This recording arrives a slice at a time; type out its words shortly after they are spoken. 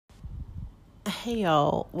Hey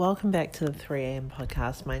y'all, welcome back to the 3am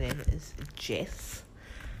podcast. My name is Jess.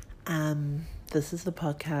 This is the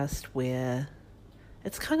podcast where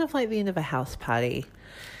it's kind of like the end of a house party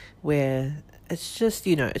where it's just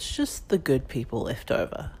the good people left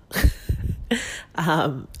over.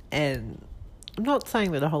 And I'm not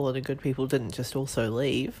saying that a whole lot of good people didn't just also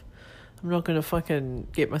leave. I'm not going to fucking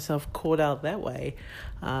get myself caught out that way.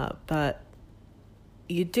 But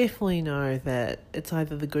you definitely know that it's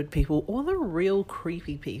either the good people or the real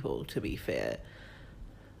creepy people, to be fair.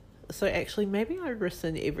 So actually, maybe I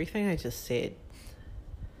rescind everything I just said.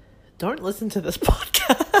 Don't listen to this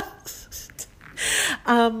podcast.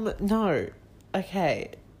 No.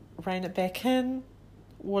 Okay. Rein it back in.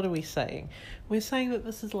 What are we saying? We're saying that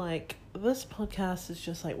this podcast is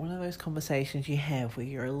just like one of those conversations you have where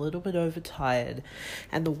you're a little bit overtired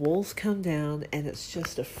and the walls come down and it's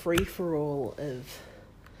just a free-for-all of...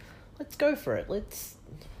 Let's go for it. Let's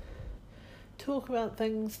talk about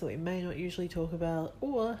things that we may not usually talk about,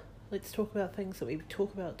 or let's talk about things that we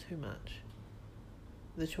talk about too much.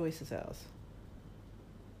 The choice is ours.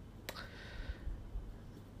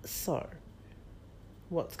 So,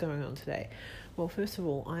 what's going on today? Well, first of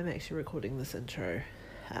all, I'm actually recording this intro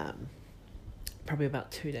probably about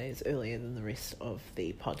 2 days earlier than the rest of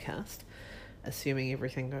the podcast, assuming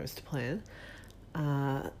everything goes to plan.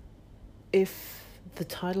 If the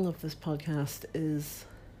title of this podcast is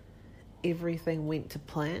Everything Went to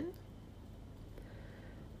Plan,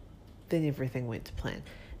 then everything went to plan.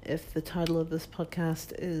 If the title of this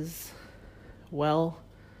podcast is, well,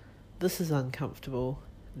 this is uncomfortable,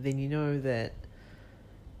 then you know that,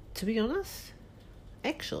 to be honest,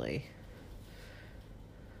 actually,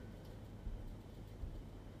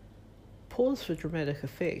 pause for dramatic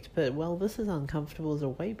effect, but well, this is uncomfortable is a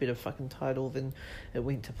way better fucking title than it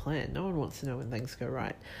went to plan. No one wants to know when things go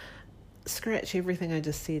right. Scratch everything I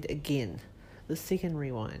just said again. The second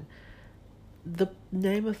rewind. The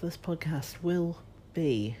name of this podcast will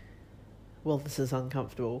be, well, this is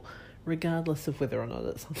uncomfortable, regardless of whether or not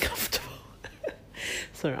it's uncomfortable.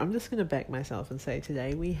 So I'm just going to back myself and say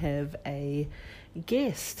today we have a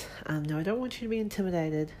guest. Now, I don't want you to be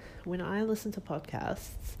intimidated. When I listen to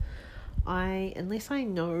podcasts, unless I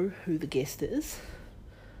know who the guest is,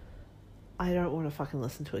 I don't want to fucking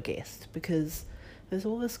listen to a guest, because there's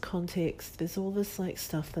all this context, there's all this like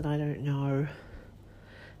stuff that I don't know.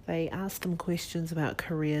 They ask them questions about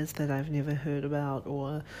careers that I've never heard about,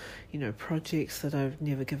 or, projects that I've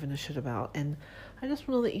never given a shit about, and I just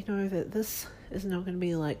want to let you know that this is not going to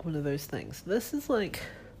be like one of those things. This is like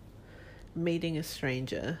meeting a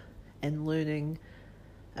stranger and learning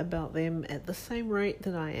about them at the same rate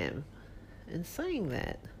that I am. And saying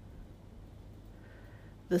that,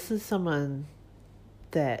 this is someone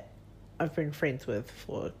that I've been friends with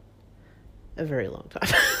for a very long time.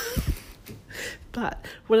 But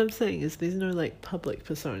what I'm saying is there's no like public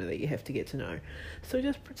persona that you have to get to know. So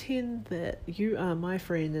just pretend that you are my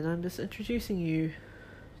friend and I'm just introducing you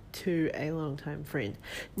to a long-time friend.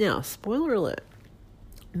 Now, spoiler alert,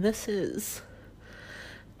 this is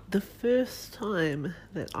the first time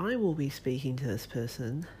that I will be speaking to this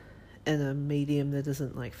person in a medium that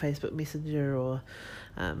isn't like Facebook Messenger or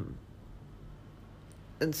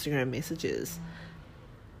Instagram messages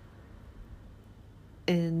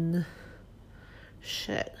in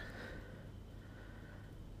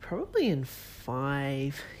probably in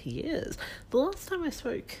 5 years. The last time I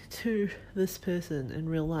spoke to this person in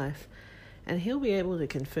real life, and he'll be able to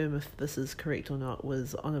confirm if this is correct or not,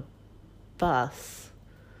 was on a bus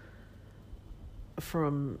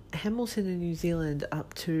from Hamilton in New Zealand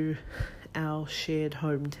up to our shared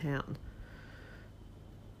hometown.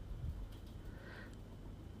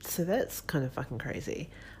 So that's kind of fucking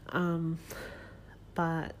crazy.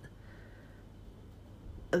 But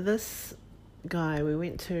this guy, we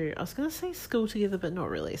went to, I was going to say school together, but not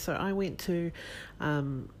really. So I went to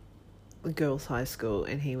girls' high school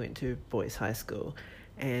and he went to boys' high school,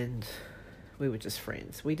 and we were just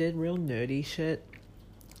friends. We did real nerdy shit,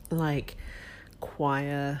 like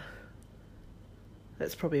choir.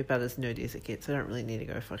 That's probably about as nerdy as it gets. I don't really need to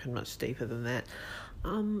go fucking much deeper than that.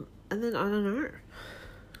 And then, I don't know,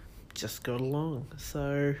 just got along.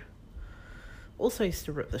 So, also used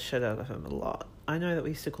to rip the shit out of him a lot. I know that we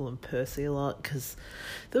used to call him Percy a lot, because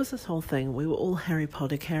there was this whole thing, we were all Harry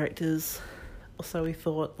Potter characters, so we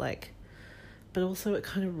thought, like, but also it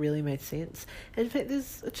kind of really made sense. And in fact,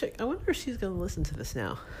 there's a chick, I wonder if she's going to listen to this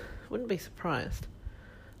now. Wouldn't be surprised.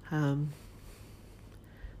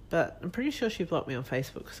 But I'm pretty sure she blocked me on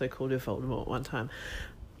Facebook because I called her Voldemort one time.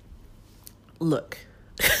 Look.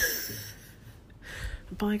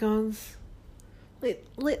 Bygones.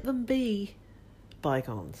 Let them be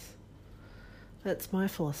bygones. That's my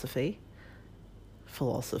philosophy.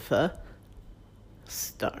 Philosopher.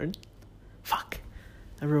 Stone. Fuck.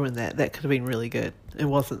 I ruined that. That could have been really good. It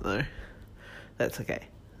wasn't, though. That's okay.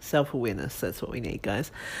 Self-awareness, that's what we need,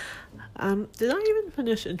 guys. Did I even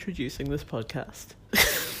finish introducing this podcast?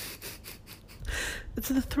 It's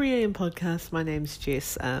the 3am podcast. My name's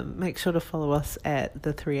Jess. Make sure to follow us at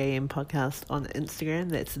the 3am podcast on Instagram.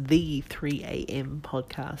 That's the 3am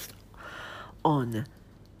podcast on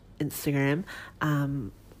Instagram.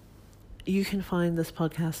 You can find this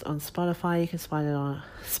podcast on Spotify. You can find it on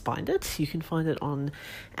You can find it on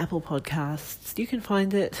Apple Podcasts. You can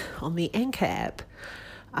find it on the Anchor app.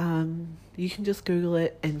 You can just Google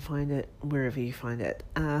it and find it wherever you find it.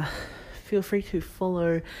 Feel free to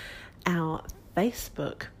follow our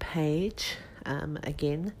Facebook page,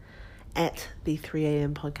 again, at the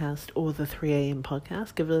 3am podcast or the 3am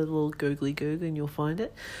podcast. Give it a little googly goog and you'll find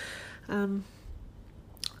it. And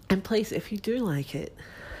please, if you do like it,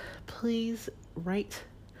 please rate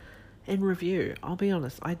and review. I'll be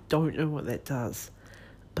honest, I don't know what that does,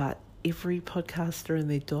 but every podcaster and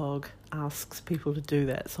their dog asks people to do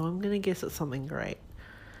that, so I'm going to guess it's something great.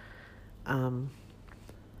 I'll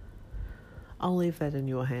leave that in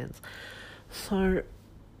your hands. So,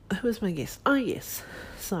 who is my guest? Oh, yes.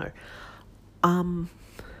 So, I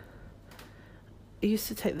used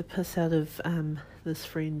to take the piss out of this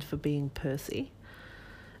friend for being Percy.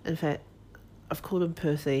 In fact, I've called him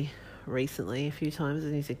Percy recently a few times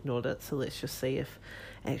and he's ignored it, so let's just see if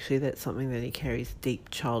actually that's something that he carries deep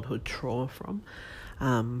childhood trauma from.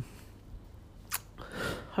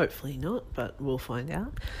 Hopefully not, but we'll find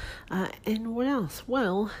out. And what else?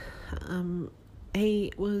 Well,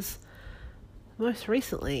 he was most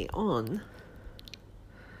recently on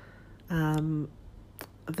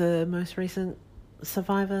the most recent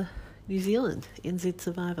Survivor New Zealand, NZ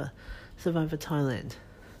Survivor Thailand.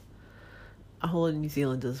 A whole lot of New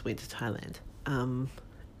Zealanders went to Thailand.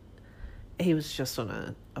 He was just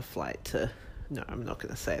on a flight to... No, I'm not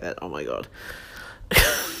going to say that. Oh my god.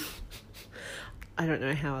 I don't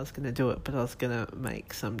know how I was going to do it, but I was going to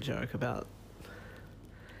make some joke about...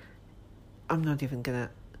 I'm not even going to...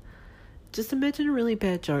 Just imagine a really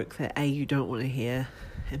bad joke that A, you don't want to hear,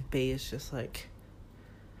 and B, is just like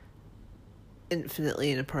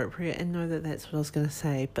infinitely inappropriate, and know that that's what I was going to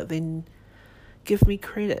say, but then give me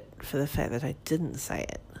credit for the fact that I didn't say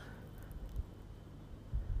it.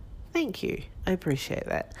 Thank you. I appreciate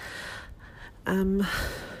that.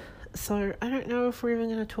 So I don't know if we're even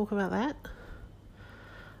going to talk about that.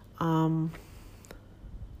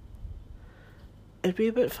 It'd be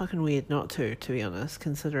a bit fucking weird not to be honest,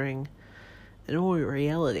 considering in all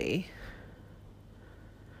reality,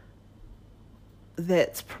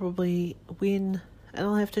 that's probably when, and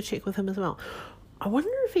I'll have to check with him as well. I wonder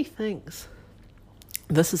if he thinks,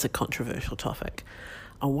 this is a controversial topic,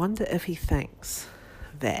 I wonder if he thinks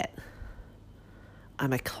that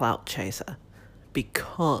I'm a clout chaser,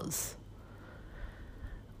 because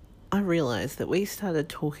I realised that we started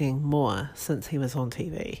talking more since he was on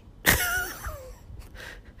TV.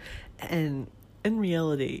 And in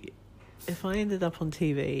reality, if I ended up on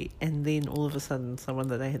TV and then all of a sudden someone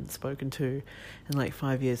that I hadn't spoken to in like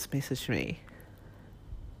 5 years messaged me,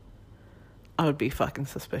 I would be fucking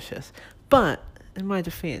suspicious. But in my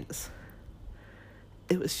defense,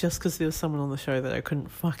 it was just because there was someone on the show that I couldn't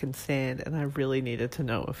fucking stand, and I really needed to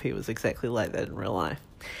know if he was exactly like that in real life.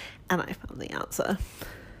 And I found the answer.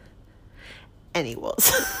 And he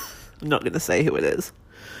was. I'm not going to say who it is.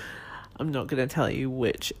 I'm not going to tell you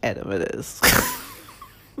which Adam it is.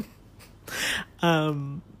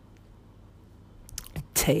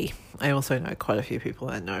 T. I also know quite a few people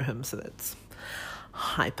that know him, so that's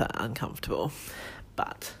hyper uncomfortable.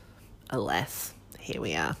 But alas, here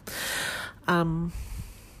we are.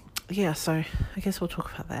 Yeah, so I guess we'll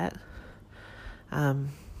talk about that.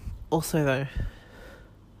 Also though,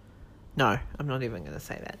 no, I'm not even going to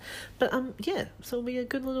say that. But yeah, so it'll be a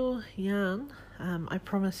good little yarn. I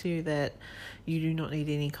promise you that you do not need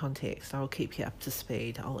any context. I'll keep you up to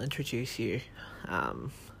speed. I'll introduce you. I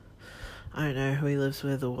don't know who he lives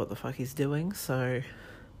with or what the fuck he's doing, so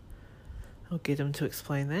I'll get him to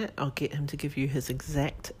explain that. I'll get him to give you his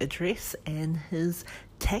exact address and his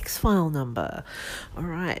tax file number.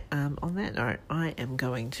 Alright, on that note, I don't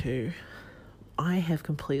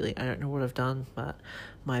know what I've done, but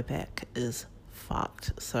my back is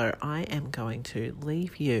fucked. So I am going to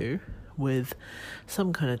leave you with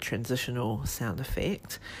some kind of transitional sound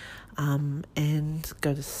effect, and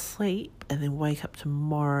go to sleep, and then wake up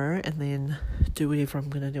tomorrow and then do whatever I'm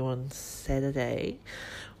going to do on Saturday,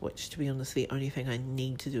 which, to be honest, the only thing I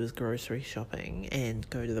need to do is grocery shopping and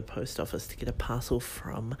go to the post office to get a parcel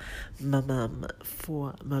from my mum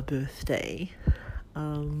for my birthday.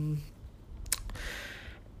 And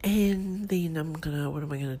then what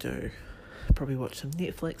am I going to do? Probably watch some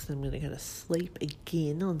Netflix, then I'm going to go to sleep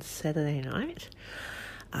again on Saturday night.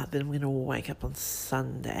 Then I'm going to wake up on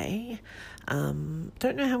Sunday.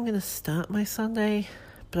 Don't know how I'm going to start my Sunday,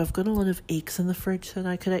 but I've got a lot of eggs in the fridge that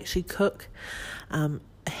I could actually cook.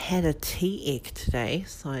 Had a tea egg today,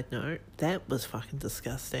 side note. That was fucking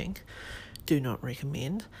disgusting. Do not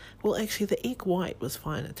recommend. Well, actually, the egg white was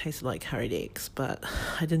fine. It tasted like curried eggs, but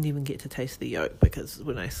I didn't even get to taste the yolk because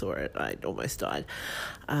when I saw it, I almost died.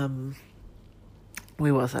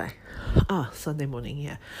 Where was I? Sunday morning,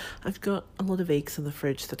 yeah. I've got a lot of eggs in the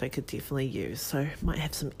fridge that I could definitely use, so might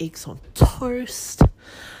have some eggs on toast,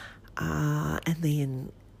 and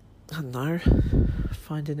then, I don't know,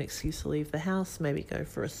 find an excuse to leave the house, maybe go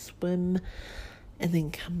for a swim, and then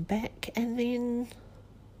come back, and then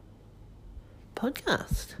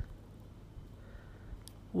podcast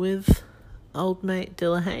with old mate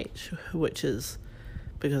Dilla H, which is,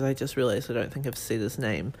 because I just realised I don't think I've said his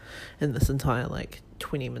name in this entire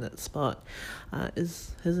 20-minute spot,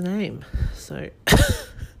 is his name. So,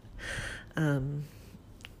 or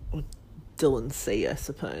Dylan C, I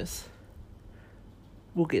suppose.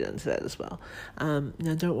 We'll get into that as well.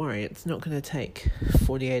 Now, don't worry, it's not going to take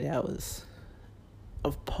 48 hours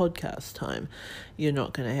of podcast time. You're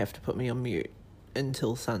not going to have to put me on mute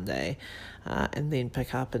until Sunday, and then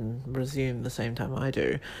pick up and resume the same time I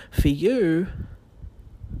do. For you,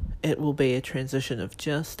 it will be a transition of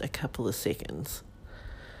just a couple of seconds.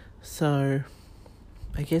 So,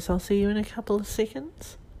 I guess I'll see you in a couple of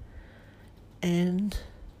seconds. And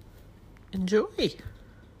enjoy.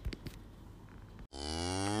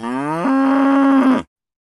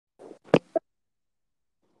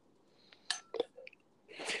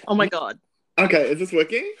 Oh my God. Okay, is this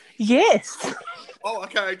working? Yes. Oh,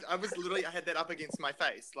 okay. I had that up against my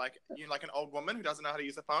face. Like an old woman who doesn't know how to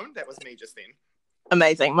use a phone. That was me just then.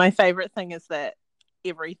 Amazing. My favourite thing is that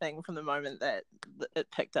everything from the moment that it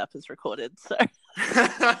picked up is recorded. So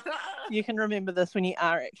you can remember this when you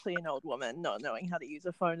are actually an old woman, not knowing how to use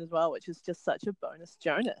a phone as well, which is just such a bonus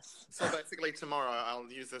Jonas. So basically tomorrow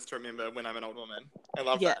I'll use this to remember when I'm an old woman. I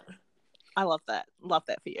love that. I love that. Love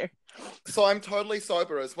that for you. So I'm totally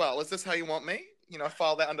sober as well. Is this how you want me?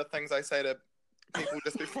 File that under things I say to people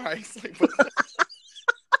just before I sleep with them.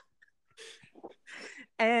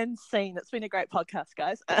 And scene. It's been a great podcast,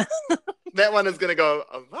 guys. That one is going to go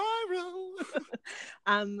viral.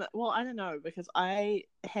 Well, I don't know, because I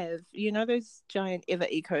have, those giant Ever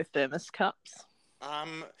Eco thermos cups?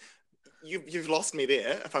 You've lost me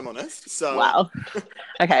there, if I'm honest. So wow.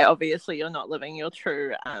 Okay, obviously you're not living your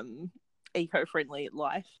true eco-friendly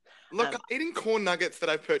life. Look, I'm eating corn nuggets that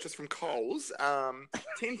I've purchased from Coles.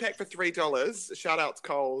 10-pack for $3. Shout out to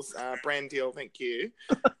Coles. Brand deal, thank you.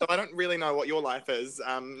 So I don't really know what your life is,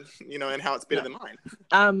 and how it's better than mine.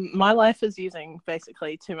 My life is using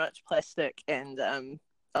basically too much plastic and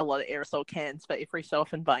a lot of aerosol cans, but every so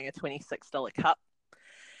often buying a $26 cup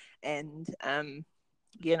and,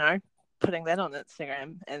 putting that on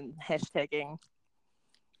Instagram and hashtagging.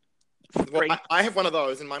 Well, I have one of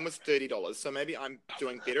those, and mine was $30, so maybe I'm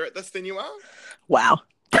doing better at this than you are. Wow.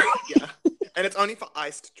 Yeah. And it's only for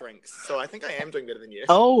iced drinks, so I think I am doing better than you.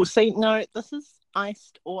 Oh, see, no, this is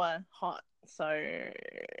iced or hot, so...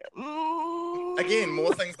 Again,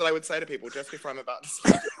 more things that I would say to people just before I'm about to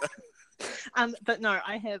sleep. But no,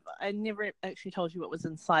 I never actually told you what was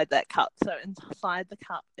inside that cup. So inside the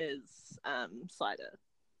cup is cider.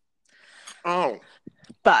 Oh.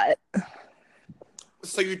 But...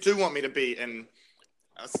 So you do want me to be in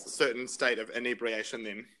a certain state of inebriation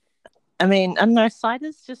then? I mean, no,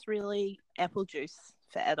 cider's just really apple juice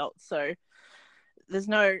for adults, so there's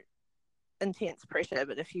no intense pressure,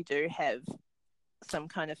 but if you do have some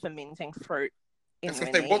kind of fermenting fruit in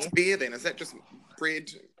there... What's beer then? Is that just bread,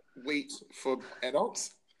 wheat for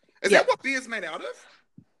adults? Is that what beer's made out of?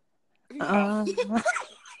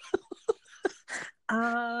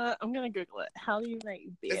 I'm going to Google it. How do you make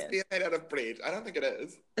beer? Is beer made out of bread? I don't think it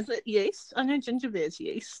is. Is it yeast? I know ginger beer's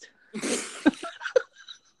yeast.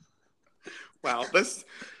 Wow, these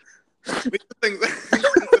are things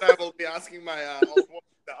that I will be asking my old woman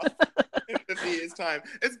stuff in 50 years' time.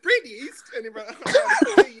 Is bread yeast?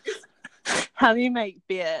 How do you make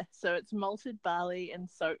beer? So it's malted barley and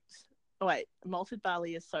soaked malted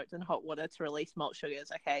barley is soaked in hot water to release malt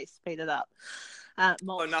sugars. Okay, speed it up.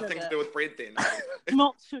 Malt nothing sugar, to do with bread then.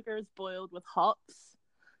 malt sugar is boiled with hops,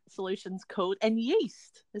 solutions cooled, and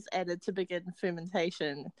yeast is added to begin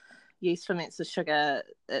fermentation. Yeast ferments the sugar,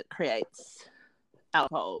 it creates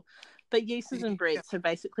alcohol. But yeast is in bread, so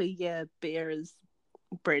basically, beer is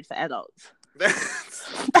bread for adults.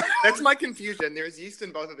 That's my confusion. There is yeast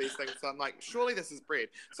in both of these things, so I'm like, surely this is bread.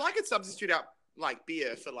 So I could substitute out like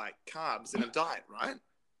beer for like carbs in a diet, right?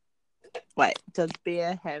 Wait, does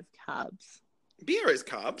beer have carbs? Beer is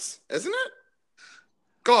carbs, isn't it?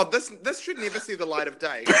 God, this should never see the light of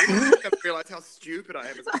day. I'm going to realize how stupid I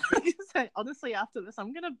am as a person. Honestly, after this,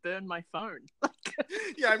 I'm going to burn my phone.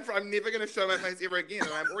 Yeah, I'm never going to show my face ever again,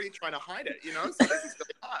 and I'm already trying to hide it, you know? So this is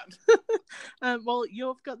really hard. Well,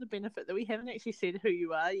 you've got the benefit that we haven't actually said who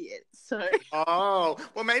you are yet, so... Oh,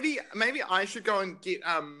 well, maybe I should go and get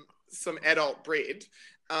some adult bread,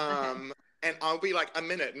 and I'll be like a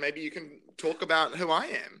minute, and maybe you can talk about who I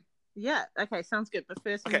am. Yeah, okay, sounds good. But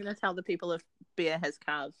first, I'm going to tell the people if beer has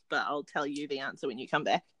carbs, but I'll tell you the answer when you come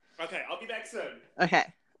back. Okay, I'll be back soon. Okay,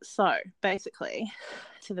 so basically,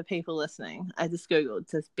 to the people listening, I just Googled,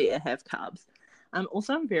 does beer have carbs?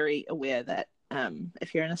 Also, I'm very aware that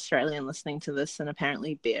if you're an Australian listening to this, and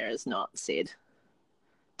apparently beer is not said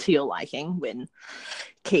to your liking when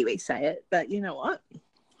Kiwis say it, but you know what?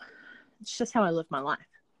 It's just how I live my life.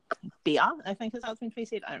 Beer, I think is how it's meant to be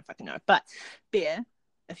said. I don't fucking know. But beer,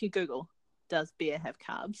 if you Google, does beer have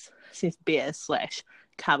carbs? It says beer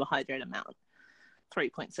 / carbohydrate amount,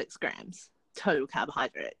 3.6 grams total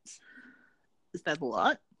carbohydrates. Is that a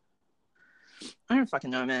lot? I don't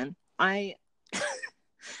fucking know, man.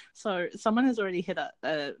 So someone has already hit up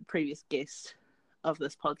a previous guest of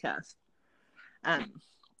this podcast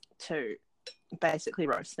to basically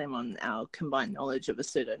roast them on our combined knowledge of a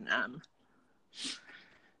certain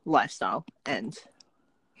lifestyle and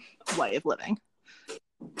way of living.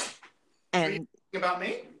 And about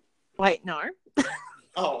me? Wait, no.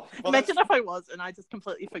 Oh, well, imagine if I was, and I just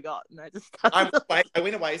completely forgot, and I just started. I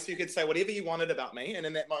went away so you could say whatever you wanted about me, and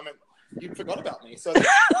in that moment you forgot about me. So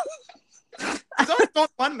I've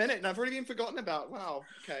got 1 minute, and I've already been forgotten about. Wow.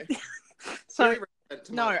 Okay. So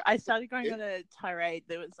no, I started going on a tirade.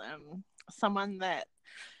 There was someone that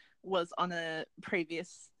was on a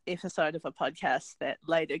previous episode of a podcast that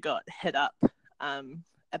later got hit up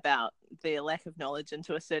about their lack of knowledge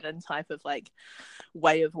into a certain type of like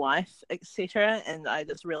way of life, etc. And I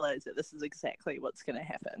just realized that this is exactly what's going to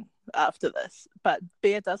happen after this. But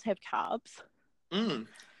beer does have carbs.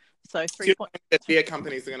 So beer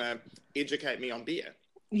companies are going to educate me on beer.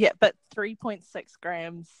 Yeah, but 3.6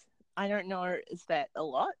 grams. I don't know. Is that a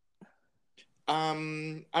lot? I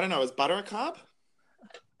don't know. Is butter a carb?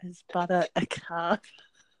 Is butter a carb?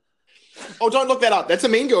 Oh, don't look that up. That's a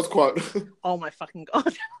Mean Girls quote. Oh my fucking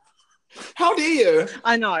God. How dare you?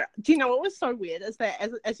 I know. Do you know what was so weird is that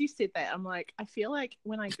as you said that, I'm like, I feel like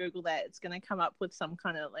when I Google that, it's going to come up with some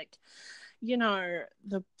kind of like, you know,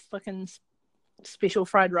 the fucking special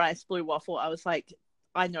fried rice blue waffle. I was like,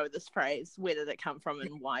 I know this phrase. Where did it come from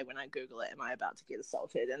and why when I Google it am I about to get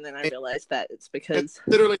assaulted? And then I realized that it's because... It's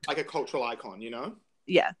literally like a cultural icon, you know?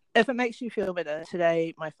 Yeah. If it makes you feel better,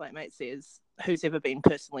 today my flatmate says, who's ever been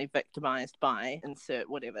personally victimized by insert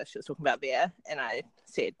whatever. She was talking about beer, and I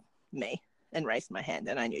said me and raised my hand,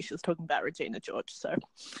 and I knew she was talking about Regina George. So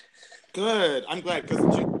good. I'm glad, because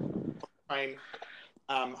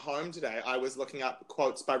home today I was looking up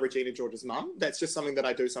quotes by Regina George's mum. That's just something that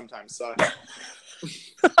I do sometimes. So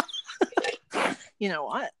you know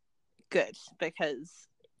what? Good, because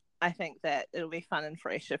I think that it'll be fun and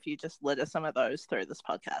fresh if you just litter some of those through this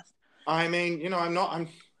podcast. I mean, you know, I'm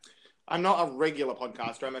not a regular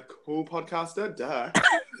podcaster. I'm a cool podcaster. Duh.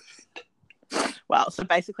 Well, so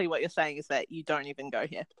basically what you're saying is that you don't even go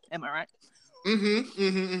here. Am I right?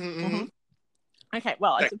 Mm-hmm. Okay,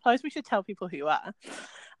 well, I suppose we should tell people who you are,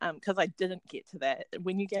 because I didn't get to that.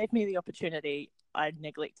 When you gave me the opportunity, I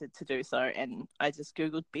neglected to do so, and I just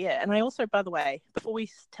Googled beer. And I also, by the way, before we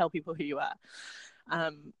tell people who you are,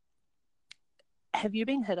 have you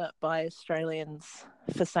been hit up by Australians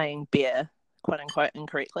for saying beer, quote unquote,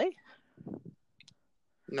 incorrectly?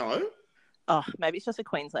 No. Oh, maybe it's just a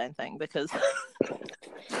Queensland thing, because...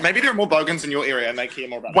 Maybe there are more bogans in your area and they care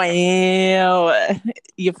more about Wow.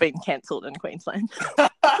 You've been cancelled in Queensland.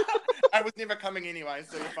 I was never coming anyway,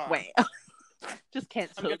 so you're fine. Wow. Just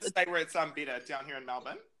cancelled. I'm going to stay where it's better down here in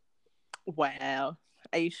Melbourne. Wow.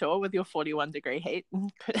 Are you sure with your 41 degree heat?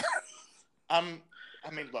 I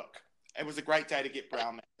mean, look, it was a great day to get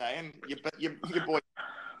brown that day, and your boy...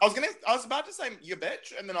 I was about to say you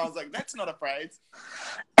bitch, and then I was like, that's not a phrase.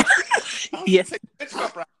 Yes. Bitch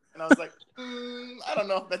got brown. And I was like, I don't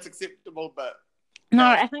know if that's acceptable, but No,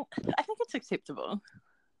 I think it's acceptable.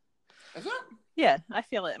 Is it? Yeah, I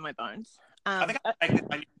feel it in my bones. I think I make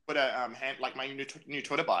my new Twitter my new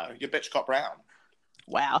Twitter bio. Your bitch got brown.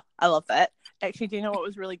 Wow, I love that. Actually, do you know what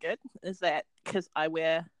was really good? Is that because I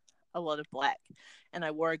wear a lot of black, and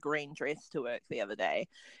I wore a green dress to work the other day,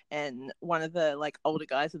 and one of the like older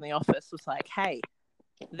guys in the office was like, "Hey,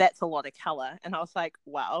 that's a lot of color," and I was like,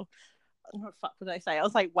 "Wow." What the fuck did I say? I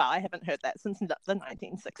was like, wow, I haven't heard that since the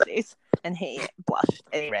 1960s. And he blushed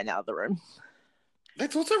and he ran out of the room.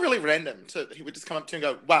 That's also really random, too. He would just come up to you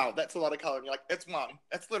and go, wow, that's a lot of colour. And you're like, it's one.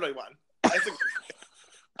 That's literally one.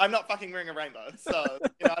 I'm not fucking wearing a rainbow. So,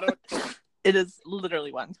 I don't... It is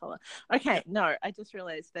literally one colour. Okay, yeah. No, I just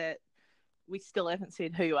realised that we still haven't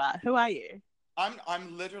said who you are. Who are you?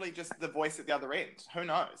 I'm literally just the voice at the other end. Who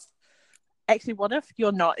knows? Actually, what if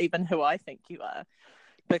you're not even who I think you are?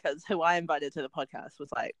 Because who I invited to the podcast was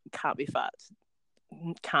like, can't be fucked,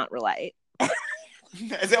 can't relate.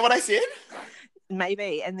 Is that what I said?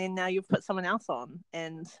 Maybe. And then now you've put someone else on.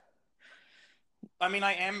 And I mean,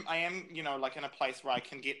 I am, like in a place where I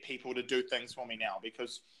can get people to do things for me now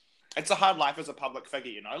because it's a hard life as a public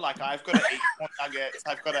figure, Like I've got to eat corn nuggets,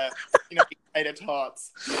 I've got to, eat potato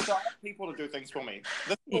tots. So I have people to do things for me.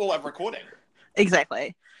 This is all I'm recording.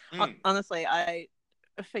 Exactly. Honestly, I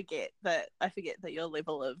forget that your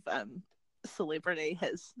level of celebrity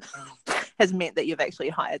has meant that you've actually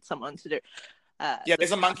hired someone to do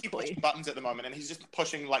there's a monkey pushing buttons at the moment and he's just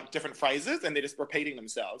pushing like different phrases and they're just repeating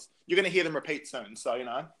themselves. You're going to hear them repeat soon, so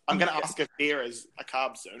I'm going to ask if beer is a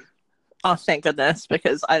carb soon. Oh, thank goodness,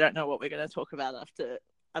 because I don't know what we're going to talk about after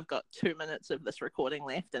I've got 2 minutes of this recording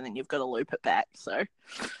left and then you've got to loop it back, so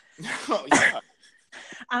oh, yeah.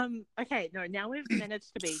 Okay, no, now we've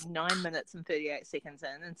managed to be 9 minutes and 38 seconds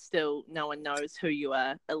in and still no one knows who you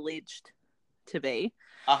are alleged to be.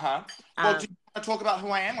 Well, do you want to talk about who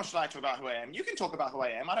I am or should I talk about who I am? You can talk about who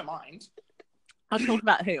I am, I don't mind. I'll talk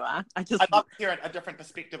about who you are. I'd love to hear a different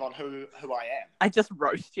perspective on who I am. I just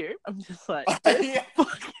roast you. I'm just like... yeah.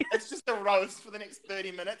 It's just a roast for the next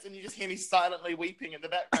 30 minutes and you just hear me silently weeping in the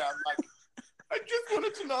background like, I just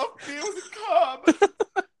wanted to know if beer was a carb.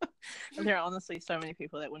 And there are honestly so many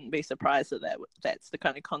people that wouldn't be surprised that that's the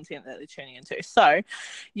kind of content that they're tuning into. So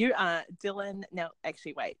you are Dylan. Now,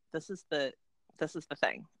 actually, wait, this is the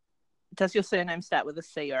thing. Does your surname start with a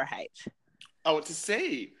C or a H? Oh, it's a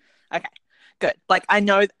C. Okay, good. Like I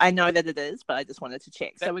know that it is, but I just wanted to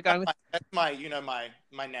check. So we're going with... That's my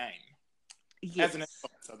name. Yes. As an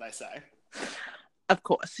influencer, they say. Of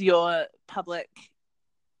course. Your public...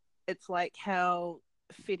 It's like how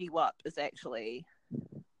Fetty Wap is actually...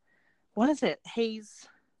 What is it?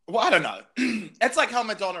 Well, I don't know. It's like how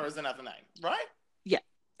Madonna is another name, right? Yeah.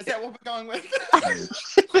 Is that what we're going with? I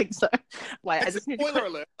think so. Wait, I just need spoiler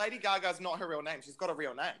alert. Lady Gaga's not her real name. She's got a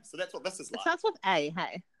real name. So that's what this is like. It starts with A,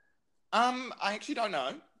 hey? I actually don't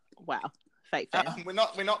know. Wow. Fake fan. We're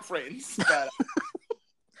not friends. But...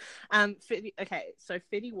 okay, so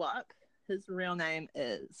Fetty Wap, his real name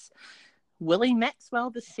is Willie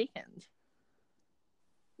Maxwell II.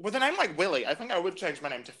 With a name like Willie, I think I would change my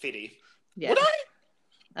name to Fetty. Yeah. Would I?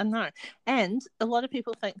 I know. And a lot of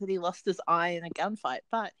people think that he lost his eye in a gunfight,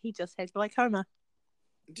 but he just had glaucoma.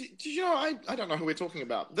 Do you know, I don't know who we're talking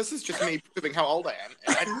about. This is just me proving how old I am.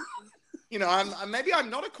 And maybe I'm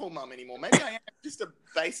not a cool mum anymore. Maybe I am just a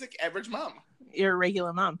basic average mum. You're a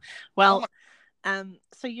regular mum. Well,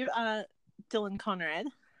 so you are Dylan Conrad,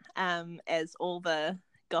 as all the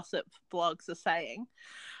gossip blogs are saying.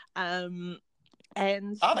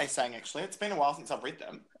 And are they saying, actually? It's been a while since I've read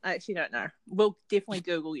them. I actually don't know. We'll definitely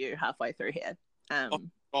Google you halfway through here. Oh,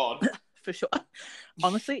 God. For sure.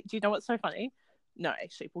 Honestly, do you know what's so funny? No,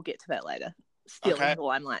 actually, we'll get to that later. Stealing the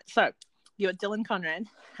limelight. So, you're Dylan Conrad.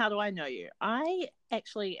 How do I know you? I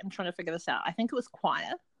actually am trying to figure this out. I think it was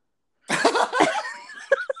choir.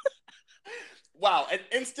 Wow, and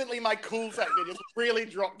instantly my cool factor just really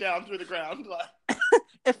dropped down through the ground.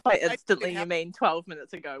 If by instantly you mean 12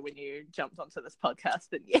 minutes ago when you jumped onto this podcast,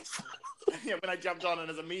 then yes. Yeah, when I jumped on and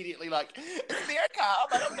was immediately like, is there a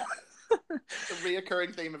carb? I don't know. It's a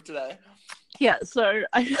reoccurring theme of today. Yeah, so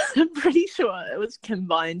I'm pretty sure it was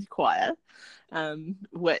combined choir,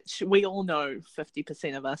 which we all know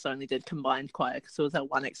 50% of us only did combined choir because it was our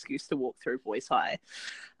one excuse to walk through Boys High.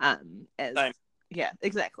 Same. Yeah,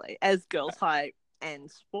 exactly. As Girls High.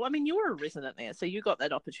 And, well, I mean, you were a resident there, so you got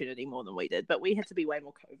that opportunity more than we did, but we had to be way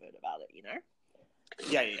more covert about it,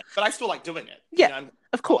 Yeah. But I still like doing it. Yeah,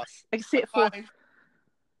 of course. Except for...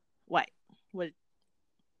 Wait. What?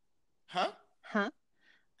 Huh?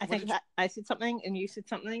 I think I said something, and you said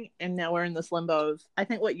something, and now we're in this limbo of... I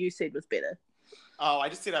think what you said was better. Oh, I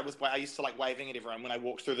just said I used to like waving at everyone when I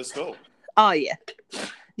walked through the school. Oh, yeah.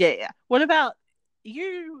 Yeah, yeah. What about,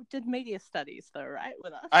 you did media studies though, right,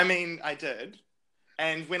 with us? I mean, I did.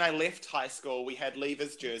 And when I left high school, we had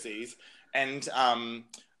leavers jerseys, and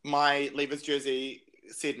my leavers jersey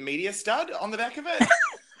said media stud on the back of it.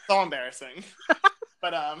 So embarrassing.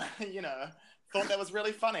 But, thought that was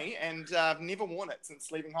really funny, and I've never worn it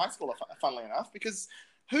since leaving high school, funnily enough, because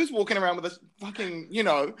who's walking around with a fucking,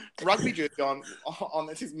 rugby jersey on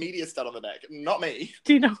that says media stud on the back? Not me.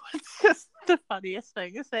 Do you know what's just the funniest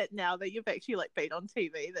thing is that now that you've actually like been on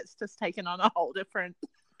TV, that's just taken on a whole different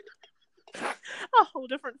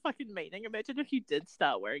fucking meaning. Imagine if you did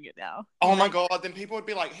start wearing it now. Oh my God, then people would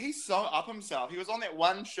be like, he's so up himself. He was on that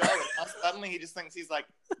one show, and now suddenly he just thinks he's like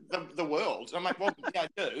the world. I'm like, well, yeah,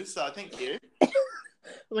 I do, so thank you. Oh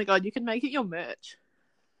my God, you can make it your merch.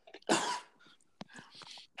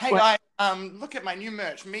 Hey guys, look at my new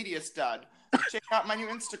merch, Media Stud. Check out my new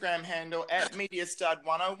Instagram handle at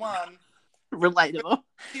MediaStud101. Relatable.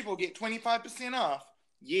 People get 25% off.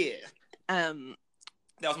 Yeah.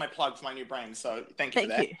 That was my plug for my new brand, so thank you for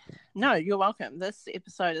that. Thank you. No, you're welcome. This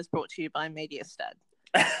episode is brought to you by Media Stud.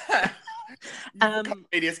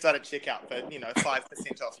 Media Stud at checkout for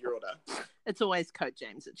 5% off your order. It's always code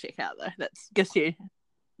James at checkout though. That gives you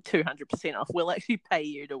 200% off. We'll actually pay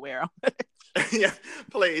you to wear it. Yeah,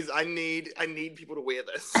 please. I need people to wear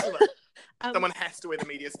this. Someone has to wear the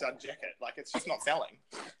Media Stud jacket. Like, it's just not selling.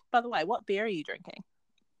 By the way, what beer are you drinking?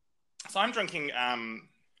 So I'm drinking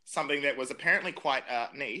something that was apparently quite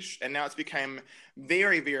niche, and now it's become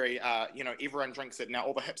very, very, everyone drinks it. Now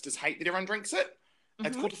all the hipsters hate that everyone drinks it. Mm-hmm.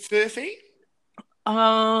 It's called Furphy.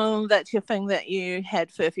 Oh, that's your thing that you had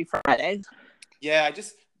Furphy Fridays. Yeah, do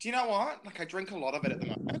you know what? Like, I drink a lot of it at the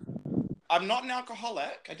moment. I'm not an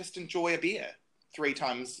alcoholic. I just enjoy a beer 3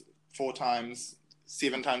 times, 4 times,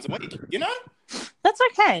 7 times a week. That's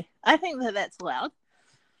okay. I think that's allowed.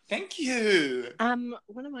 Thank you.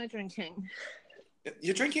 What am I drinking?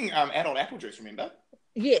 You're drinking adult apple juice, remember?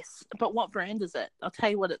 Yes, but what brand is it? I'll tell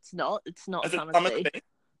you what it's not. It's not Summersby.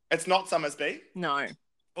 It's not Summersby? No.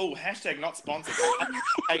 Oh, hashtag not sponsored.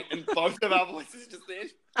 Hate in both of our voices just then.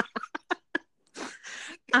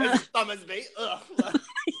 It's Summersby.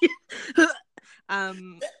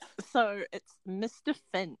 So it's Mr.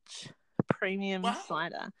 Finch premium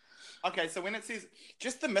cider. Okay, so when it says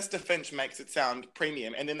just the Mr. Finch makes it sound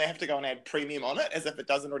premium, and then they have to go and add premium on it as if it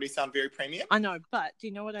doesn't already sound very premium. I know, but do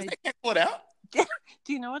you know what they can't pull it out?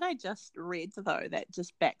 Do you know what I just read though that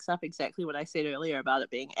just backs up exactly what I said earlier about it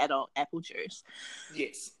being adult apple juice?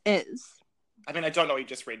 Yes. I mean, I don't know what you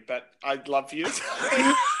just read, but I'd love for you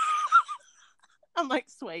to. I'm like,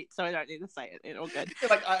 sweet, so I don't need to say it. It's all good.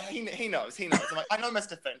 Like, he knows. I'm like, I know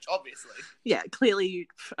Mr. Finch, obviously. Yeah, clearly.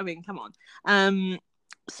 I mean, come on.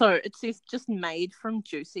 So it says just made from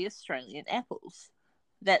juicy Australian apples.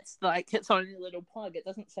 That's like its only little plug. It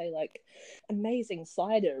doesn't say like amazing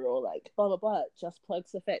cider or like blah blah blah. It just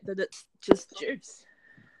plugs the fact that it's just juice.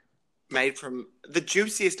 Made from the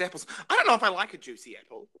juiciest apples. I don't know if I like a juicy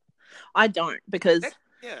apple. I don't, because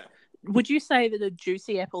yeah. Would you say that a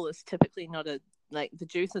juicy apple is typically not the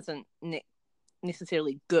juice isn't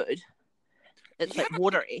necessarily good? It's like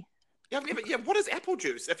watery. Yeah, but what is apple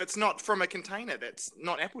juice if it's not from a container that's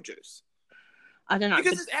not apple juice? I don't know.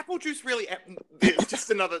 Because is apple juice really... It's just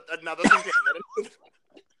another thing.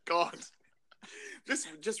 God.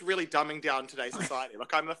 Just really dumbing down today's society.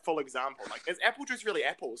 Like, I'm a full example. Like, is apple juice really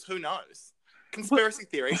apples? Who knows? Conspiracy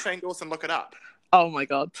theory. Shane Dawson, look it up. Oh my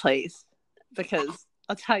God, please. Because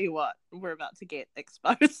I'll tell you what, we're about to get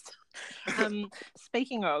exposed.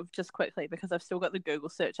 Speaking of, just quickly, because I've still got the Google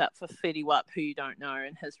search up for Fetty Wap, who you don't know,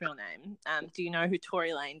 and his real name. Do you know who Tory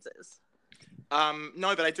Lanez is?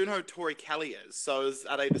 No, but I do know who Tori Kelly is. So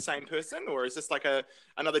are they the same person, or is this like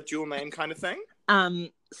another dual name kind of thing?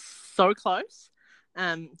 So close.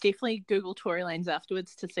 Definitely Google Tory Lanez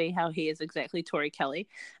afterwards to see how he is exactly Tori Kelly.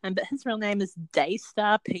 But his real name is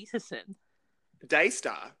Daystar Peterson.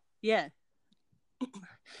 Daystar? Yeah.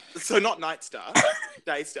 So not Night Star,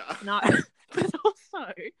 Daystar. No,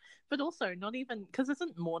 but also not even, because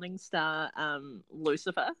isn't Morning Star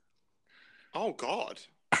Lucifer? Oh God.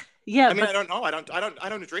 Yeah, I mean, I don't know. I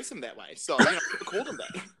don't address him that way. So people call him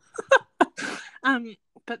that.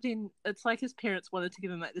 But then it's like his parents wanted to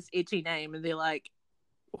give him like this edgy name, and they're like,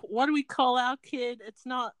 "What do we call our kid? It's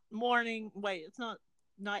not Morning. Wait, it's not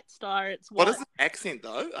Night Star. It's what?" What is the accent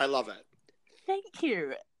though? I love it. Thank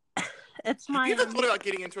you. It's my. Have you ever thought about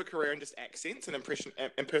getting into a career in just accents and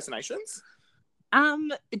impersonations?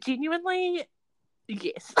 Genuinely,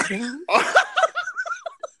 yes.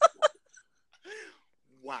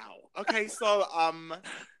 Wow. Okay, so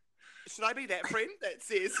Should I be that friend that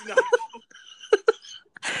says no?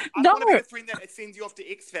 I No. want to be the friend that sends you off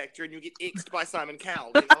to X Factor and you get X'd by Simon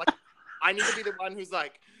Cowell. You know, like I need to be the one who's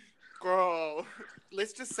like, girl,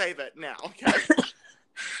 let's just save it now, okay?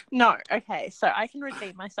 No, okay, so I can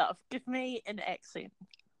redeem myself. Give me an accent.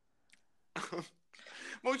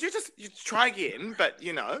 Well, you try again, but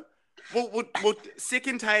you know, we'll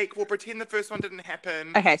second take. We'll pretend the first one didn't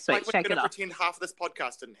happen. Okay, sweet. Like we're Shake it gonna up. pretend half this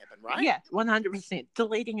podcast didn't happen, right? Yeah, 100%.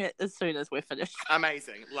 Deleting it as soon as we're finished.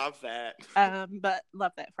 Amazing. Love that. But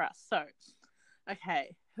love that for us. So,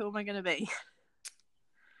 okay, who am I gonna be?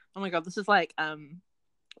 Oh my god, this is like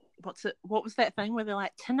what was that thing where they're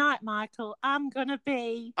like, tonight, Michael, I'm gonna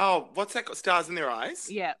be... Oh, what's that got? Stars in Their Eyes?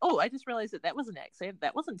 Yeah. Oh, I just realised that was an accent.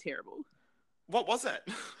 That wasn't terrible. What was it?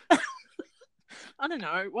 I don't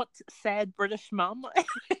know. What sad British mum?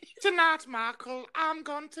 Tonight, Michael, I'm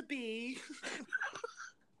going to be...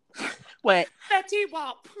 Wait. Betty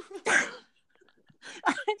Wop.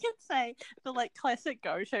 I can say the like classic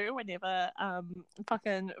go-to whenever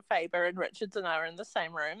fucking Faber and Richards and I are in the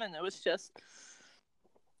same room, and it was just...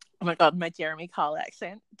 Oh my god, my Jeremy Kyle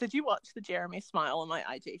accent. Did you watch the Jeremy Smile on my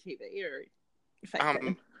IGTV or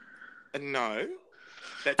Facebook? No.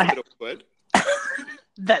 That's a bit awkward.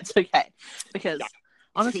 That's okay. Because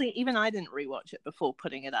honestly, even I didn't rewatch it before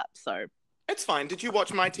putting it up, so... It's fine. Did you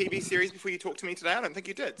watch my TV series before you talked to me today? I don't think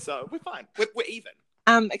you did, so we're fine. We're even.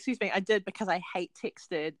 Excuse me, I did because I hate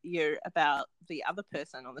texted you about the other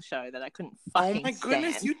person on the show that I couldn't fucking Oh my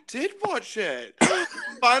goodness, stand. you did watch it.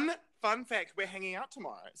 Fun fact, we're hanging out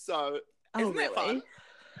tomorrow. So isn't that fun?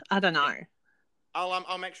 I don't know.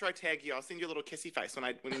 I'll make sure I tag you. I'll send you a little kissy face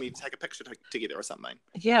when we take a picture together or something.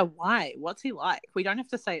 Yeah, why? What's he like? We don't have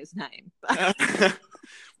to say his name.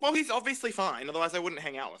 Well, he's obviously fine. Otherwise, I wouldn't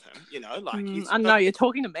hang out with him. You know, like I know you're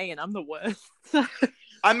talking to me, and I'm the worst.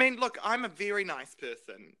 I mean, look, I'm a very nice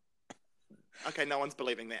person. Okay, no one's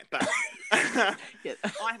believing that, but Yeah.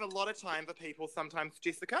 I have a lot of time for people sometimes,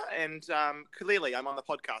 Jessica, and clearly I'm on the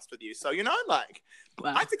podcast with you. So, you know, like,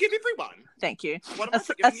 Wow. I forgive everyone. Thank you. What am I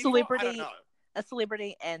forgiving you for? I don't know. A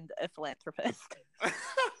celebrity and a philanthropist.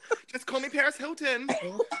 Just call me Paris Hilton.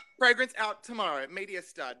 Fragrance out tomorrow. Media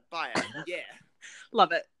stud. Buy it. Yeah.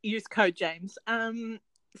 Love it. Use code James.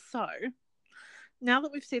 So, now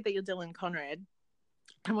that we've said that you're Dylan Conrad,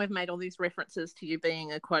 and we've made all these references to you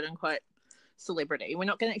being a quote-unquote celebrity, we're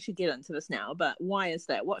not going to actually get into this now, but why is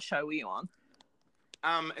that? What show were you on?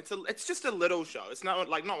 It's just a little show. It's not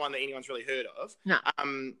one that anyone's really heard of. No.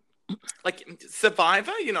 Like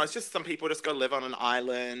Survivor, you know, it's just some people just go live on an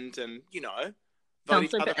island and, you know, vote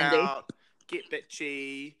each other out, get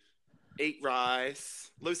bitchy, eat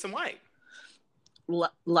rice, lose some weight.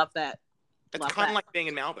 Love that. It's kind of like being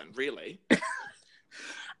in Melbourne, really.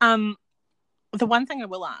 The one thing I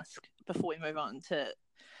will ask before we move on to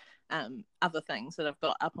other things that I've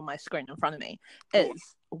got up on my screen in front of me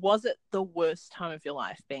is, was it the worst time of your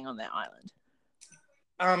life being on that island?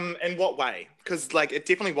 In what way? Because, like, it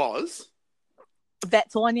definitely was.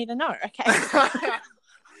 That's all I need to know. Okay.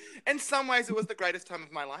 In some ways, it was the greatest time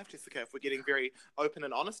of my life, Jessica, if we're getting very open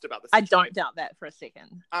and honest about this. I don't doubt that for a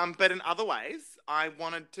second. But in other ways, I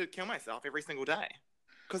wanted to kill myself every single day.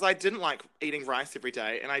 Because I didn't like eating rice every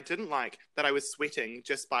day, and I didn't like that I was sweating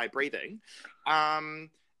just by breathing.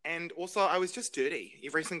 And also, I was just dirty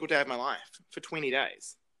every single day of my life for 20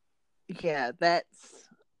 days. Yeah, that's...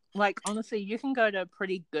 Like, honestly, you can go to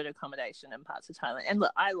pretty good accommodation in parts of Thailand. And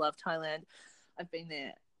look, I love Thailand. I've been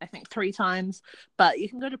there, I think, 3 times. But you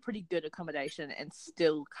can go to pretty good accommodation and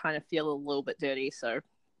still kind of feel a little bit dirty, so...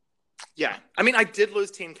 Yeah. I mean, I did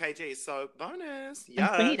lose 10 kgs, so bonus. In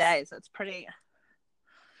 20 days, that's pretty...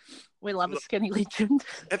 We love a skinny legend.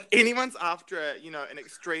 If anyone's after, an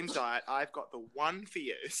extreme diet, I've got the one for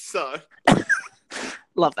you, so...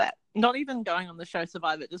 Love that. Not even going on the show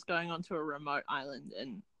Survivor, just going onto a remote island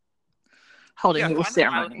and holding your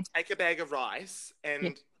ceremony. Take a bag of rice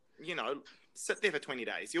and, sit there for 20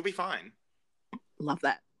 days. You'll be fine. Love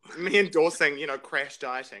that. Me endorsing, crash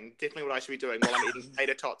dieting. Definitely what I should be doing while I'm eating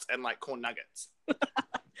tater tots and, like, corn nuggets.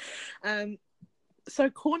 So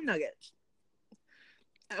corn nuggets.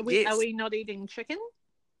 Are we not eating chicken?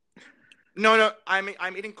 No,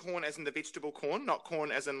 I'm eating corn as in the vegetable corn, not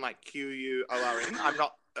corn as in like QUORN.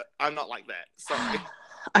 I'm not like that. Sorry.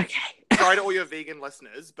 Okay. Sorry to all your vegan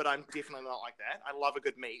listeners, but I'm definitely not like that. I love a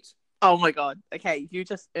good meat. Oh my god. Okay, you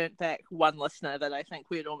just earned back one listener that I think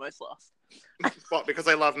we had almost lost. What, because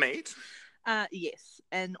I love meat? Yes,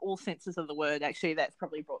 in all senses of the word. Actually, that's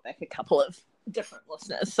probably brought back a couple of different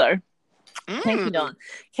listeners. So thank you, Don.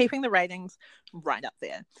 Keeping the ratings right up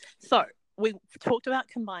there. So we talked about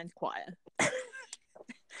combined choir.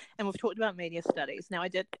 and we've talked about media studies. Now, I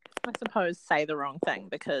did, I suppose, say the wrong thing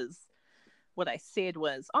because what I said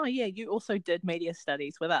was, oh, yeah, you also did media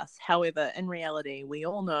studies with us. However, in reality, we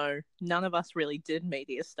all know none of us really did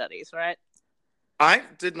media studies, right? I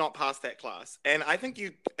did not pass that class, and I think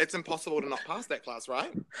it's impossible to not pass that class,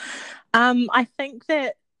 right? I think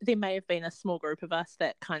that there may have been a small group of us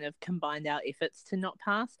that kind of combined our efforts to not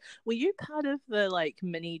pass. Were you part of the like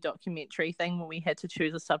mini documentary thing when we had to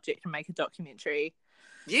choose a subject and make a documentary?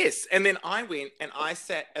 Yes, and then I went and I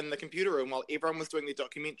sat in the computer room while everyone was doing their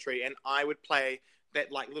documentary, and I would play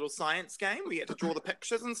that like little science game where you had to draw the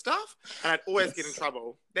pictures and stuff, and I'd always get in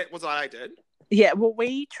trouble. That was what I did. Yeah, well,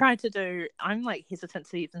 we tried to do, I'm like hesitant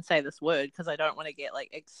to even say this word because I don't want to get like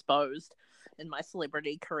exposed in my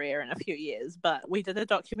celebrity career in a few years, but we did a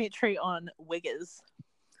documentary on wiggers.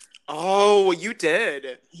 Oh, you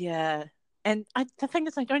did? Yeah. And the thing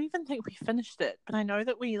is, I don't even think we finished it, but I know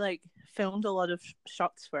that we like filmed a lot of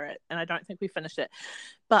shots for it, and I don't think we finished it.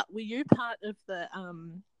 But were you part of the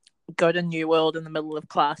go to New World in the middle of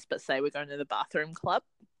class, but say we're going to the bathroom club?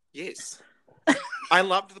 Yes. I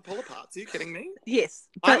loved the pull aparts. Are you kidding me? Yes.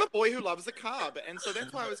 But I'm a boy who loves a carb, and so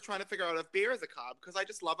that's why I was trying to figure out if beer is a carb, because I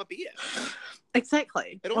just love a beer.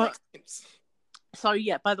 Exactly. It all makes sense. So,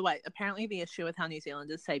 yeah, by the way, apparently the issue with how New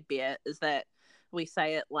Zealanders say beer is that we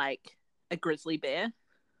say it like a grizzly bear.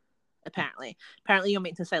 Apparently you're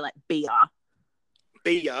meant to say like beer.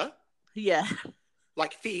 Beer? Yeah.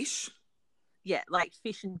 Like fish? Yeah, like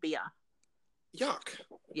fish and beer. Yuck.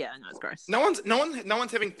 Yeah, I know, it's gross. No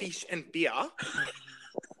one's having fish and beer.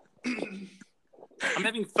 I'm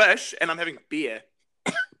having fish and I'm having beer.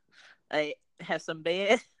 I have some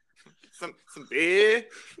beer. Some beer.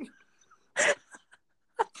 I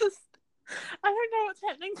don't know what's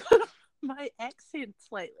happening to my accents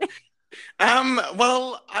lately.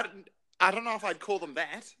 Well, I don't know if I'd call them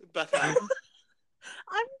that, but I'm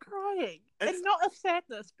crying. And not of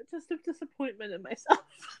sadness, but just of disappointment in myself.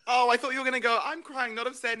 Oh, I thought you were going to go, I'm crying not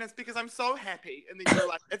of sadness because I'm so happy. And then you're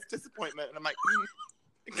like, it's disappointment. And I'm like,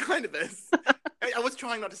 it kind of is. I was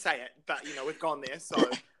trying not to say it, but, we've gone there. So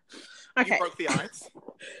okay. You broke the ice.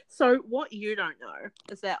 So what you don't know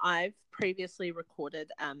is that I've previously recorded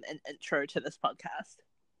an intro to this podcast.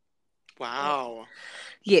 Wow.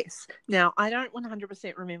 Yes. Now, I don't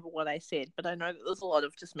 100% remember what I said, but I know that there's a lot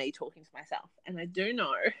of just me talking to myself. And I do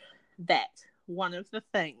know that one of the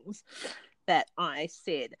things that I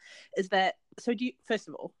said is that, so first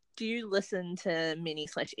of all, do you listen to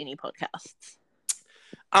many/any podcasts?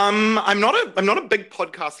 I'm not a big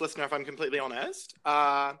podcast listener, if I'm completely honest.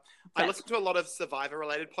 I listen to a lot of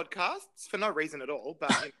Survivor-related podcasts for no reason at all,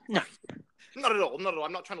 but no. Not at all.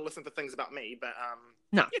 I'm not trying to listen for things about me, but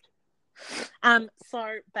no. Yeah.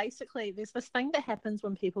 So basically there's this thing that happens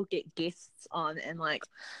when people get guests on, and like,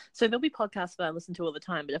 so there'll be podcasts that I listen to all the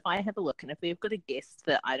time, but if I have a look and if they've got a guest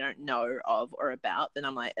that I don't know of or about, then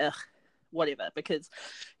I'm like, ugh, whatever, because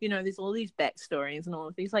there's all these backstories and all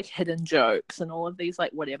of these like hidden jokes and all of these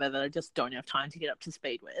like whatever that I just don't have time to get up to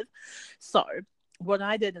speed with. So what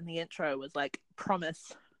I did in the intro was like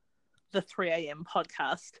promise the 3 a.m.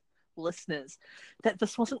 podcast listeners that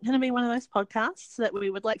this wasn't going to be one of those podcasts that we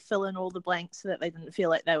would like fill in all the blanks so that they didn't feel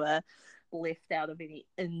like they were left out of any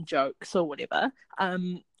in jokes or whatever.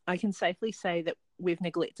 I can safely say that we've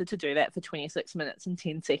neglected to do that for 26 minutes and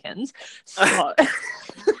 10 seconds. So,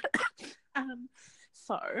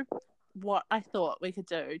 so what I thought we could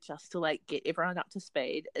do just to like get everyone up to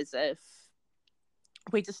speed is if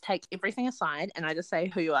we just take everything aside and I just say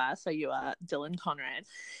who you are. So you are Dylan Conrad,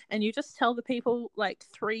 and you just tell the people like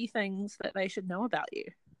 3 things that they should know about you.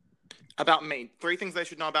 About me. 3 things they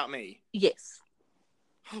should know about me. Yes.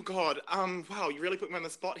 Oh God. Wow, you really put me on the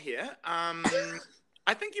spot here.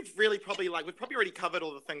 I think you've really we've probably already covered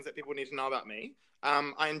all the things that people need to know about me.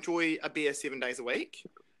 I enjoy a beer 7 days a week.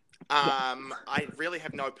 I really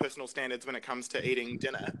have no personal standards when it comes to eating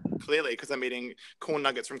dinner, clearly, because I'm eating corn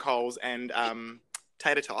nuggets from Coles and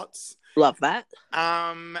tater tots. Love that.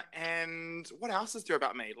 And what else is there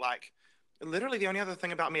about me? Like, literally the only other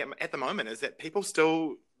thing about me at the moment is that people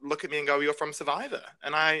still look at me and go, you're from Survivor.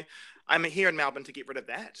 And I'm here in Melbourne to get rid of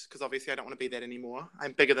that, because obviously I don't want to be that anymore.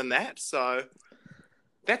 I'm bigger than that, so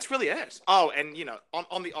that's really it. Oh, and,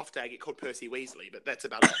 on the off day I get called Percy Weasley, but that's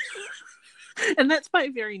about it. And that's by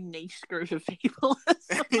a very niche group of people.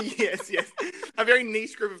 Yes. A very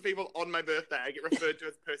niche group of people on my birthday. I get referred to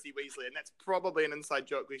as Percy Weasley, and that's probably an inside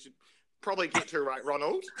joke we should probably get to, right,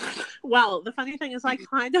 Ronald? Well, the funny thing is I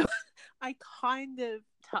kind of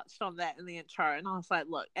touched on that in the intro, and I was like,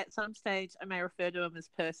 look, at some stage I may refer to him as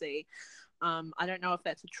Percy, I don't know if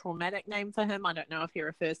that's a traumatic name for him. I don't know if he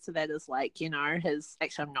refers to that as like, you know, his,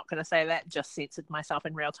 actually, I'm not going to say that, just censored myself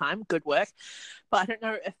in real time. Good work. But I don't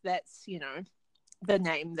know if that's, you know, the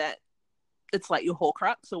name that it's like your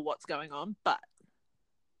Horcrux or what's going on. But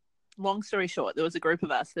long story short, there was a group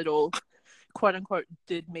of us that all, quote unquote,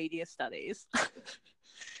 did media studies.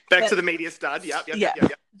 Back to the media stud. Yep.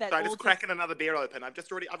 So I'm just cracking another beer open. I've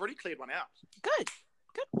already cleared one out. Good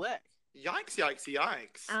work. Yikes.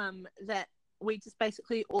 That we just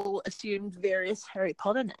basically all assumed various Harry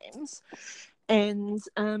Potter names, and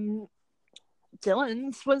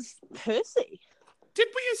Dylan's was Percy. Did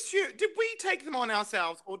we take them on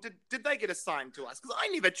ourselves, or did they get assigned to us? Because I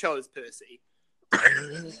never chose Percy.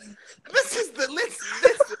 This is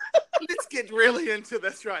let's get really into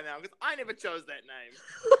this right now, because I never chose that name.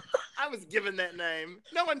 I was given that name.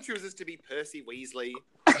 No one chooses to be Percy Weasley.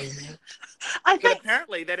 But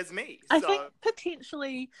apparently that is me. I think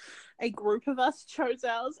potentially a group of us chose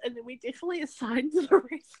ours, and then we definitely assigned the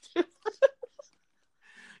rest.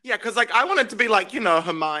 Yeah, because like I wanted to be like, you know,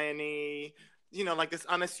 Hermione, you know, like this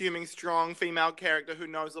unassuming, strong female character who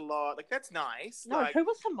knows a lot. Like, that's nice. No, like, who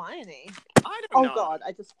was Hermione? I don't know. Oh God,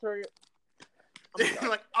 I just threw.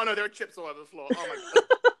 Like, oh no, there are chips all over the floor. Oh my God.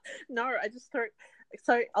 No, I just threw.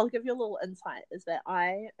 So I'll give you a little insight. Is that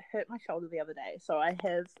I hurt my shoulder the other day, so I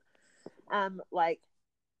have, like,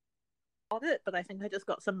 on it, but I think I just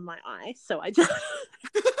got some in my eye. So I just,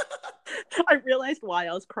 I realized why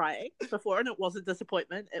I was crying before, and it wasn't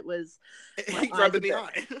disappointment. It was he grabbed in the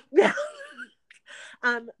eye. Yeah.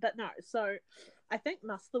 But no. So I think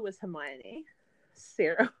Musler was Hermione.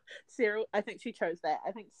 Sarah, I think she chose that.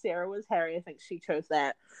 I think Sarah was Harry. I think she chose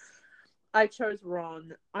that. I chose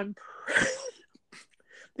Ron.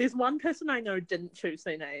 There's one person I know didn't choose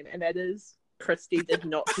their name, and that is Christy did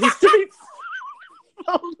not choose to be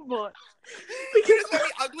Voldemort. Because made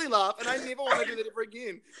me ugly laugh, and I never want to do that ever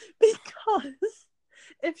again. Because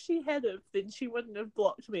if she had have, then she wouldn't have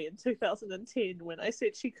blocked me in 2010 when I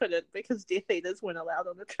said she couldn't because Death Eaters weren't allowed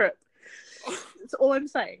on the trip. That's all I'm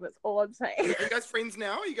saying. Are you guys friends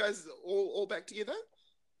now? Are you guys all back together?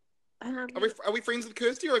 Are we friends with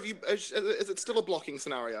Kirsty, or is it still a blocking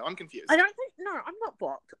scenario? I'm confused. I don't think. No, I'm not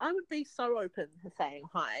blocked. I would be so open to saying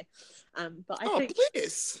hi. But I think,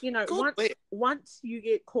 bless. You know, once you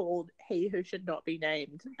get called he who should not be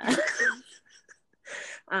named,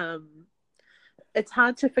 it's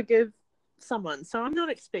hard to forgive someone. So I'm not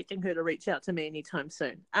expecting her to reach out to me anytime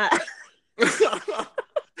soon. But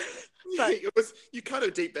you cut her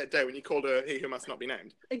deep that day when you called her he who must not be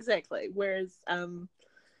named. Exactly. Whereas,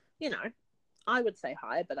 you know, I would say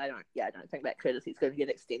hi, but I don't think that courtesy is going to get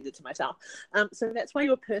extended to myself. So that's why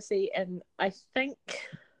you're Percy, and I think.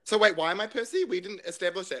 So wait, why am I Percy? We didn't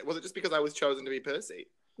establish that. Was it just because I was chosen to be Percy?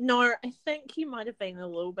 No, I think you might have been a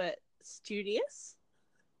little bit studious.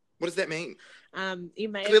 What does that mean?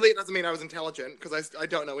 Clearly it doesn't mean I was intelligent, because I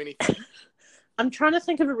don't know anything. I'm trying to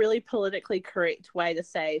think of a really politically correct way to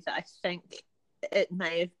say that. I think it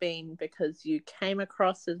may have been because you came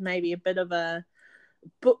across as maybe a bit of a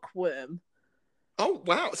bookworm. Oh,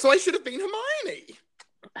 wow. So I should have been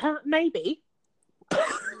Hermione. Maybe.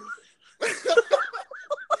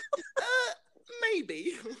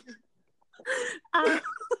 Maybe.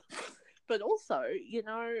 But also, you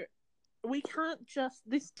know, we can't just...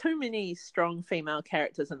 There's too many strong female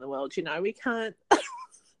characters in the world, you know. We can't...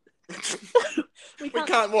 we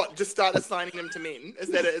can't what? Just start assigning them to men? Is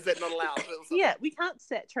that not allowed? Yeah, we can't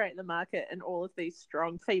saturate the market in all of these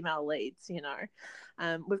strong female leads, you know.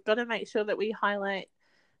 We've got to make sure that we highlight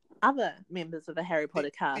other members of the Harry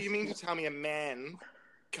Potter cast. Do you mean to tell me a man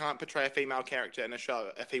can't portray a female character in a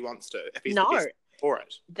show if he wants to? If he's no, the best for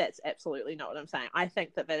it? That's absolutely not what I'm saying. I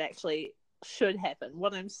think that actually should happen.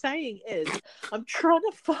 What I'm saying is, I'm trying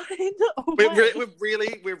to find a way.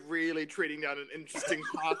 We're really treading down an interesting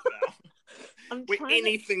path now. Where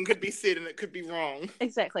anything could be said and it could be wrong.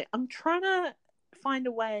 Exactly. I'm trying to find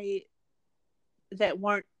a way that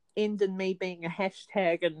won't end in me being a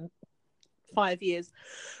hashtag in 5 years.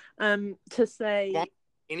 To say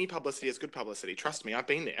any publicity is good publicity. Trust me, I've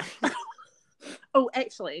been there. Oh,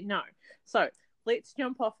 actually, no. So let's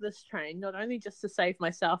jump off this train, not only just to save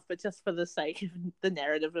myself, but just for the sake of the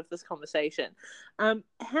narrative of this conversation.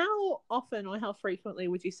 How often or how frequently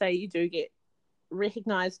would you say you do get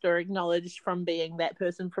recognised or acknowledged from being that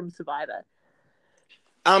person from Survivor?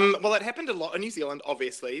 Well, it happened a lot in New Zealand,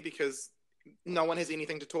 obviously, because no one has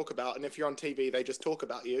anything to talk about, and if you're on TV, they just talk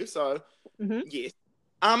about you. So, yes.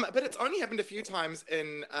 But it's only happened a few times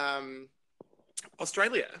in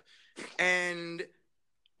Australia, and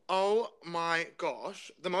oh my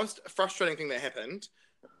gosh, the most frustrating thing that happened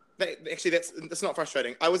That's not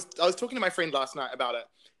frustrating. I was talking to my friend last night about it,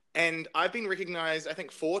 and I've been recognised, I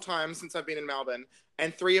think, 4 times since I've been in Melbourne,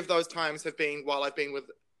 and 3 of those times have been while I've been with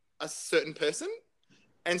a certain person.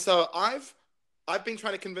 And so I've been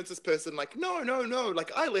trying to convince this person, like, no,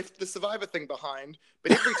 like, I left the Survivor thing behind.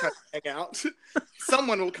 But every time I hang out,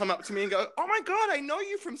 someone will come up to me and go, oh my God, I know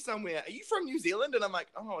you from somewhere. Are you from New Zealand? And I'm like,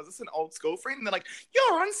 oh, is this an old school friend? And they're like,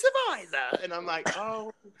 you're on Survivor. And I'm like,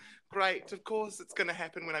 oh, great. Of course it's going to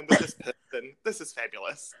happen when I'm with this person. This is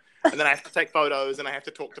fabulous. And then I have to take photos and I have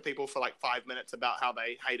to talk to people for like 5 minutes about how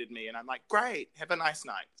they hated me. And I'm like, great, have a nice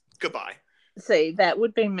night. Goodbye. See, that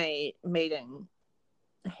would be me meeting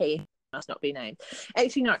he must not be named.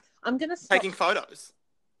 Actually, no, I'm going to stop. Taking photos?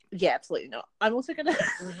 Yeah, absolutely not. I'm also going to...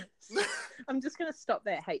 I'm just going to stop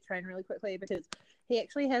that hate train really quickly because he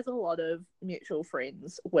actually has a lot of mutual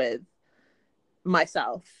friends with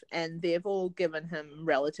myself and they've all given him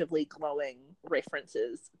relatively glowing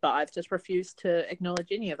references, but I've just refused to acknowledge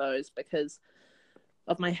any of those because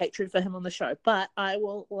of my hatred for him on the show. But I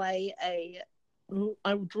will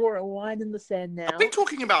draw a line in the sand now. Are we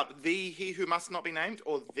talking about the He Who Must Not Be Named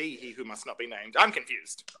or the He Who Must Not Be Named? I'm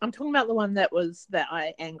confused. I'm talking about the one that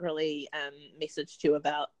I angrily messaged you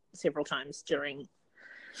about several times during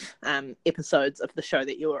episodes of the show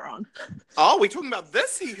that you were on. Oh, we're talking about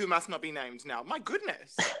this He Who Must Not Be Named now. My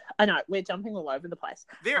goodness. I know, we're jumping all over the place.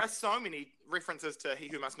 There are so many references to He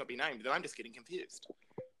Who Must Not Be Named that I'm just getting confused.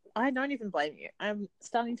 I don't even blame you. I'm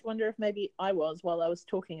starting to wonder if maybe I was while I was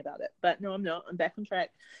talking about it. But no, I'm not. I'm back on track.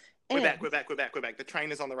 We're back. The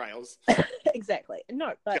train is on the rails. Exactly.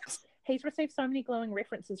 No, but Yes. He's received so many glowing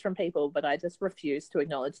references from people, but I just refuse to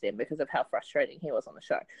acknowledge them because of how frustrating he was on the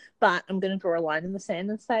show. But I'm going to draw a line in the sand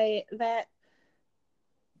and say that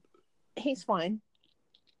he's fine.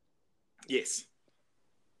 Yes.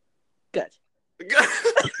 Good.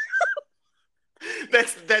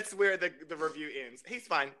 That's where the review ends. He's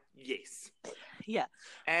fine. Yes. Yeah.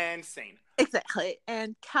 And scene. Exactly.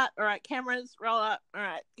 And cut. All right, cameras, roll up. All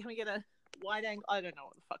right, can we get a wide angle? I don't know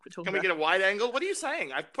what the fuck we're talking about. Can we get a wide angle? What are you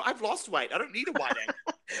saying? I've lost weight. I don't need a wide angle.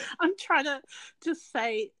 I'm trying to just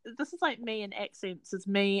say, this is like me and accents. It's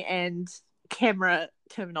me and camera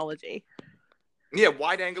terminology. Yeah,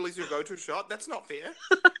 wide angle is your go-to shot. That's not fair.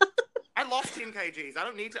 I lost 10 kgs. I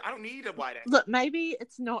don't need a wide angle. Look, maybe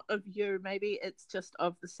it's not of you. Maybe it's just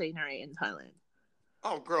of the scenery in Thailand.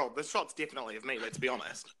 Oh, girl, the shot's definitely of me, let's be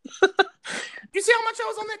honest. You see how much I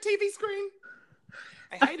was on that TV screen?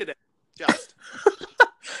 I hated it. Just.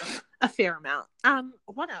 A fair amount.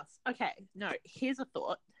 What else? Okay, no, here's a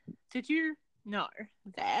thought. Did you know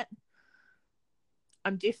that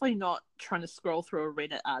I'm definitely not trying to scroll through a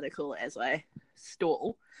Reddit article as I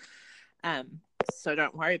stall. So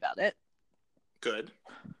don't worry about it. Good.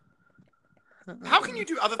 How can you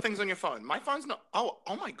do other things on your phone? My phone's not... Oh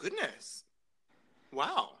my goodness.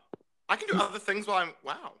 Wow. I can do other things while I'm...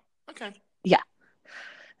 Wow. Okay. Yeah.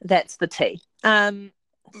 That's the tea. So...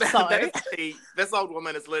 that is the tea. This old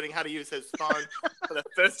woman is learning how to use his phone for the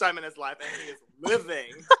first time in his life, and he is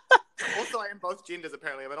living. Also, I am both genders,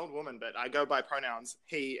 apparently. I'm an old woman, but I go by pronouns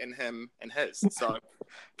he and him and his. So,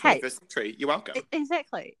 21st century. You're welcome.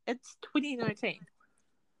 Exactly. It's 2019.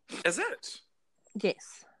 Is it?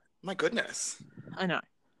 Yes. My goodness. I know.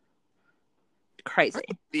 Crazy.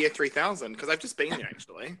 The year 3000, because I've just been there,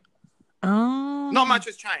 actually. Oh. Not much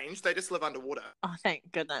has changed. They just live underwater. Oh,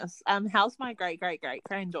 thank goodness. How's my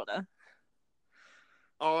great-great-great-granddaughter?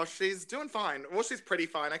 Oh, she's doing fine. Well, she's pretty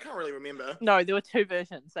fine. I can't really remember. No, there were 2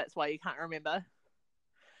 versions. That's why you can't remember.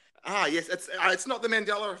 Ah, yes. It's not the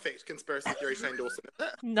Mandela effect conspiracy theory, Shane Dawson, is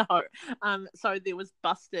it? No. So there was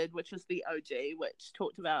Busted, which was the OG, which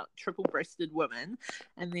talked about triple-breasted women.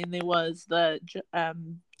 And then there was the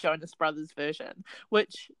Jonas Brothers version,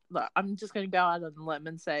 which, look, I'm just going to go out on a limb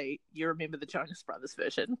and say you remember the Jonas Brothers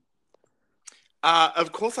version.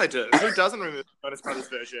 Of course I do. Who doesn't remember the Jonas Brothers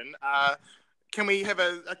version? Can we have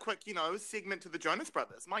a quick, segment to the Jonas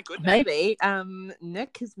Brothers? My goodness. Maybe.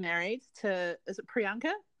 Nick is married to, is it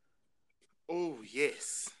Priyanka? Oh,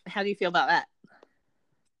 yes. How do you feel about that?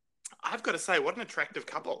 I've got to say, what an attractive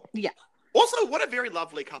couple. Yeah. Also, what a very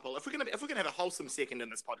lovely couple. If we're gonna have a wholesome second in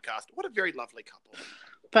this podcast, what a very lovely couple.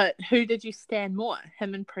 But who did you stand more,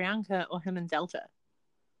 him and Priyanka or him and Delta?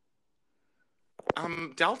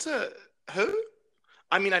 Delta, who?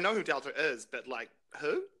 I mean, I know who Delta is, but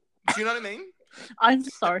who? Do you know what I mean? I'm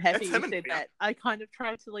so happy you said Priyanka. that. I kind of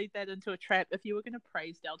tried to lead that into a trap. If you were going to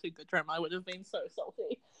praise Delta Goodrum, I would have been so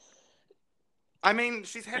salty. I mean,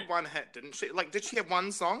 she's had one hit, didn't she? Did she have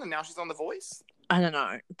one song and now she's on The Voice? I don't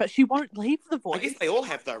know. But she won't leave The Voice. I guess they all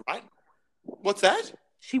have though, right? What's that?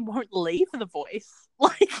 She won't leave The Voice.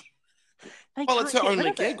 They Well, can't it's her get rid only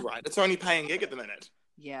of gig, it. right? It's her only paying gig at the minute.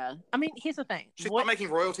 Yeah. I mean, here's the thing. She's not making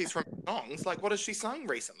royalties from songs. Like, what has she sung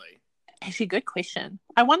recently? Actually, good question.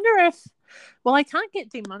 I wonder if... Well, I can't get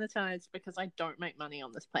demonetized because I don't make money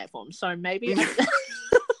on this platform. So maybe...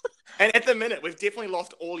 And at the minute, we've definitely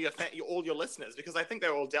lost all your listeners because I think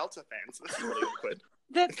they're all Delta fans. So this is really awkward.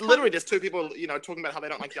 It's literally just two people, talking about how they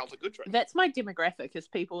don't like Delta Goodrum. That's my demographic, is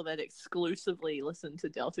people that exclusively listen to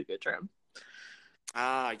Delta Goodrum.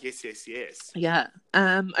 Ah, yes. Yeah.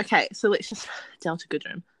 Okay, so let's just... Delta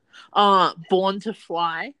Goodrum. Born to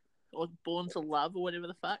Fly, or Born to Love, or whatever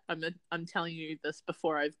the fuck. I'm telling you this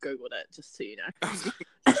before I've Googled it, just so you know.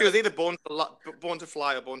 She was either born to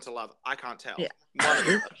fly or born to love. I can't tell. Yeah.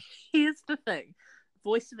 Here's the thing.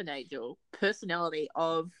 Voice of an angel, personality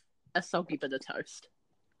of a soggy bit of toast.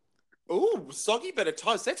 Ooh, soggy bit of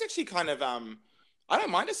toast. That's actually kind of, I don't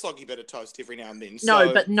mind a soggy bit of toast every now and then.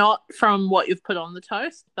 No, but not from what you've put on the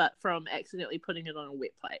toast, but from accidentally putting it on a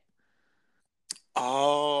wet plate.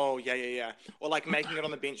 Oh, yeah. Or like making it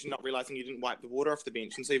on the bench and not realizing you didn't wipe the water off the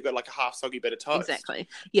bench, and so you've got like a half soggy bit of toast. Exactly.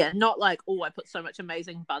 Yeah, not like, I put so much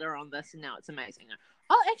amazing butter on this and now it's amazing.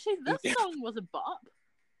 Oh, actually, this song was a bop.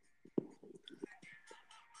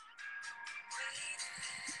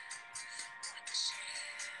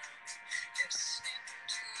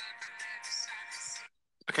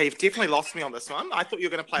 Okay, you've definitely lost me on this one. I thought you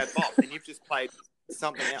were going to play a bop, and you've just played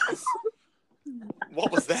something else.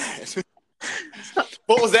 What was that?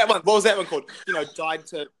 What was that one? What was that one called? Died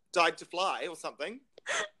to Fly or something?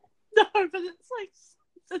 No, but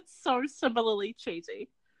it's so similarly cheesy.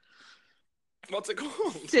 What's it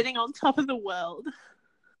called? Sitting on Top of the World.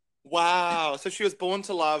 Wow. So she was born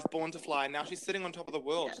to love, born to fly, and now she's sitting on top of the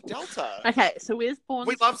world. Yeah. Delta. Okay, so where's Born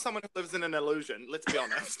We love someone who lives in an illusion, let's be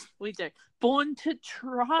honest. We do. Born to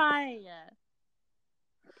Try.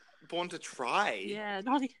 Born to try? Yeah.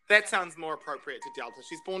 That sounds more appropriate to Delta.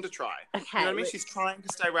 She's born to try. Okay. You know what I mean? She's trying to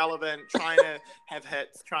stay relevant, trying to have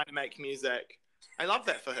hits, trying to make music. I love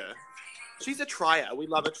that for her. She's a trier. We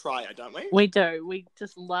love a trier, don't we? We do. We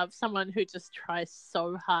just love someone who just tries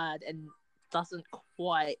so hard and doesn't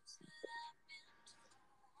quite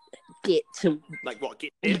get to... Like what?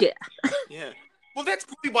 Get there? Yeah. Well, that's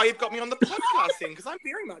probably why you've got me on the podcast then, because I'm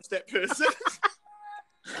very much that person.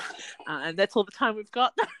 And that's all the time we've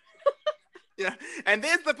got. Yeah. And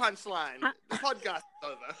there's the punchline. The podcast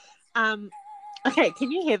is over. Okay,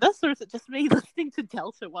 can you hear this, or is it just me listening to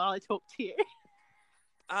Delta while I talk to you?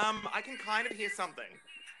 I can kind of hear something.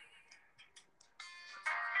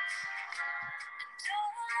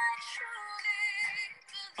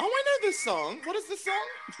 Oh, I know this song. What is this song?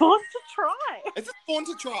 Born to Try. Is it Born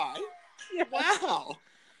to Try? Yeah. Wow.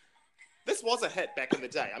 This was a hit back in the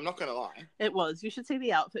day, I'm not going to lie. It was. You should see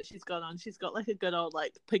the outfit she's got on. She's got like a good old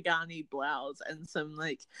like Pagani blouse and some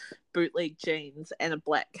like bootleg jeans and a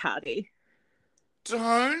black cardi.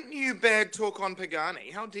 Don't you bad talk on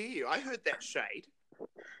Pagani. How dare you? I heard that shade.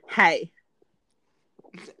 Hey,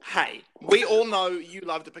 we all know you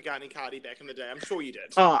loved a Pagani cardi back in the day. I'm sure you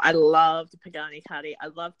did. Oh, I loved Pagani cardi. I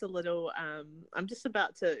loved the little, I'm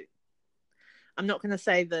not going to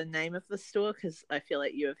say the name of the store because I feel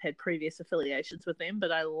like you have had previous affiliations with them,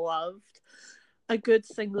 but I loved a good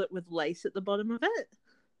singlet with lace at the bottom of it.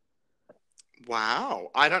 Wow.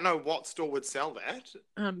 I don't know what store would sell that.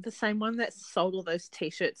 The same one that sold all those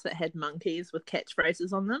t-shirts that had monkeys with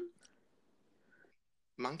catchphrases on them.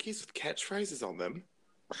 Monkeys with catchphrases on them?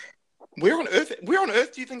 Where on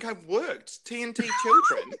earth do you think I've worked? TNT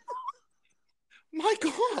Children? My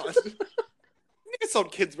God. I've never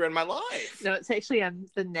sold kidswear in my life. No, it's actually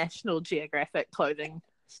the National Geographic clothing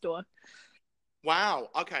store. Wow.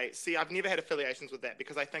 Okay. See, I've never had affiliations with that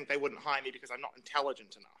because I think they wouldn't hire me because I'm not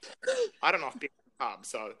intelligent enough. I don't know if being a pub,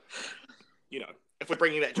 so, if we're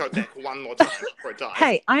bringing that joke back one more time before it dies.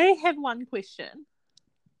 Hey, I have one question.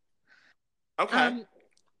 Okay.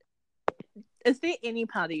 Is there any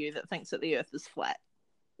part of you that thinks that the Earth is flat?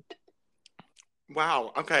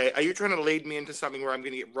 Wow. Okay. Are you trying to lead me into something where I'm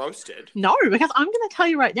going to get roasted? No, because I'm going to tell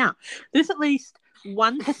you right now. There's at least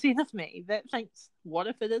 1% of me that thinks, what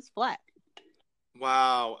if it is flat?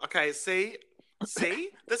 Wow. Okay. See?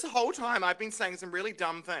 This whole time I've been saying some really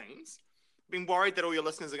dumb things. I've been worried that all your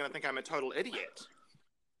listeners are going to think I'm a total idiot.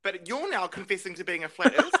 But you're now confessing to being a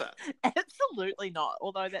flat earther. Absolutely not.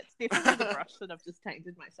 Although that's definitely the brush that I've just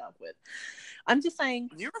tainted myself with. I'm just saying.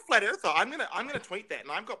 You're a flat earther. I'm gonna tweet that,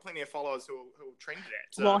 and I've got plenty of followers who trend that.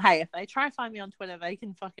 So. Well, hey, if they try to find me on Twitter, they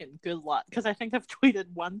can fucking good luck because I think I've tweeted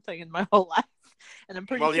one thing in my whole life, and I'm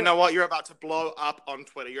pretty. Well, sure... you know what? You're about to blow up on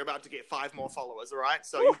Twitter. You're about to get 5 more followers. All right,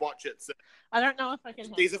 so you watch it. So. I don't know if I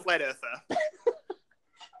can. He's a flat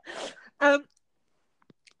earther.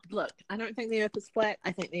 look, I don't think the Earth is flat.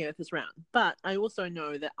 I think the Earth is round. But I also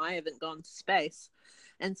know that I haven't gone to space.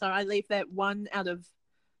 And so I leave that 1 out of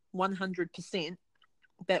 100%,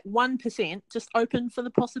 that 1% just open for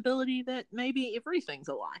the possibility that maybe everything's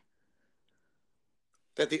a lie.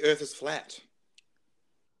 That the Earth is flat.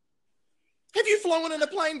 Have you flown in a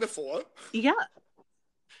plane before? Yeah.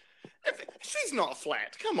 She's not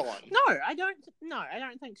flat. Come on. No, I don't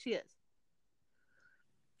think she is.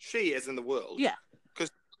 She is in the world. Yeah.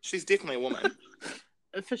 Because she's definitely a woman.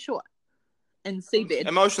 For sure. And seabed.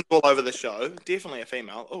 Emotions all over the show. Definitely a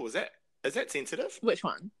female. Oh, is that sensitive? Which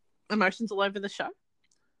one? Emotions all over the show?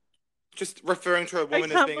 Just referring to a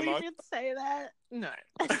woman as being emotional? I can't believe you'd say that. No.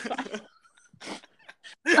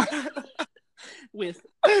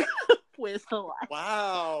 Where's the lie?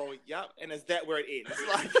 Wow. Yep. And is that where it ends?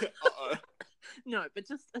 Like, uh-oh. No, but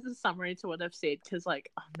just as a summary to what I've said, because,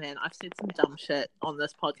 like, oh man, I've said some dumb shit on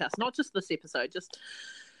this podcast, not just this episode, just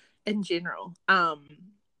in general.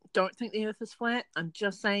 Don't think the Earth is flat. I'm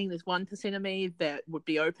just saying there's 1% of me that would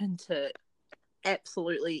be open to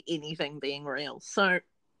absolutely anything being real. So,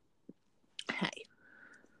 hey.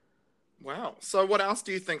 Wow. So what else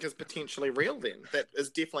do you think is potentially real then? That is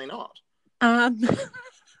definitely not.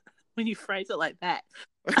 When you phrase it like that.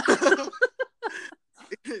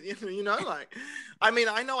 You know, like, I mean,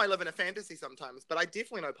 I know I live in a fantasy sometimes, but I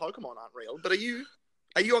definitely know Pokemon aren't real. But are you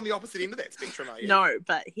on the opposite end of that spectrum, are you? No,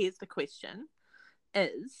 but here's the question.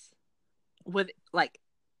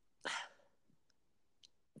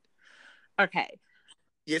 Okay.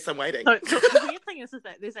 Yes, I'm waiting. So the weird thing is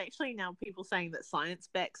that there's actually now people saying that science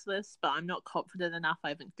backs this, but I'm not confident enough. I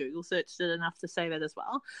haven't Google searched it enough to say that as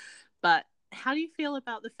well. But how do you feel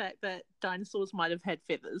about the fact that dinosaurs might have had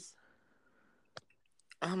feathers?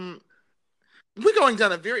 We're going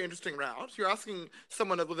down a very interesting route. You're asking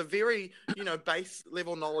someone with a very, base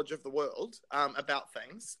level knowledge of the world about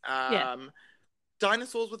things.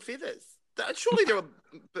 Dinosaurs with feathers. Surely there were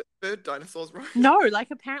bird dinosaurs, right? No,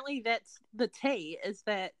 like apparently that's the T, is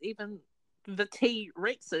that even the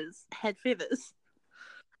T-Rexes had feathers.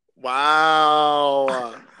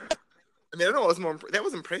 Wow. I mean, I don't know what that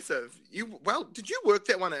was impressive. Did you work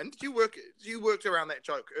that one in? You worked around that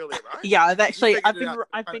joke earlier, right? Yeah,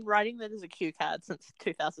 I've been writing that as a cue card since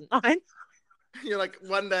 2009. You're like,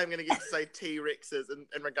 one day I'm going to get to say T-Rexes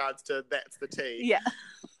in regards to that's the T. Yeah.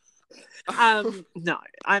 No,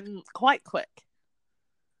 I'm quite quick.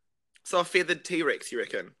 So a feathered T-Rex, you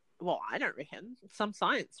reckon? Well, I don't reckon. Some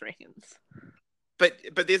science reckons. But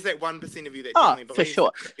there's that 1% of you that definitely believes. For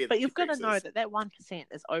sure. But you've got T-Rexes. to know that 1%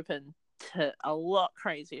 is open to a lot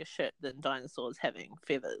crazier shit than dinosaurs having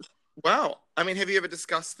feathers. Wow. I mean, have you ever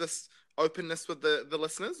discussed this openness with the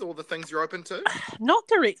listeners or the things you're open to? Not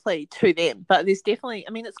directly to them, but there's definitely,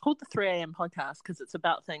 I mean, it's called the 3 a.m. podcast because it's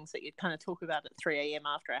about things that you'd kind of talk about at 3 a.m.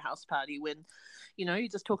 after a house party when, you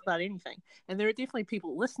just talk about anything. And there are definitely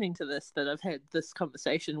people listening to this that I've had this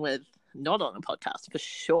conversation with, not on a podcast, for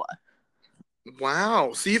sure.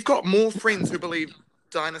 Wow. So you've got more friends who believe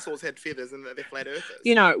dinosaurs had feathers and that they're flat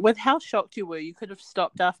earthers. With how shocked you were, you could have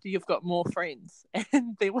stopped after you've got more friends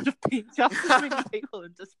and there would have been just as many people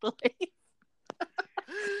in disbelief.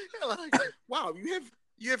 Wow,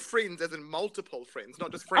 you have friends as in multiple friends,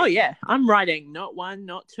 not just friends. Oh yeah, I'm writing not 1,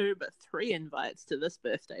 not 2, but 3 invites to this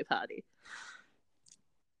birthday party.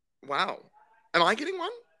 Wow. Am I getting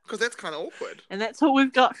one? Because that's kind of awkward. And that's all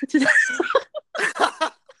we've got for today.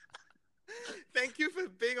 Thank you for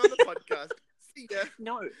being on the podcast. See ya.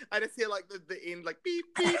 No. I just hear like the end, like beep,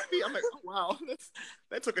 beep, beep. I'm like, oh, wow,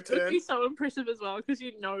 that took a turn. It would be so impressive as well, because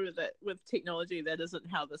you know that with technology, that isn't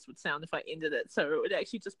how this would sound if I ended it. So it would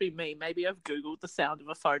actually just be me. Maybe I've Googled the sound of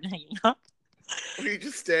a phone hanging up. You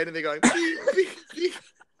just standing there going, beep, beep, beep.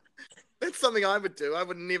 That's something I would do. I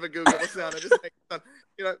would never Google the sound. I just make sound,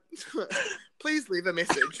 please leave a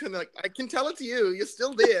message. And they're like, I can tell it's you. You're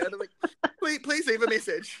still there. And I'm like, please leave a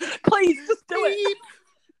message. Please, just do it.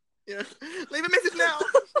 Yeah, leave a message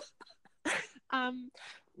now.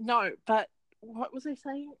 No, but what was I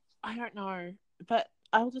saying? I don't know. But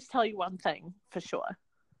I'll just tell you one thing for sure.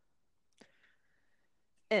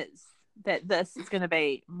 Is that this is going to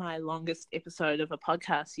be my longest episode of a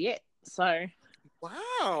podcast yet. So...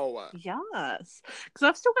 Wow. Yes. Because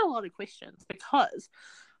I've still got a lot of questions because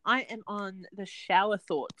I am on the Shower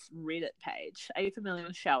Thoughts Reddit page. Are you familiar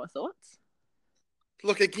with Shower Thoughts?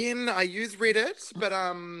 Look, again, I use Reddit, but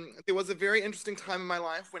there was a very interesting time in my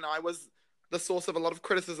life when I was the source of a lot of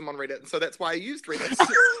criticism on Reddit, and so that's why I used Reddit.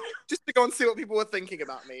 Just to go and see what people were thinking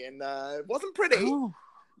about me, and it wasn't pretty. Oh.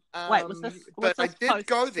 Wait, was this I did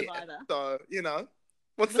go there, Survivor? so,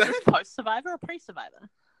 What's was that? this post-Survivor or pre-Survivor?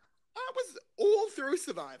 I was all through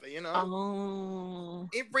Survivor, Oh.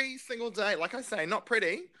 every single day. Like I say, not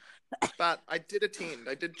pretty, but I did attend.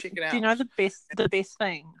 I did check it out. Do you know the best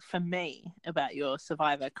thing for me about your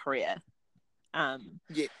Survivor career?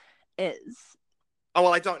 Yeah. Is Oh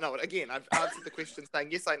well, I don't know it. Again, I've answered the question saying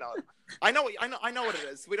yes, I know. I know what it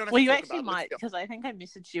is. We don't have well, to you talk actually about it. might, because I think I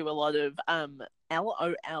messaged you a lot of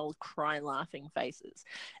LOL cry laughing faces.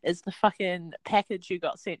 Is the fucking package you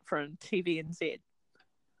got sent from TVNZ?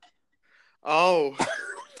 Oh,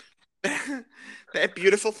 that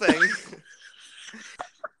beautiful thing.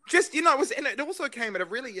 Just, and it also came at a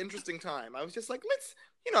really interesting time. I was just like,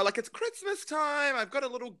 it's Christmas time. I've got a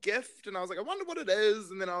little gift. And I was like, I wonder what it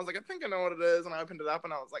is. And then I was like, I think I know what it is. And I opened it up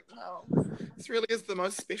and I was like, wow, this really is the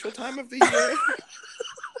most special time of the year.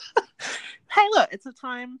 Hey, look, it's a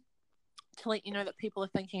time to let you know that people are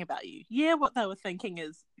thinking about you. Yeah, what they were thinking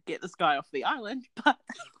is get this guy off the island, but...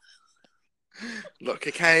 Look,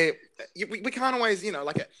 okay, we can't always,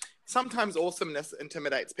 sometimes awesomeness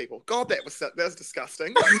intimidates people. God, that was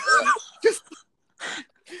disgusting. Just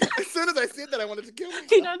as soon as I said that, I wanted to kill myself.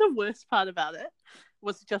 Do you know the worst part about it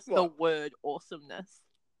was just What? the word awesomeness?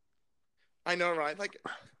 I know, right? Like,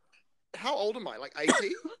 how old am I? Like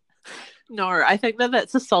 80? No, I think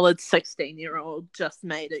that's a solid 16-year-old just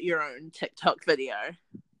made it your own TikTok video.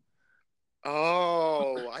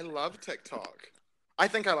 Oh, I love TikTok. I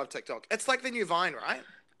think I love TikTok. It's like the new Vine, right?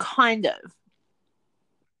 Kind of.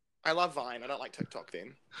 I love Vine. I don't like TikTok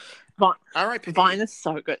then. R.I.P. Vine is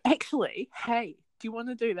so good. Actually, hey, do you want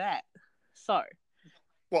to do that? So.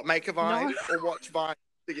 What, make a Vine or watch Vine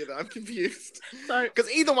together? I'm confused. So, because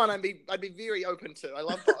either one I'd be very open to. I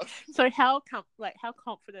love both. So how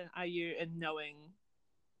confident are you in knowing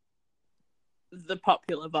the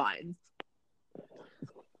popular Vines?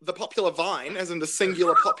 The popular Vine, as in the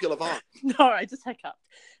singular popular Vine. No, I just hiccuped.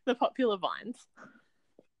 The popular Vines.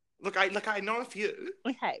 Look, I know a few.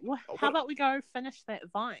 Okay, well, how about we go finish that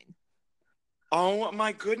Vine? Oh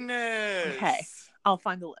my goodness. Okay, I'll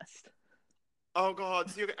find the list. Oh God,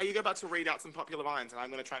 so are you about to read out some popular Vines and I'm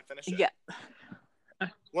going to try and finish it? Yeah.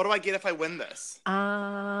 What do I get if I win this?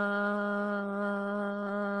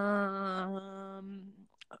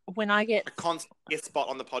 When I get a constant guest spot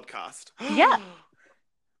on the podcast. Yeah.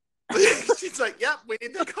 She's like, yep, we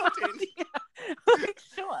need the content. Yeah.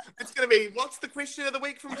 Sure. It's going to be, what's the question of the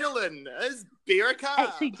week from Dylan? Is beer a car?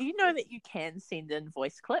 Actually, do you know that you can send in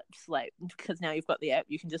voice clips? Like, because now you've got the app,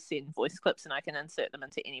 you can just send voice clips and I can insert them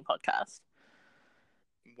into any podcast.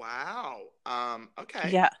 Wow. Okay.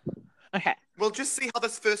 Yeah. Okay. We'll just see how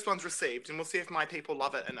this first one's received and we'll see if my people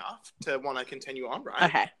love it enough to want to continue on, right?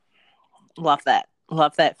 Okay. Love that.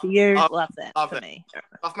 Love that for you. Love that for me.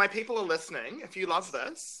 If my people are listening, if you love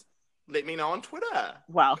this, let me know on Twitter.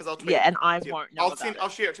 Well, yeah, and I won't know I'll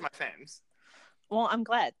share it to my fans. Well, I'm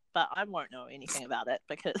glad, but I won't know anything about it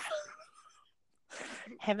because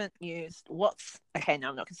haven't used okay, no,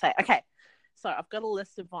 I'm not going to say it. Okay, so I've got a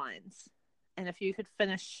list of Vines, and if you could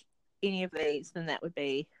finish any of these, then that would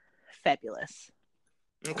be fabulous.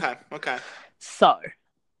 Okay. So,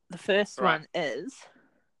 the first one is,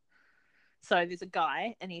 so there's a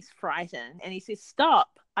guy, and he's frightened, and he says,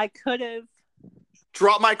 stop, I could have...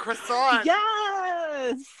 Drop my croissant.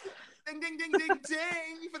 Yes. Ding, ding, ding, ding,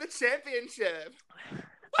 ding for the championship.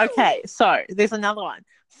 Okay, so there's another one.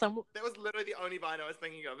 That was literally the only Vine I was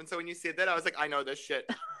thinking of. And so when you said that, I was like, I know this shit.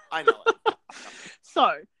 I know it.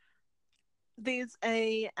 So there's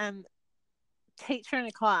a teacher in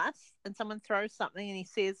a class and someone throws something and he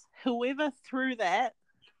says, whoever threw that...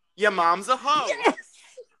 Your mom's a hoe. Yes.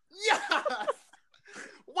 Yes.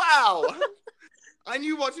 Wow. I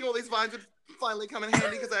knew watching all these Vines would finally come in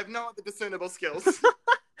handy because I have no other discernible skills.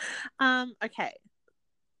 Okay.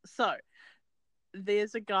 So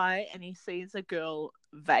there's a guy and he sees a girl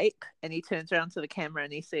vape and he turns around to the camera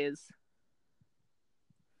and he says...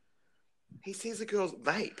 He sees a girl's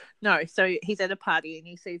vape? No, so he's at a party and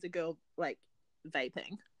he sees a girl, like,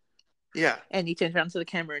 vaping. Yeah. And he turns around to the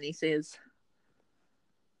camera and he says...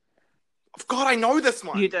 God, I know this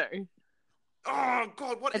one. You do. Oh,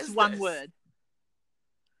 God, what is this? It's one word.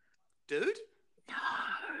 Dude? No.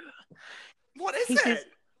 What is he it? Says,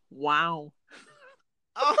 wow.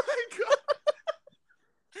 Oh, my God.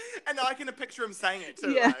 And now I can picture him saying it,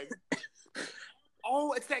 too. Yeah. Like,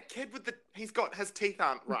 oh, it's that kid with he's got his teeth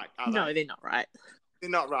aren't right, are No, they? they're not right. They're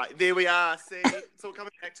not right. There we are. See? It's all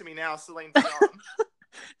coming back to me now. Celine Dion.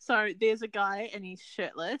 So there's a guy and he's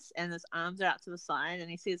shirtless and his arms are out to the side and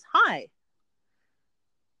he says, hi.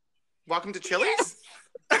 Welcome to Chili's?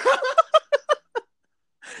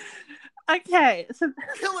 Okay. So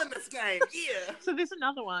killing this game. Yeah. So there's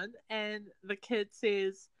another one and the kid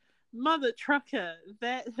says, Mother trucker,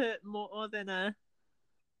 that hurt more than a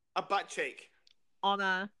butt cheek. on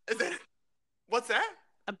a Is that what's that?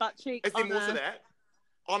 a butt cheek Is there on more to that?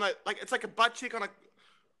 On a like it's like a butt cheek on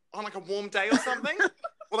like a warm day or something,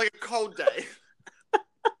 or like a cold day.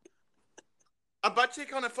 A butt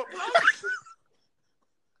cheek on a footpath.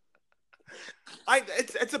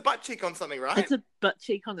 It's a butt cheek on something, right? It's a butt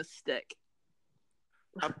cheek on a stick.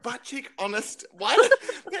 A butt cheek on a why did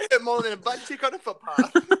that hurt more than a butt cheek on a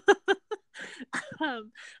footpath?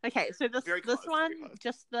 Okay, so this Very this close, one, very close.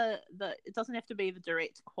 just the it doesn't have to be the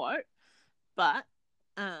direct quote, but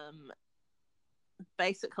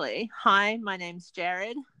basically, hi, my name's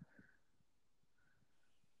Jared.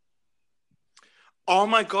 Oh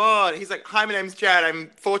my god, he's like, hi, my name's Jared.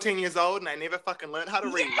 I'm 14 years old and I never fucking learned how to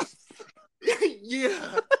read.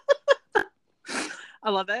 Yeah. I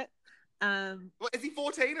love it. What, is he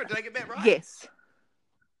 14 or did I get that right? Yes.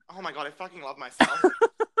 Oh my god, I fucking love myself.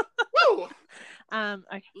 Woo!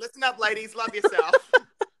 Okay. Listen up, ladies. Love yourself.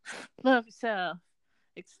 Love yourself.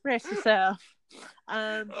 Express yourself.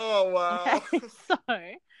 Oh wow. Okay, so,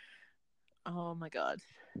 oh my god.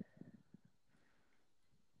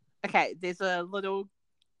 Okay, there's a little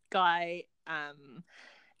guy,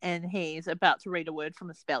 and he's about to read a word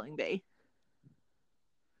from a spelling bee.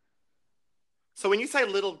 So when you say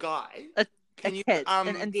little guy, A you kid,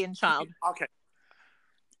 an Indian child. Okay.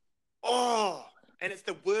 Oh, and it's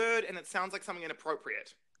the word, and it sounds like something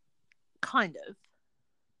inappropriate. Kind of.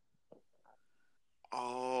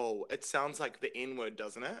 Oh, it sounds like the N word,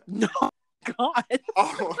 doesn't it? No, God.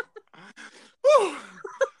 Oh. Whew.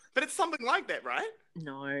 But it's something like that, right?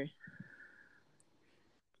 No.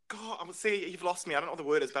 God, see, you've lost me. I don't know what the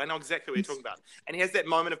word is, but I know exactly what you're talking about. And he has that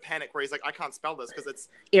moment of panic where he's like, I can't spell this because it's...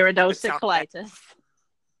 Iridocyclitis.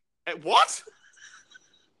 What?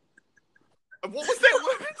 What was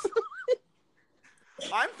that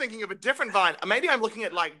word? I'm thinking of a different vine. Maybe I'm looking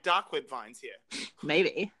at, like, dark web vines here.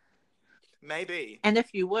 Maybe. Maybe. And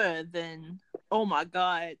if you were, then, oh my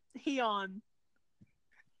God, he on...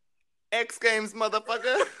 X Games,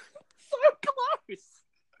 motherfucker. So close.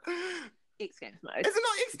 X Games mode. Is it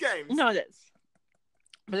not X Games? No, it is.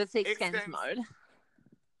 But it's X X Games Games? mode.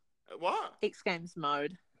 What? X Games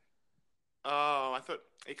mode. Oh, I thought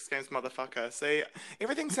X Games motherfucker. See,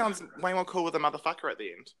 everything sounds way more cool with a motherfucker at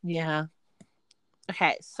the end. Yeah.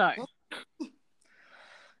 Okay, so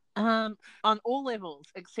on all levels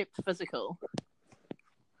except physical.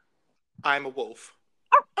 I'm a wolf.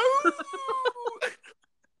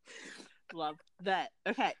 Love that.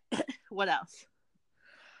 Okay, what else?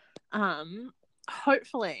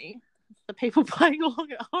 Hopefully the people playing along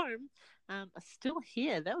at home are still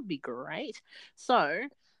here. That would be great. So,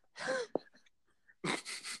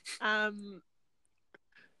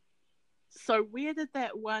 so where did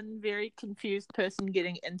that one very confused person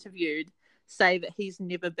getting interviewed say that he's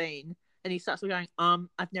never been? And he starts going,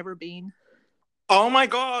 I've never been. Oh my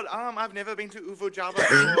god, I've never been to Uvo Java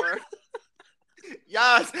before.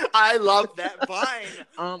 Yes, I love that vine.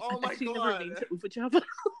 Oh my god. Never been to Uvo Java.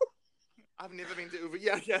 I've never been to Uvo.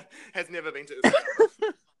 Yeah, has never been to Uvo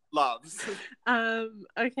Java. Loves.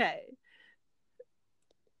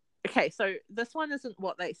 Okay, so this one isn't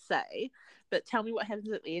what they say, but tell me what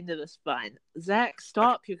happens at the end of this vine. Zach,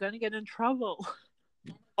 stop, okay. You're going to get in trouble.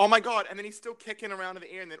 Oh my god, and then he's still kicking around in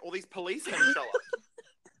the air and then all these policemen show up.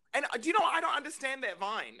 And do you know, I don't understand that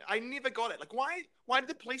vine. I never got it. Like, why did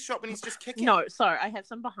the police show up when he's just kicking? No, sorry, I have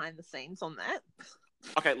some behind the scenes on that.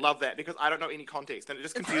 Okay, love that, because I don't know any context and it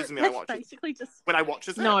just confuses me when I watch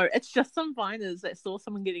it. No, it's just some viners that saw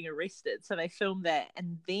someone getting arrested, so they filmed that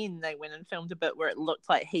and then they went and filmed a bit where it looked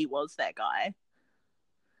like he was that guy.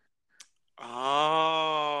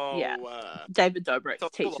 Oh. Yeah. David Dobrik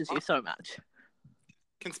teaches you so much.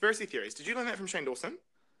 Conspiracy theories. Did you learn that from Shane Dawson?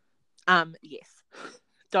 Yes.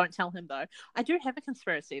 Don't tell him, though. I do have a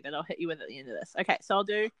conspiracy that I'll hit you with at the end of this. Okay, so I'll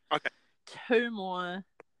do 2 more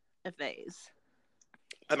of these.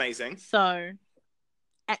 Amazing. So,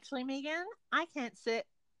 actually, Megan, I can't sit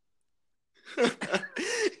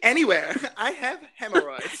anywhere. I have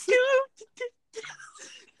hemorrhoids.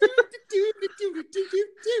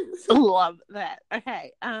 Love that.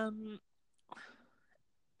 Okay. And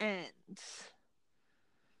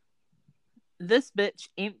this bitch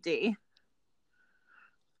empty.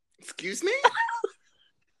 Excuse me?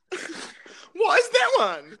 What is that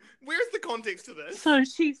one? Where's the context to this? So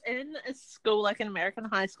she's in a school, like an American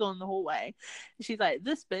high school in the hallway. She's like,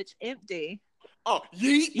 this bitch empty. Oh,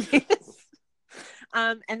 yeet. Yes.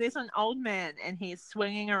 And there's an old man and he's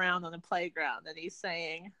swinging around on a playground and he's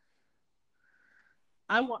saying,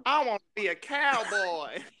 I want to be a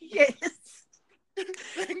cowboy. Yes.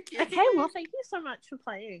 Thank you. Okay, well, thank you so much for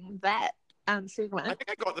playing that segment. I think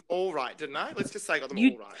I got them all right, didn't I? Let's just say I got them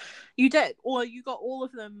all right. You did, or you got all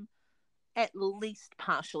of them at least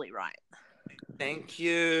partially right. Thank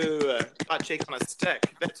you. Butt cheek on a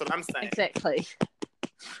stick. That's what I'm saying. Exactly.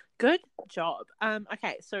 Good job.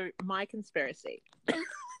 Okay, so my conspiracy.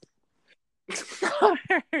 So,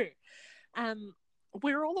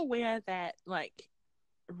 we're all aware that like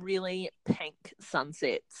really pink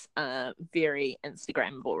sunsets are very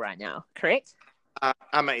Instagrammable right now, correct?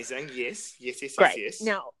 Amazing. Yes. Great. Yes.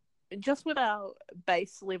 Now, just with our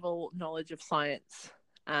base level knowledge of science,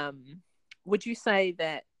 would you say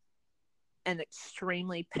that an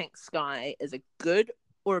extremely pink sky is a good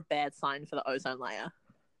or a bad sign for the ozone layer?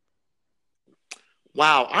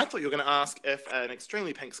 Wow, I thought you were going to ask if an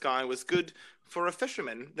extremely pink sky was good for a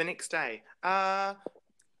fisherman the next day. I'm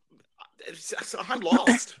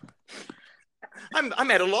lost.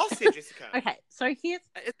 I'm at a loss here, Jessica. Okay, so here's...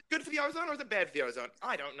 Is it good for the ozone or is it bad for the ozone?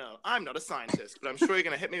 I don't know. I'm not a scientist, but I'm sure you're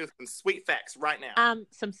going to hit me with some sweet facts right now.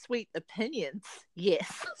 Some sweet opinions,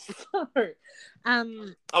 yes. So,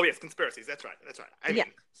 oh yes, conspiracies. That's right. Amen. Yeah.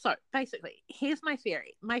 So basically, here's my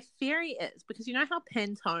theory. My theory is because you know how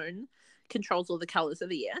Pantone controls all the colors of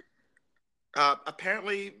the year.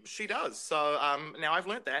 Apparently she does. So now I've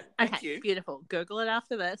learnt that. Thank you. Beautiful. Google it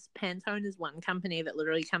after this. Pantone is one company that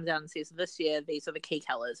literally comes out and says this year these are the key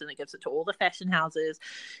colors, and it gives it to all the fashion houses,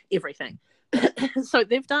 everything. So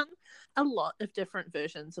they've done a lot of different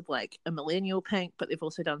versions of like a millennial pink, but they've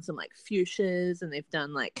also done some like fuchsias, and they've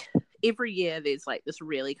done like every year there's like this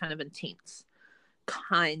really kind of intense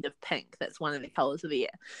kind of pink that's one of the colors of the year.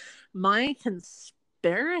 My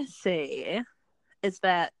conspiracy is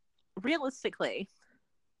that realistically,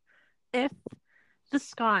 if the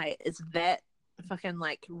sky is that fucking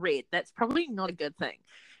like red, that's probably not a good thing,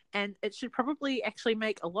 and it should probably actually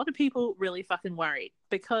make a lot of people really fucking worried,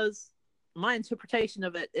 because my interpretation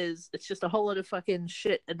of it is it's just a whole lot of fucking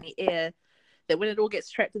shit in the air that when it all gets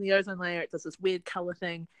trapped in the ozone layer, it does this weird color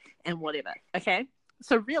thing and whatever. Okay,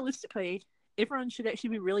 so realistically, everyone should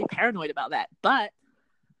actually be really paranoid about that, but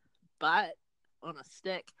on a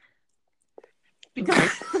stick, because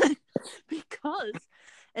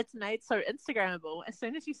it's made so Instagrammable. As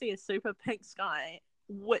soon as you see a super pink sky,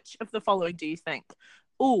 which of the following do you think?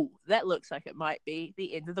 Oh, that looks like it might be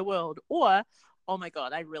the end of the world, or oh my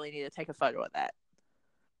god, I really need to take a photo of that.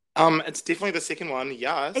 It's definitely the second one.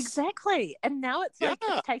 Yes, exactly. And now it's like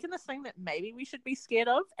it's taken this thing that maybe we should be scared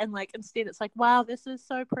of, and like instead it's like, wow, this is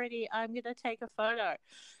so pretty, I'm gonna take a photo.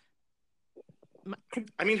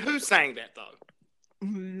 I mean, who's saying that though?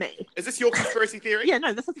 Me. Is this your conspiracy theory? Yeah,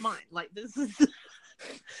 no, this is mine. Like, this is...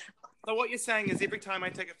 So what you're saying is every time I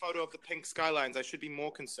take a photo of the pink skylines, I should be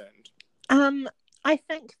more concerned? I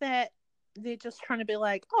think that they're just trying to be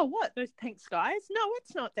like, oh, what, those pink skies? No,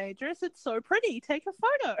 it's not dangerous. It's so pretty. Take a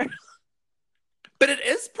photo. But it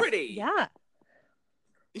is pretty. Yeah.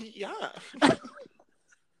 Yeah.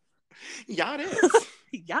 Yeah, it is.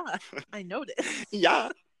 Yeah, I noticed. Yeah.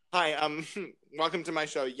 Hi, welcome to my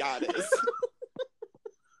show. Yeah, it is.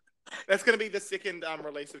 That's going to be the second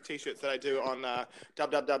release of t-shirts that I do on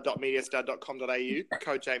www.mediastar.com.au.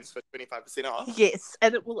 Code James for 25% off. Yes,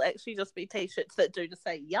 and it will actually just be t-shirts that do just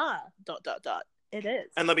say yeah ... It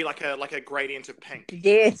is. And there'll be like a gradient of pink.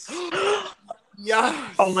 Yes.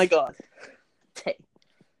 Yes. Oh my god.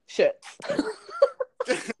 T-shirts.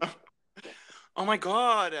 Oh my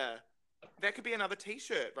god. That could be another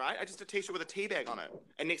t-shirt, right? Just a t-shirt with a tea bag on it.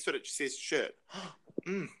 And next to it says shirt.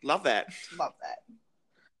 Love that. Love that.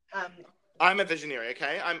 I'm a visionary,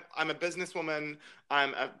 okay? I'm a businesswoman,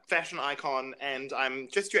 I'm a fashion icon, and I'm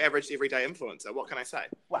just your average everyday influencer. What can I say?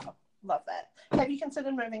 Wow, love that. Have you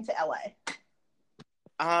considered moving to LA?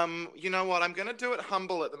 You know what? I'm gonna do it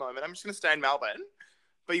humble at the moment. I'm just gonna stay in Melbourne.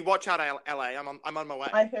 But you watch out, LA. I'm on my way.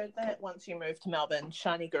 I heard that once you moved to Melbourne,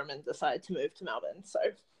 Shani Gurman decided to move to Melbourne. So,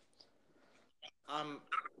 I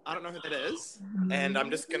don't know who that is, and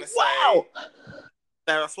I'm just gonna say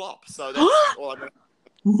they're a flop. So that's all I'm gonna.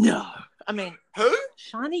 No, I mean who?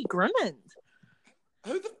 Shani Gurman.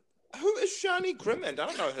 Who is Shani Gurman? I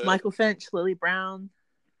don't know who. Michael Finch, Lily Brown.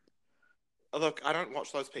 Oh, look, I don't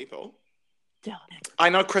watch those people. Darn it. I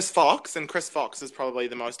know Chris Fox, and Chris Fox is probably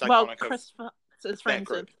the most iconic. Well, Chris Fox is friends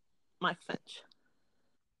with Mike Finch.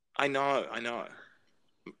 I know.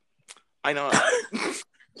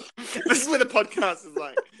 This is where the podcast is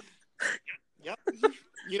like, yep.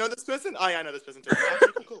 You know this person? Oh, yeah, I know this person too. Okay,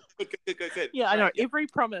 cool. Good. Yeah, I know. Every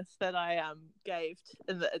promise that I gave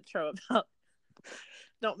in the intro about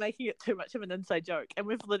not making it too much of an inside joke. And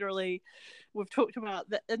we've talked about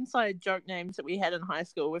the inside joke names that we had in high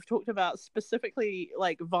school. We've talked about specifically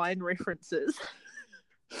like Vine references.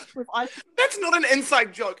 That's not an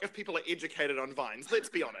inside joke if people are educated on Vines. Let's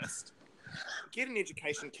be honest. Get an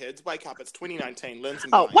education, kids. Wake up. It's 2019. Learn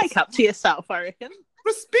some Vines. Wake up to yourself, I reckon.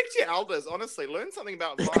 Respect your elders, honestly. Learn something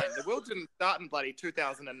about Vine. The world didn't start in bloody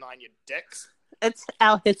 2009, you dicks. It's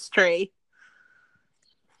our history.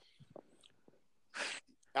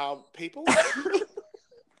 Our people?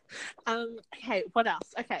 Okay, what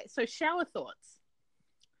else? Okay, so shower thoughts.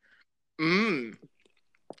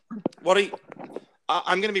 What are you...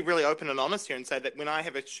 I'm going to be really open and honest here and say that when I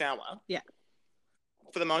have a shower,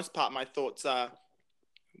 for the most part, my thoughts are,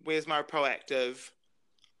 where's my proactive?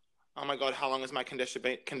 Oh my God, how long has my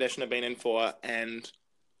conditioner been in for? And,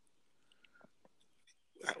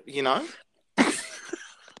 you know?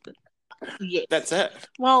 Yes. That's it.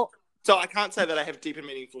 Well... So I can't say that I have deep and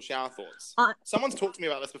meaningful shower thoughts. Someone's talked to me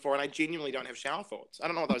about this before, and I genuinely don't have shower thoughts. I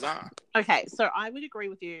don't know what those are. Okay, so I would agree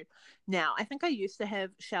with you. Now, I think I used to have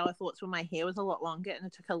shower thoughts when my hair was a lot longer, and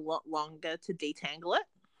it took a lot longer to detangle it.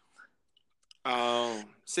 Oh,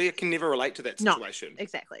 see, I can never relate to that situation. No,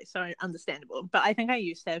 exactly. So understandable. But I think I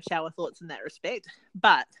used to have shower thoughts in that respect.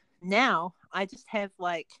 But now I just have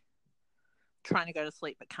like trying to go to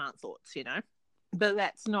sleep but can't thoughts, you know? But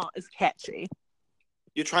that's not as catchy.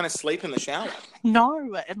 You're trying to sleep in the shower? No,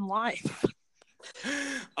 in life.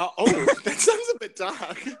 That sounds a bit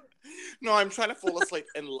dark. No, I'm trying to fall asleep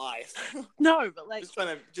in life. No, but like... Just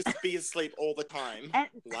trying to be asleep all the time.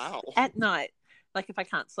 Wow. At night, like if I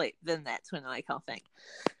can't sleep, then that's when like I'll think.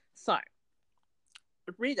 So,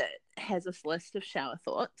 Reddit has this list of shower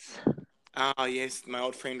thoughts. Oh, yes, my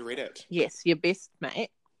old friend Reddit. Yes, your best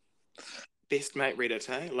mate. Best mate Reddit,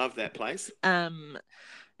 eh? Love that place.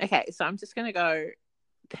 Okay, so I'm just going to go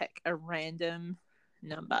pick a random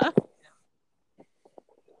number.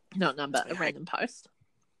 Not number, a random post.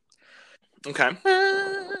 Okay.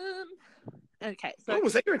 Okay, so...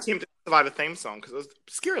 was that your attempt to survive a theme song? Because it was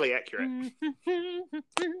scarily accurate.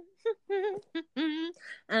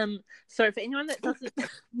 So for anyone that doesn't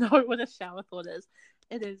know what a shower thought is,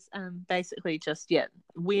 it is basically just,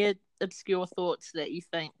 weird, obscure thoughts that you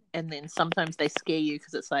think, and then sometimes they scare you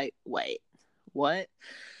because it's like, wait, what?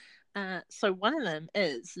 So one of them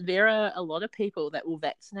is, there are a lot of people that will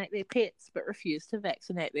vaccinate their pets but refuse to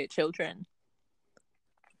vaccinate their children.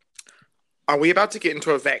 Are we about to get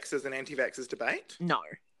into a vaxxers and anti-vaxxers debate? No.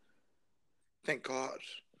 Thank God.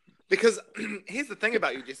 Because here's the thing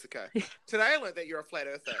about you, Jessica. Today I learned that you're a flat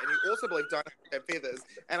earther, and you also believe dinosaurs have feathers.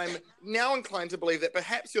 And I'm now inclined to believe that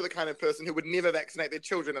perhaps you're the kind of person who would never vaccinate their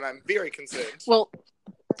children, and I'm very concerned. Well,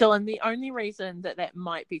 Dylan, the only reason that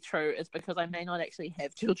might be true is because I may not actually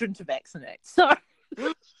have children to vaccinate. So,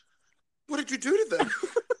 what did you do to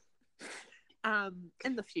them?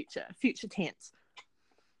 In the future tense.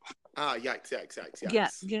 Yikes. Yeah,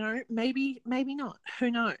 you know, maybe not. Who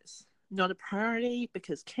knows? Not a priority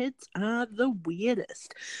because kids are the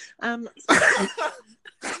weirdest. I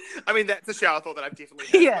mean, that's a shower thought that I've definitely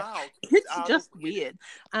had. Yeah, wow, kids are just weird.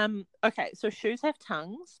 Okay, so shoes have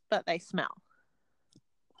tongues, but they smell.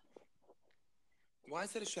 Why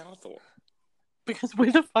is that a shower thought? Because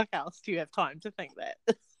where the fuck else do you have time to think that?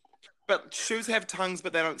 But shoes have tongues,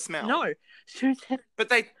 but they don't smell. No, shoes have. But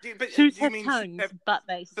shoes have tongues, but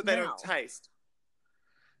they smell. But they don't taste.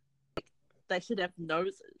 They should have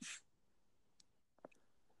noses.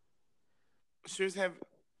 Shoes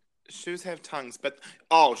have tongues, but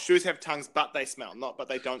shoes have tongues, but they smell, not but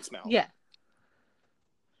they don't smell. Yeah.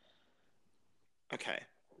 Okay.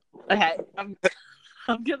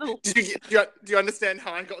 I'm gonna. Do you understand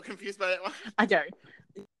how I got confused by that one? I don't.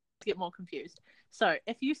 Get more confused. So,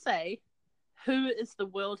 if you say, "Who is the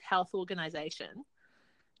World Health Organization?"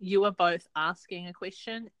 you are both asking a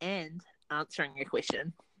question and answering a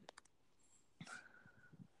question.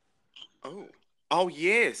 Oh,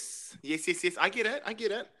 yes. Yes. I get it. I get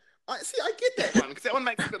that one, because that one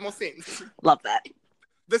makes a bit more sense. Love that.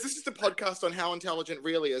 This is just a podcast on how intelligent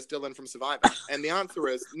really is Dylan from Survivor, and the answer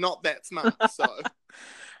is not that smart, so...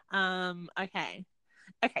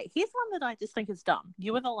 Okay, here's one that I just think is dumb.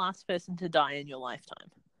 You were the last person to die in your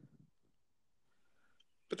lifetime.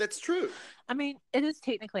 But that's true. I mean, it is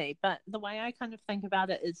technically, but the way I kind of think about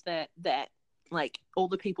it is that like, all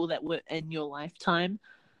the people that were in your lifetime,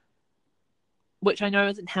 which I know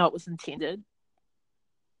isn't how it was intended.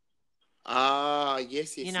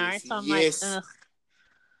 Yes. You know, so I'm yes. like, ugh.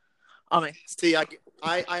 I mean, see,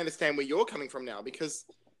 I understand where you're coming from now, because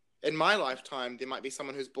in my lifetime, there might be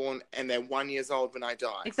someone who's born and they're 1 year old when I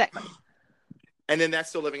die. Exactly. And then they're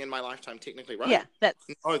still living in my lifetime, technically, right? Yeah, that's...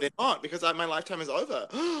 No, they're not, because my lifetime is over.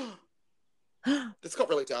 This got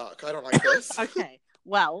really dark. I don't like this. Okay,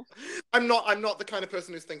 well... I'm not the kind of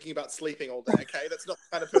person who's thinking about sleeping all day, okay? That's not the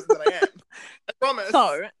kind of person that I am. I promise.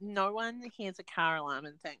 So, no one hears a car alarm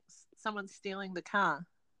and thinks someone's stealing the car.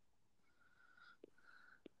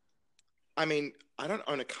 I mean, I don't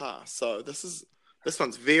own a car, so this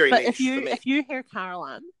one's very But niche for me. if you hear a car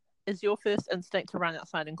alarm, is your first instinct to run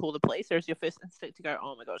outside and call the police, or is your first instinct to go,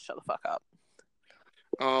 oh my god, shut the fuck up?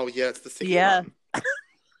 Oh, yeah, it's the second one.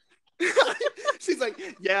 She's like,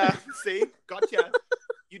 yeah, see? Gotcha.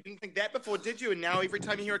 You didn't think that before, did you? And now every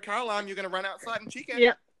time you hear a car alarm, you're going to run outside and check it.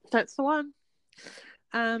 Yep, that's the one.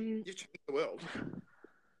 You've changed the world.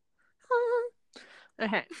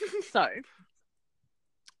 Okay, so...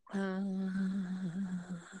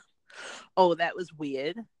 oh, that was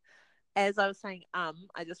weird. As I was saying, I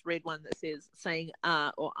just read one that says saying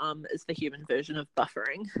or is the human version of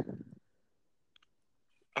buffering.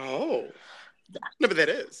 Oh. No, but that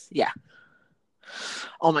is. Yeah.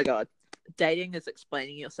 Oh my god. Dating is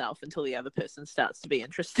explaining yourself until the other person starts to be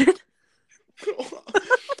interested.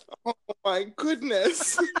 Oh my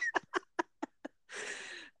goodness.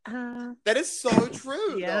 That is so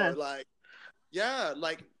true, yeah. though.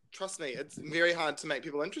 Like, trust me, it's very hard to make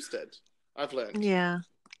people interested. I've learned. Yeah.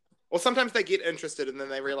 Or sometimes they get interested and then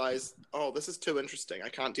they realize, oh, this is too interesting. I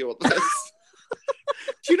can't deal with this.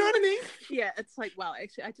 Do you know what I mean? Yeah, it's like, wow,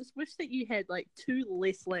 actually, I just wish that you had like 2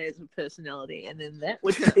 less layers of personality, and then that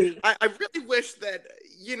would be... I really wish that,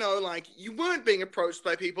 like, you weren't being approached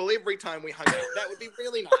by people every time we hung out. That would be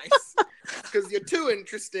really nice. Because you're too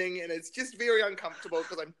interesting, and it's just very uncomfortable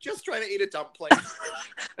because I'm just trying to eat a dumpling.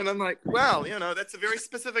 And I'm like, well, that's a very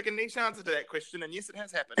specific and niche answer to that question, and yes, it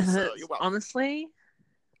has happened, so you're welcome. Honestly,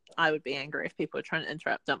 I would be angry if people were trying to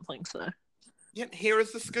interrupt dumplings, though. Yeah, here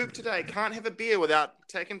is the scoop today. Can't have a beer without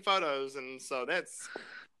taking photos, and so that's...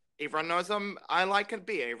 Everyone knows I like a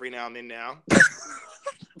beer every now and then now.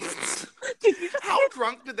 How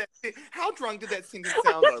drunk did that sentence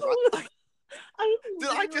sound, though? Right? Did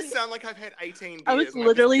I just sound like I've had 18 beers? I was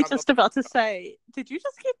literally just about to say, did you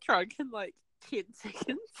just get drunk in like 10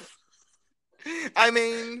 seconds? I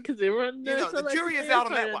mean, because everyone knows the jury is out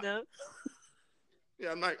on that one. Now.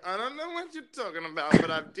 Yeah, I'm like, I don't know what you're talking about, but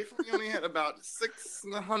I've definitely only had about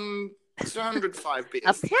 605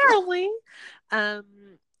 beers. Apparently.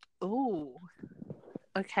 Ooh.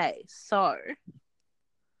 Okay, so.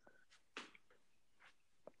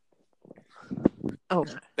 Oh.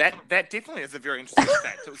 That definitely is a very interesting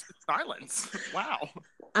fact. It was silence. Wow.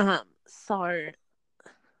 So.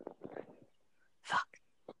 Fuck.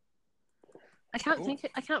 I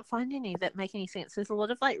can't find any that make any sense. There's a lot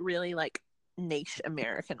of like really like niche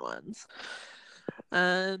American ones.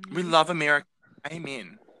 We love America.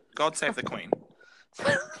 Amen. God save the Queen.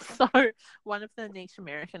 So one of the niche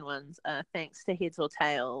American ones, thanks to Heads or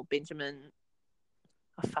Tail, Benjamin.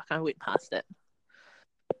 Oh fuck! I went past it.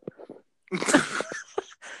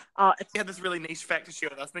 You had this really niche fact to share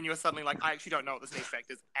with us, then you were suddenly like, I actually don't know what this niche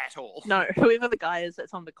fact is at all. No, whoever the guy is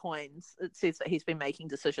that's on the coins, it says that he's been making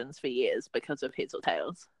decisions for years because of Heads or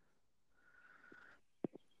Tails.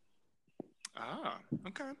 Ah,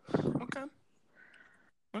 okay. I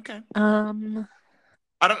don't know.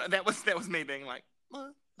 That was me being like,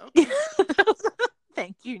 okay.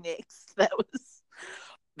 Thank you. Next, that was.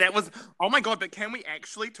 Oh my god! But can we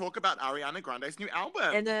actually talk about Ariana Grande's new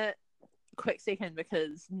album? In a quick second,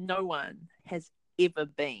 because no one has ever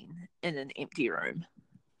been in an empty room.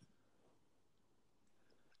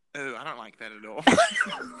 Oh, I don't like that at all.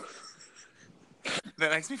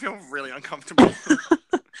 That makes me feel really uncomfortable.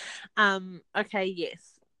 Okay,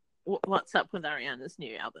 yes. What's up with Ariana's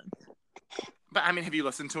new album? But I mean, have you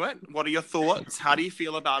listened to it? What are your thoughts? How do you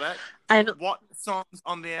feel about it? What songs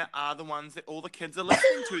on there are the ones that all the kids are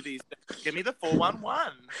listening to these days? Give me the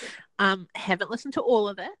 411. Haven't listened to all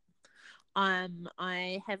of it.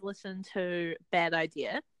 I have listened to Bad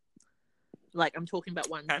Idea. Like, I'm talking about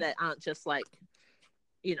ones that aren't just like,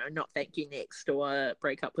 not Thank You Next or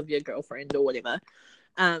Break Up With Your Girlfriend or whatever.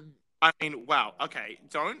 I mean, wow. Okay,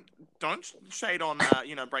 don't shade on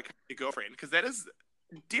Break Up With Your Girlfriend, because that is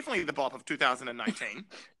definitely the bop of 2019.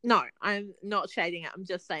 No, I'm not shading it. I'm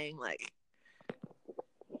just saying, like,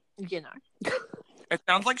 It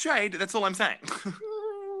sounds like shade. That's all I'm saying.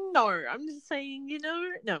 No, I'm just saying,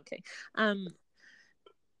 no, okay.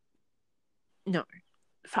 No.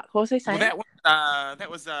 Fuck, what was I saying? Well, that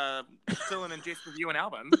was Dylan and Jess Review an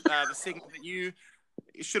Album, the segment that you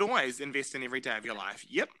should always invest in every day of your life.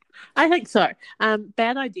 Yep. I think so.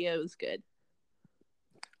 Bad Idea was good.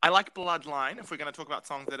 I like Bloodline, if we're going to talk about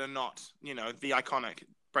songs that are not, the iconic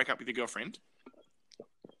Break Up With Your Girlfriend.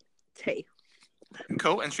 T.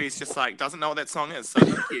 Cool. And she's just like, doesn't know what that song is. So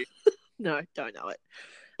thank you. No, don't know it.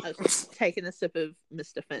 I was taking a sip of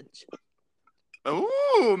Mr. Finch.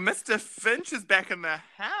 Ooh, Mr. Finch is back in the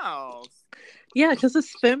house. Yeah, because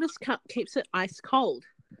this thermos cup keeps it ice cold.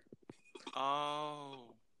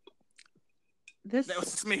 Oh. This That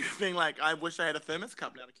was just me being like, I wish I had a thermos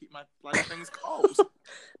cup now to keep my bloody things cold.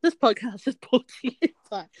 this podcast is brought to you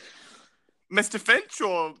by Mr. Finch,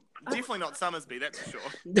 or definitely not Summersby, that's for sure.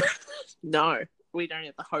 No, we don't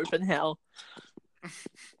have the hope in hell.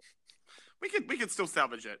 We could still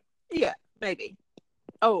salvage it. Yeah, maybe.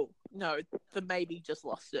 Oh, no, the maybe just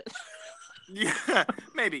lost it. Yeah,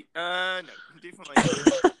 maybe. No, definitely.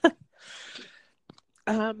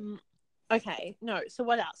 Okay, no, so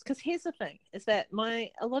what else? Because here's the thing, is that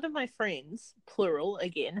a lot of my friends, plural,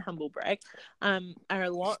 again, humble brag, are a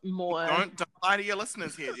lot more... Don't lie to your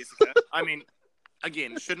listeners here, Jessica. I mean,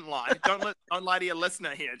 again, shouldn't lie. Don't lie to your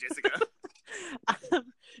listener here, Jessica.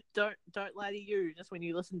 Don't lie to you just when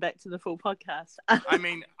you listen back to the full podcast. I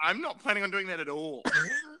mean, I'm not planning on doing that at all.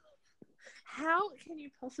 How can you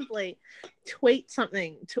possibly tweet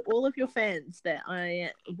something to all of your fans that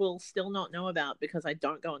I will still not know about because I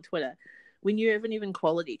don't go on Twitter when you haven't even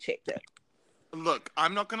quality checked it? Look,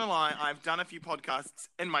 I'm not going to lie. I've done a few podcasts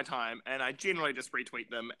in my time, and I generally just retweet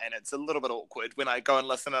them, and it's a little bit awkward when I go and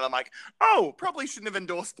listen, and I'm like, oh, probably shouldn't have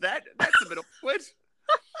endorsed that. That's a bit awkward.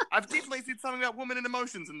 I've definitely said something about women and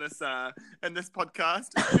emotions in this podcast.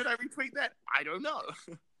 Should I retweet that? I don't know.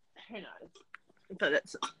 Who knows? But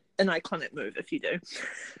it's an iconic move if you do.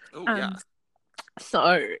 Oh, yeah.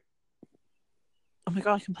 So, oh my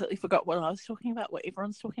god, I completely forgot what I was talking about, what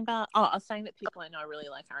everyone's talking about. Oh, I was saying that people I know really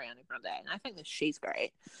like Ariana Grande, and I think that she's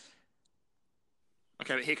great.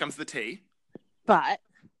 Okay, but here comes the tea. But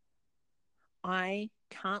I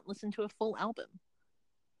can't listen to a full album.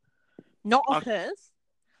 Not of hers,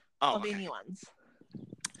 of anyone's.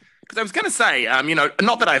 Because I was going to say,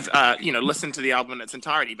 not that I've, listened to the album in its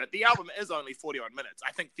entirety, but the album is only 40-odd minutes.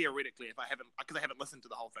 I think theoretically, because I haven't listened to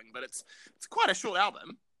the whole thing, but it's quite a short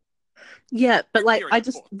album. Yeah, but like,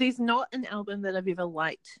 there's not an album that I've ever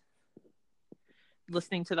liked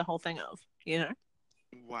listening to the whole thing of, you know?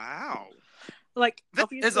 Wow. Like, that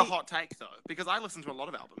is a hot take, though, because I listen to a lot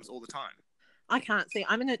of albums all the time. I can't see.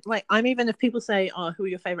 I'm even if people say, oh, who are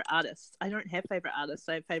your favorite artists? I don't have favorite artists.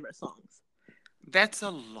 I have favorite songs. That's a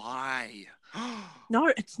lie. No,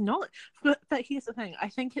 it's not. But here's the thing. I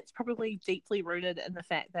think it's probably deeply rooted in the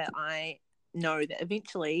fact that I know that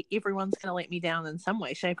eventually everyone's going to let me down in some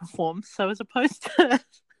way, shape, or form. So as opposed to...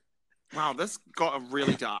 Wow, this got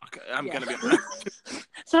really dark. I'm going to be honest.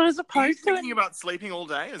 So as opposed to... thinking about sleeping all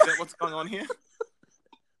day? Is that what's going on here?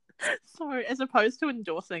 So as opposed to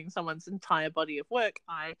endorsing someone's entire body of work,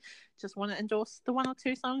 I just want to endorse the one or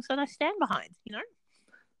two songs that I stand behind, you know?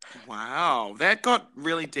 Wow, that got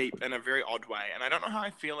really deep in a very odd way, and I don't know how I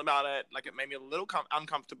feel about it. Like, it made me a little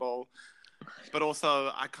uncomfortable, but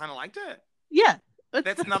also I kind of liked it. Yeah.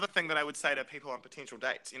 That's another thing that I would say to people on potential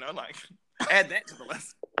dates, like, add that to the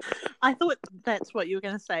list. I thought that's what you were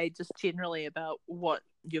going to say, just generally about what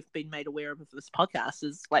you've been made aware of this podcast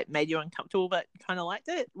is, like, made you uncomfortable, but kind of liked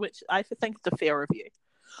it, which I think is a fair review.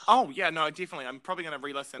 Oh, yeah, no, definitely. I'm probably going to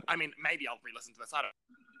re-listen. I mean, maybe I'll re-listen to this. I don't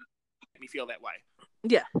make me feel that way.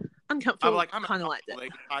 Yeah, uncomfortable. I'm kind of liked it. The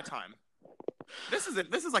entire time. This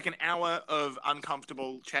is like an hour of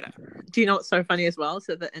uncomfortable chatter. Do you know what's so funny as well?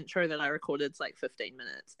 So the intro that I recorded is like 15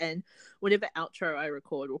 minutes, and whatever outro I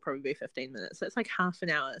record will probably be 15 minutes. So it's like half an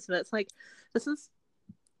hour. So that's like, this is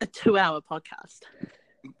a 2-hour podcast.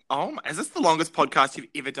 Oh, is this the longest podcast you've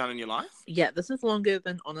ever done in your life? Yeah, this is longer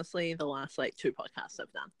than honestly the last like 2 podcasts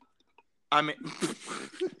I've done. I mean,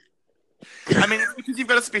 it's because you've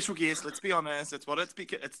got a special guest. Let's be honest. It's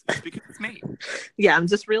because it's me. Yeah, I'm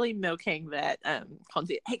just really milking that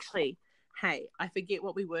content. Actually, hey, I forget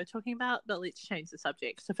what we were talking about, but let's change the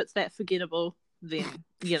subject. So if it's that forgettable, then,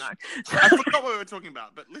 I forgot what we were talking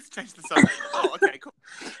about, but let's change the subject. Oh, okay, cool.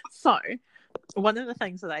 So, one of the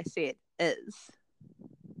things that I said is,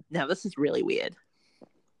 now this is really weird,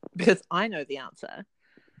 because I know the answer,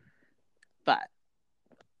 but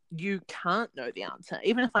you can't know the answer.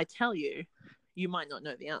 Even if I tell you, you might not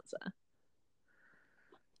know the answer.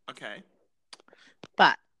 Okay.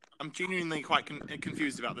 But I'm genuinely quite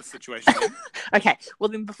confused about this situation. Okay, well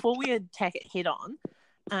then before we attack it head on,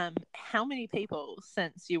 how many people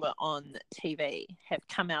since you were on TV have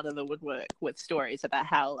come out of the woodwork with stories about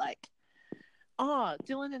how, like, oh,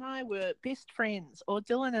 Dylan and I were best friends, or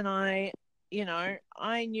Dylan and I,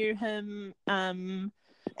 I knew him,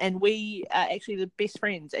 and we are actually the best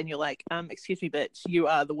friends, and you're like, excuse me, bitch, you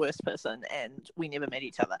are the worst person, and we never met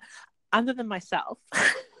each other. Other than myself,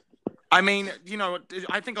 I mean,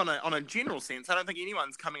 I think on a general sense, I don't think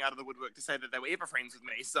anyone's coming out of the woodwork to say that they were ever friends with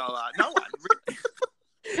me. So no one.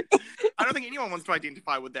 I don't think anyone wants to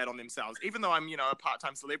identify with that on themselves. Even though I'm, a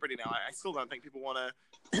part-time celebrity now, I still don't think people want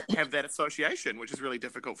to have that association, which is really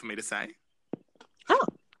difficult for me to say. Oh.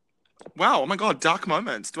 Wow, oh my God, dark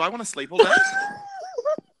moments. Do I want to sleep all day?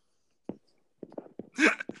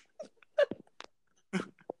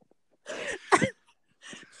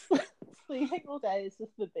 Sleeping all day is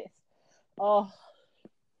just the best. Oh.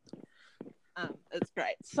 It's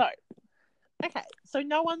great. So, okay. So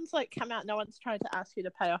no one's like come out, no one's tried to ask you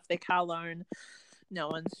to pay off their car loan. No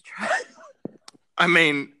one's tried. I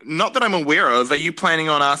mean, not that I'm aware of. Are you planning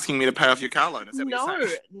on asking me to pay off your car loan? Is that what you're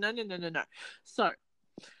saying? No. So,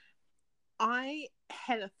 I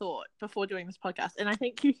had a thought before doing this podcast, and I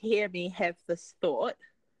think you hear me have this thought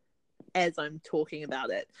as I'm talking about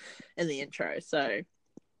it in the intro. So,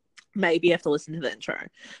 maybe you have to listen to the intro.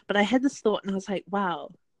 But I had this thought, and I was like,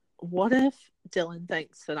 wow, what if Dylan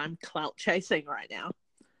thinks that I'm clout chasing right now?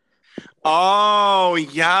 Oh,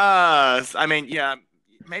 yes. I mean, yeah,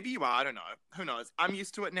 maybe you are. I don't know. Who knows? I'm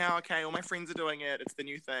used to it now. Okay, all my friends are doing it. It's the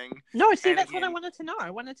new thing. No, see, that's what I wanted to know.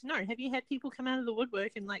 Have you had people come out of the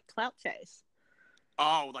woodwork and like clout chase?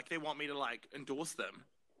 Oh, like they want me to like endorse them?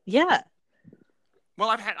 Yeah. Well,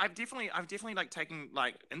 I've definitely like taken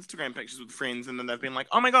like Instagram pictures with friends, and then they've been like,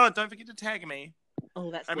 "Oh my God, don't forget to tag me."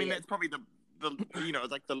 Oh, that's. I mean, that's probably the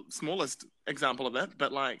like the smallest example of it,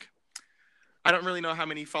 but like, I don't really know how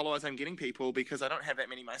many followers I'm getting people because I don't have that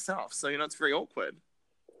many myself. So it's very awkward.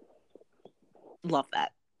 Love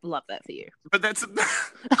that for you. But that's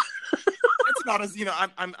not as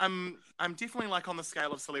I'm definitely like on the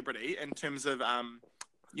scale of celebrity in terms of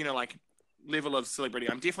like level of celebrity.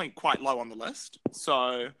 I'm definitely quite low on the list.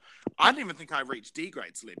 So I don't even think I reached D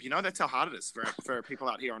grade celeb. That's how hard it is for people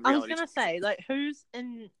out here on reality. I was gonna say, like, who's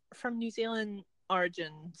from New Zealand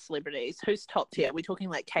origin celebrities? Who's top tier? We're talking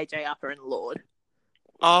like KJ Upper and Lord.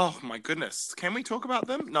 Oh my goodness! Can we talk about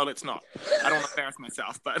them? No, let's not. I don't want to embarrass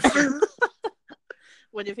myself, but.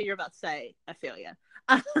 Whatever you're about to say, I feel you.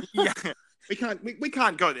 Yeah, we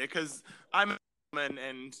can't go there because I'm a woman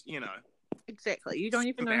and Exactly. You don't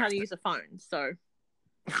even know how to use a phone, so.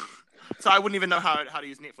 So I wouldn't even know how to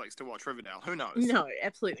use Netflix to watch Riverdale. Who knows? No,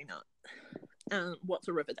 absolutely not. What's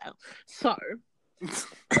a Riverdale? So.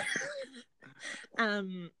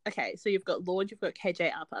 Okay, so you've got Lord, you've got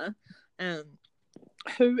KJ Upper.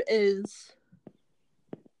 Who is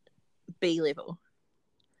B level?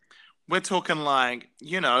 We're talking like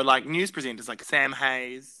like news presenters like Sam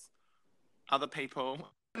Hayes, other people.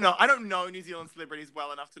 No, I don't know New Zealand celebrities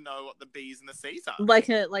well enough to know what the B's and the C's are. Like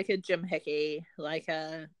a Jim Hickey, like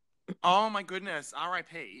a. Oh my goodness,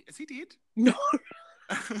 R.I.P. Is he dead? No.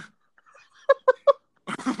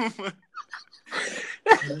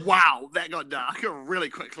 Wow, that got dark really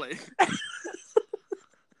quickly.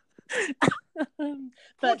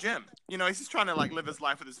 Poor Jim. He's just trying to like live his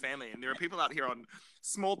life with his family, and there are people out here on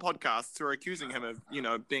small podcasts who are accusing him of,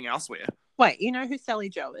 being elsewhere. Wait, you know who Sally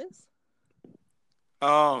Joe is?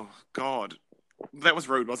 Oh God, that was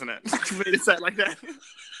rude, wasn't it? For me to say it like that.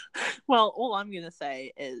 Well, all I'm gonna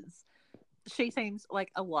say is she seems like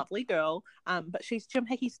a lovely girl, but she's Jim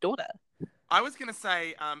Hickey's daughter. I was gonna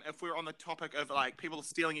say, if we're on the topic of like people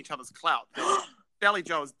stealing each other's clout, Sally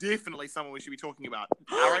Joe is definitely someone we should be talking about.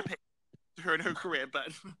 R.I.P. to her and her career,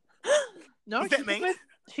 but no,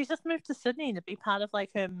 she's just moved to Sydney to be part of like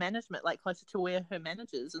her management, like closer to where her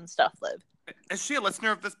managers and stuff live. Is she a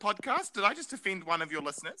listener of this podcast? Did I just offend one of your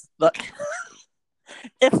listeners? Look,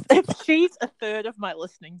 if she's a third of my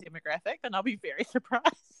listening demographic, then I'll be very surprised.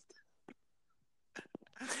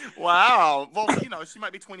 Wow. Well, she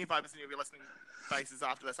might be 25% of your listening bases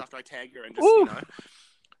after this, after I tag her and just,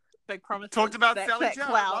 big promise. Talked about Sally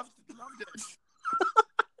Joe. Loved it.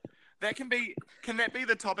 Can that be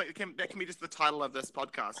the topic? That can be just the title of this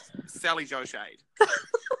podcast. Sally Joe Shade.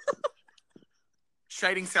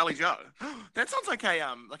 Shading Sally Joe. That sounds like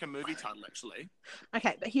a movie title, actually.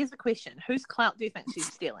 Okay, but here's the question: whose clout do you think she's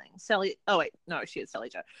stealing? Sally? Oh wait, no, she is Sally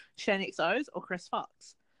Joe. Shannon XO's or Chris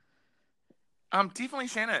Fox? Definitely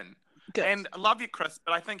Shannon. Good. And I love you, Chris,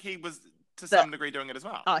 but I think he was to some degree doing it as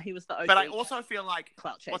well. Oh, he was the OG. But I also feel like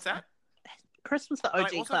clout chaser. What's that? Chris was the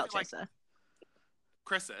OG clout chaser. Like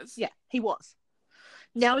Chris is. Yeah, he was.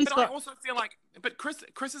 Now he's. I also feel like, but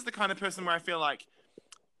Chris is the kind of person where I feel like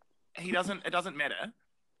it doesn't matter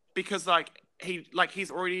because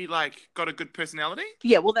he's already like got a good personality.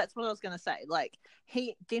 Yeah, well, that's what I was gonna say. Like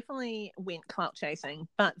he definitely went clout chasing,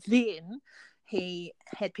 but then he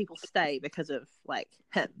had people stay because of like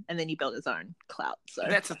him, and then he built his own clout. So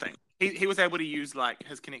that's the thing. He was able to use like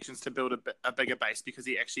his connections to build a bigger base because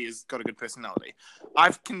he actually has got a good personality.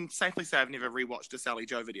 I can safely say I've never rewatched a Sally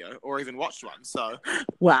Joe video or even watched one. So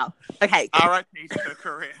wow. Okay. R.I.P. to her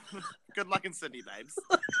career. Good luck in Sydney, babes.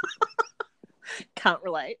 Can't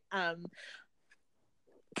relate.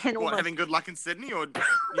 What, having good luck in Sydney, or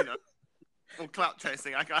or clout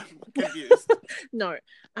chasing? I'm confused. No.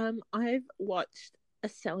 I've watched a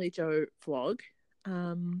Sally Joe vlog.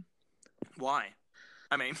 Why?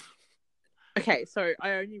 I mean, okay, so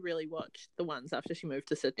I only really watched the ones after she moved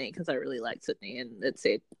to Sydney because I really liked Sydney and it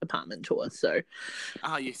said apartment tour. So,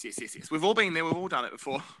 yes. We've all been there. We've all done it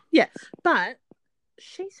before. yeah, but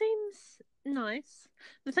she seems nice.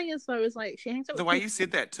 The thing is, though, is like she hangs out. The way you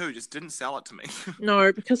said that too just didn't sell it to me.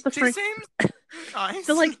 No, because she seems nice.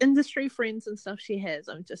 The like industry friends and stuff she has,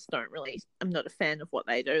 I'm not a fan of what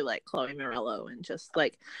they do. Like Chloe Morello and just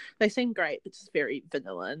like they seem great, but just very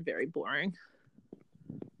vanilla and very boring.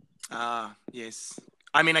 Yes.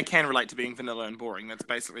 I mean, I can relate to being vanilla and boring. That's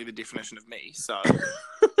basically the definition of me. So,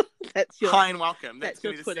 hi and welcome. That's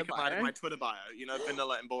going to be the second line of my Twitter bio.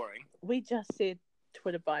 Vanilla and boring. We just said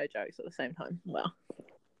Twitter bio jokes at the same time. Wow.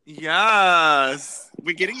 Yes,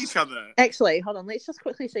 we're getting each other. Actually, hold on. Let's just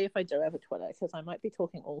quickly see if I do have a Twitter because I might be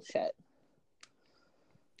talking all shit.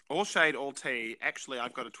 All shade, all tea. Actually,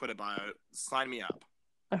 I've got a Twitter bio. Sign me up.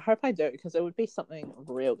 I hope I do because it would be something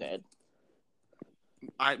real good.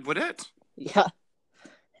 Would it? Yeah.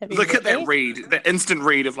 Look at that read, that instant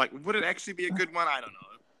read of like, would it actually be a good one? I don't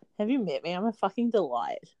know. Have you met me? I'm a fucking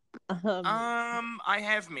delight. I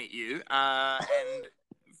have met you, and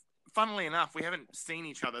funnily enough, we haven't seen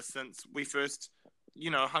each other since we first,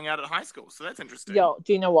 hung out at high school. So that's interesting. Yo,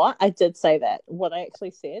 do you know what? I did say that. What I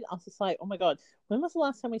actually said, I was just like, oh my God, when was the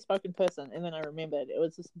last time we spoke in person? And then I remembered it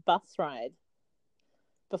was this bus ride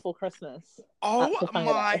before Christmas. Oh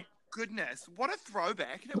my goodness. What a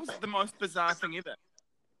throwback. That was the most bizarre thing ever.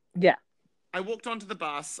 Yeah. I walked onto the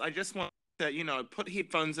bus. I just wanted to, put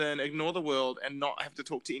headphones in, ignore the world, and not have to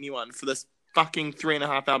talk to anyone for this fucking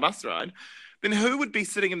 3.5-hour bus ride. Then who would be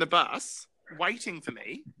sitting in the bus waiting for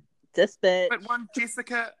me? This bitch. But one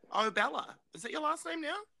Jessica O'Bella. Is that your last name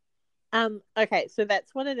now? Okay, so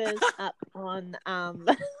that's what it is up on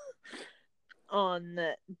on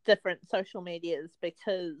different social medias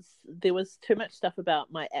because there was too much stuff about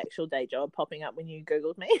my actual day job popping up when you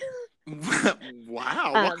Googled me.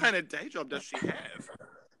 Wow, what kind of day job does she have?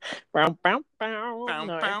 Bow, bow, bow,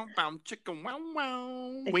 no. bow, bow, chicken, wow,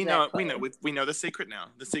 wow. Exactly. We know the secret now.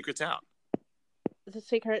 The secret's out. The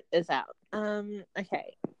secret is out.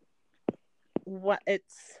 Okay. What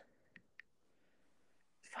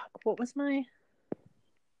was my...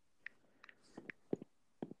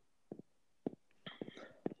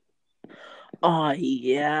 Oh,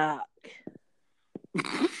 yuck.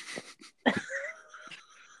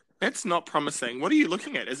 That's not promising. What are you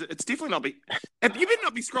looking at? It's definitely not be... You better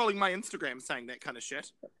not be scrolling my Instagram saying that kind of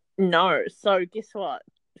shit. No. So, guess what?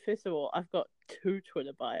 First of all, I've got 2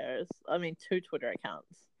 Twitter bios. I mean, 2 Twitter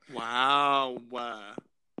accounts. Wow.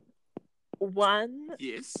 One,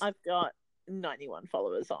 yes, I've got 91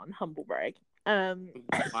 followers on. Humble brag. Wow.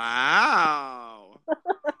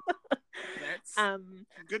 That's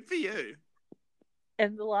good for you.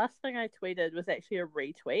 And the last thing I tweeted was actually a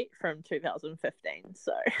retweet from 2015.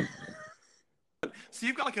 So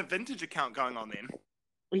you've got like a vintage account going on then?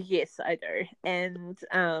 Yes, I do. And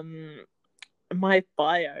my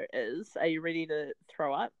bio is, are you ready to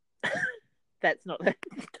throw up? That's not it.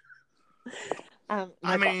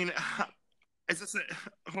 Is this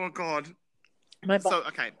oh God. My bio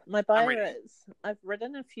is, I've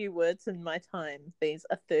written a few words in my time. These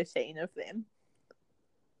are 13 of them.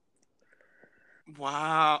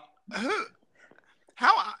 Wow.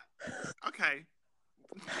 Okay.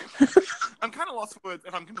 I'm kind of lost for words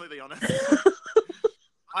if I'm completely honest.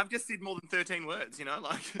 I've just said more than 13 words,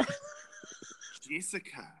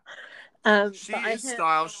 Jessica. She is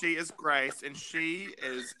style, she is grace, and she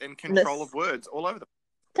is in control of words all over the...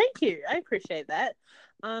 Thank you. I appreciate that.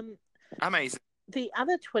 Amazing. The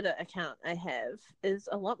other Twitter account I have is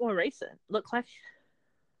a lot more recent. Look like...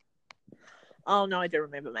 Oh, no, I do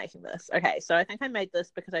remember making this. Okay, so I think I made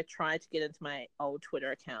this because I tried to get into my old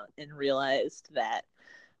Twitter account and realized that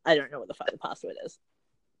I don't know what the fuck the password is.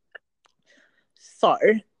 So,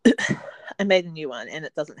 I made a new one and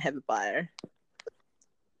it doesn't have a bio.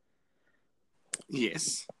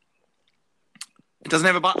 Yes. It doesn't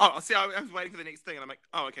have a bio. Oh, see, I was waiting for the next thing and I'm like,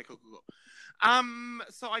 oh, okay, cool.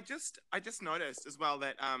 So I just noticed as well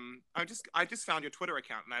that I just found your Twitter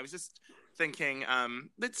account and I was just thinking,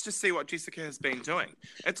 let's just see what Jessica has been doing.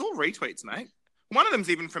 It's all retweets, mate. One of them's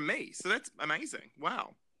even from me, so that's amazing.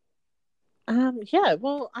 Wow. Yeah,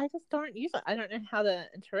 well, I just don't use it. I don't know how to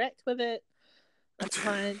interact with it. I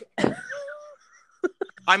tried.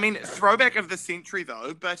 I mean, throwback of the century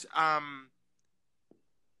though, but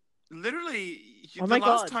literally Oh the my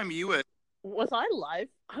last God. time you were Was I live?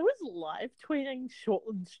 I was live tweeting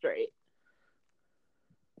Shortland Street.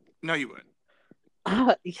 No, you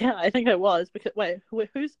weren't. Yeah, I think I was. Because wait,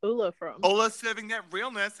 who's Ula from? Ola serving that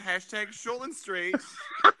realness. #Shortland Street.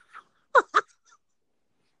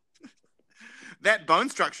 That bone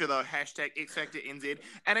structure though. #XFactorNZ.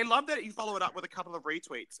 And I love that you follow it up with a couple of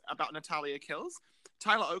retweets about Natalia Kills.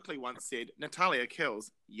 Tyler Oakley once said, "Natalia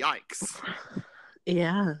Kills. Yikes."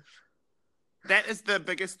 Yeah. That is the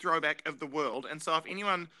biggest throwback of the world. And so if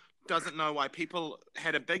anyone doesn't know why people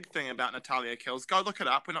had a big thing about Natalia Kills, go look it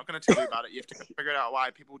up. We're not going to tell you about it. You have to figure out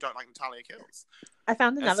why people don't like Natalia Kills. I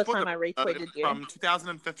found another time I retweeted you. From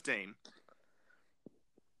 2015.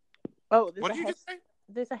 Oh, what did you just say?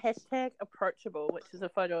 There's a hashtag approachable, which is a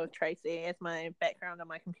photo of Tracy as my background on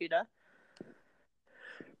my computer.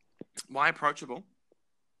 Why approachable?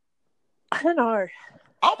 I don't know.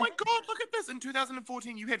 Oh my God, look at this. In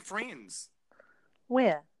 2014, you had friends.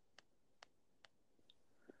 Where?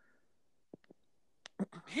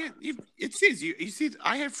 Here, it says you said,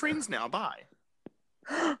 I have friends now, bye.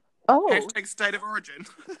 Oh. #state of origin.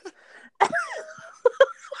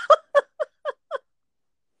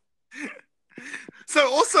 So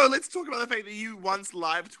also, let's talk about the fact that you once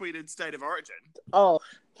live tweeted State of Origin. Oh,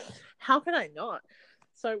 how could I not?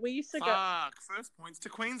 So we used to go... First points to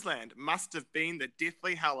Queensland. Must have been the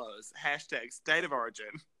Deathly Hallows. #State of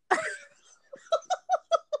Origin.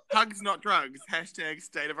 Hugs, not drugs.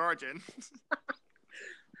 #State of Origin.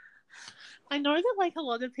 I know that like a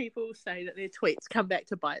lot of people say that their tweets come back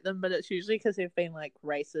to bite them, but it's usually because they've been like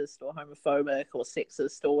racist or homophobic or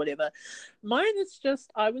sexist or whatever. Mine is just,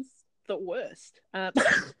 I was the worst. Yeah,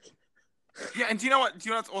 and do you know what? Do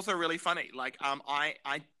you know what's also really funny? Like, I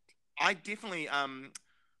definitely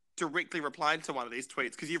directly replied to one of these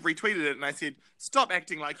tweets because you've retweeted it, and I said, "Stop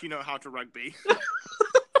acting like you know how to rugby."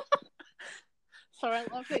 So I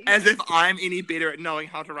love that. As if I'm any better at knowing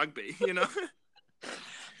how to rugby, you know.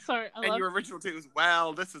 And your original tweet was,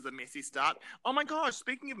 "Well, this is a messy start." Oh my gosh!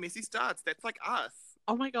 Speaking of messy starts, that's like us.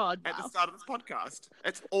 Oh my God! At the start of this podcast,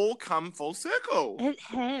 it's all come full circle. It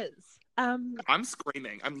has. I'm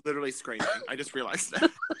screaming. I'm literally screaming. I just realized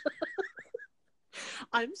that.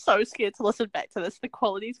 I'm so scared to listen back to this. The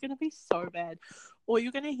quality is going to be so bad. All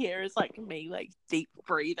you're going to hear is like me like deep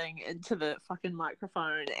breathing into the fucking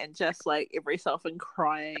microphone and just like every so often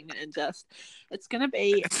crying and just it's going to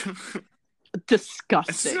be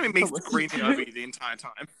disgusting. It's going to be me screaming over you the entire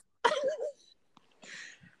time.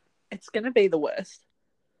 It's going to be the worst.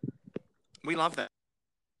 We love that.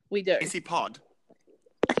 We do. Messy pod.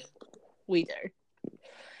 We do.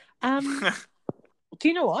 Do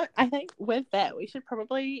you know what? I think with that, we should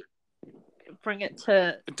probably bring it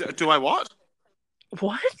to... Do I what?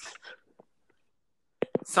 What?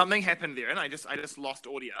 Something happened there, and I just lost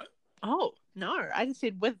audio. Oh, no. I just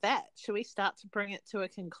said, with that, should we start to bring it to a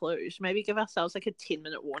conclusion? Maybe give ourselves like a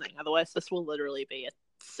 10-minute warning. Otherwise, this will literally be a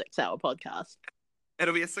 6-hour podcast.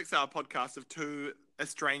 It'll be a 6-hour podcast of two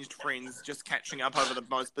estranged friends just catching up over the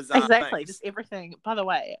most bizarre things. Just everything. By the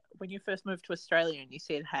way, when you first moved to Australia and you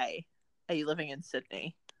said, "Hey, are you living in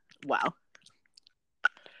Sydney?" Wow.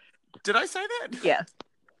 Did I say that? Yeah.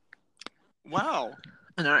 Wow.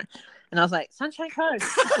 I know. And I was like, Sunshine Coast.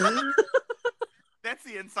 That's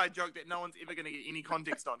the inside joke that no one's ever going to get any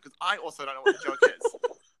context on, because I also don't know what the joke is.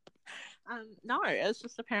 No, it's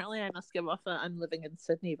just apparently I must give off a I'm living in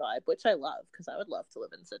Sydney vibe, which I love, because I would love to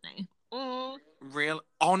live in Sydney. Real?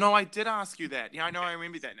 Oh, no, I did ask you that. Yeah, I know, I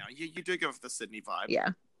remember that now. You do give off the Sydney vibe. Yeah.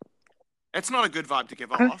 It's not a good vibe to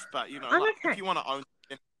give off, but, you know, like, okay. If you want to own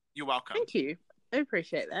it, you're welcome. Thank you. I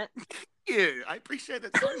appreciate that. Thank you. I appreciate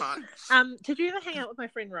that so much. Did you ever hang out with my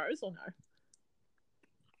friend Rose or no?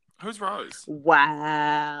 Who's Rose?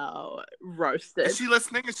 Wow. Roasted. Is she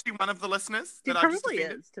listening? Is she one of the listeners? She probably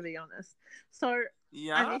is, to be honest. So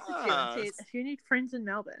yeah. I messaged you and said, if you need friends in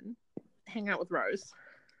Melbourne, hang out with Rose.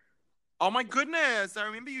 Oh my goodness. I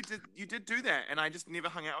remember you did do that, and I just never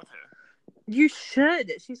hung out with her. You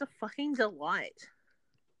should. She's a fucking delight.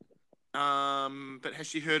 But has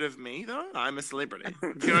she heard of me, though? I'm a celebrity.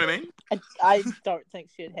 Do you know what I mean? I don't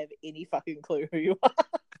think she'd have any fucking clue who you are.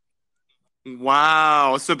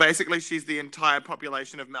 Wow. So basically she's the entire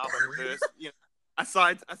population of Melbourne versus, you know,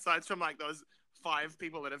 aside from like those 5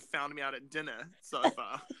 people that have found me out at dinner so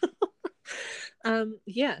far.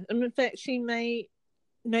 Yeah. And in fact, she maybe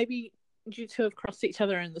you two have crossed each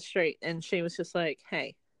other in the street and she was just like,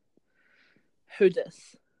 "Hey, Who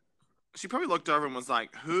dis? She probably looked over and was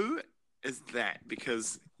like, who is that?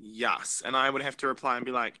 Because yes. And I would have to reply and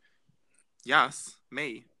be like, yes,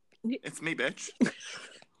 me. It's me, bitch.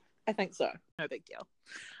 I think so. No big deal.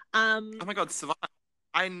 Oh my God, survive.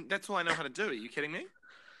 That's all I know how to do. Are you kidding me?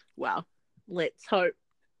 Well, let's hope.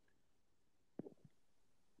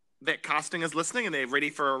 That casting is listening and they're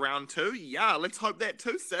ready for a round 2. Yeah, let's hope that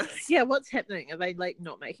too, sis. Yeah, what's happening? Are they like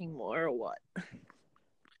not making more or what?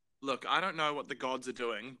 Look, I don't know what the gods are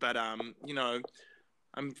doing, but you know,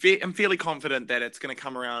 I'm fairly confident that it's going to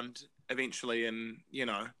come around eventually, and you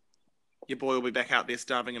know, your boy will be back out there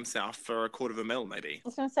starving himself for $250,000, maybe. I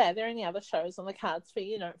was going to say, are there any other shows on the cards for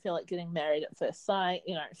you? You don't feel like getting married at first sight.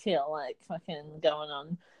 You don't feel like fucking going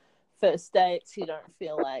on first dates. You don't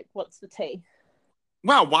feel like, what's the tea?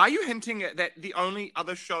 Wow, why are you hinting at that the only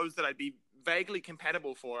other shows that I'd be vaguely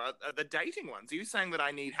compatible for are the dating ones? Are you saying that I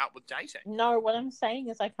need help with dating? No, what I'm saying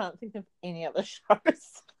is I can't think of any other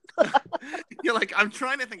shows. You're like, I'm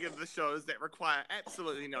trying to think of the shows that require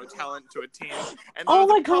absolutely no talent to attend. And Oh those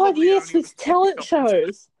my are God, probably yes, only there's the talent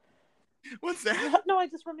shows. What's that? No, I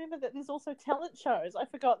just remembered that there's also talent shows. I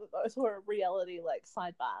forgot that those were a reality like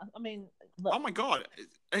sidebar. I mean, look. Oh my God.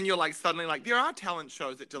 And you're like suddenly like, there are talent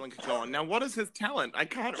shows that Dylan could go on. Now, what is his talent? I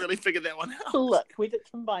can't really figure that one out. Look, we did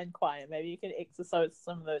combine choir. Maybe you can exercise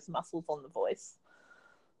some of those muscles on the voice.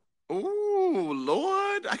 Ooh,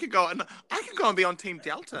 Lord. I could go and be on Team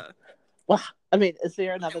Delta. Well, I mean, is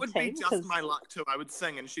there another It would team? be just my luck too. I would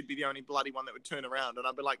sing and she'd be the only bloody one that would turn around. And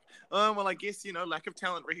I'd be like, oh, well, I guess, you know, lack of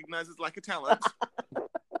talent recognizes lack of talent.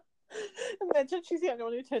 Imagine she's the only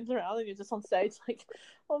one who turns around and you're just on stage like,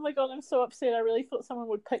 oh my God, I'm so upset. I really thought someone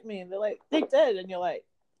would pick me. And they're like, they did. And you're like,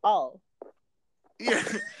 oh. Yeah,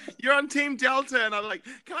 you're on Team Delta. And I'm like,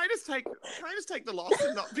 can I just take the loss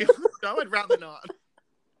and not be on the show? I'd rather not.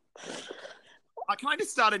 Can I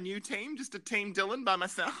just start a new team? Just a Team Dylan by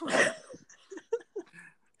myself?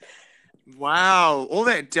 Wow, all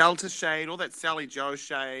that Delta shade, all that Sally Joe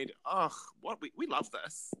shade. Ugh, we love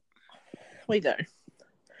this. We do.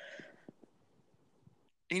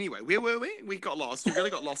 Anyway, where were we? We got lost. We really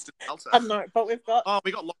got lost in Delta. I know, but we've got... Oh,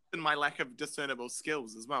 we got lost in my lack of discernible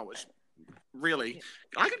skills as well, which really...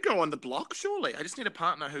 I could go on the block, surely. I just need a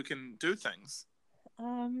partner who can do things.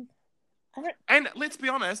 And let's be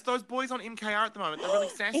honest, those boys on MKR at the moment, they're really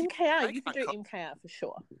sassy. MKR, you can do MKR for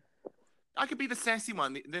sure. I could be the sassy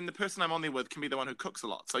one. Then the person I'm on there with can be the one who cooks a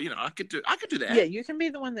lot. So, you know, I could do that. Yeah, you can be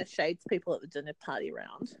the one that shades people at the dinner party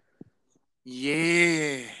round.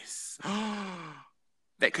 Yes.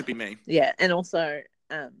 That could be me. Yeah, and also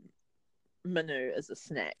Manu is a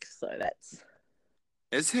snack, so that's...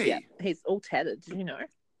 Is he? Yeah, he's all tattered, did you know?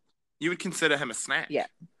 You would consider him a snack? Yeah.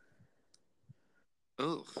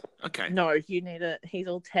 Ugh, okay. No, you need it. He's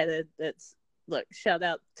all tattered. Look, shout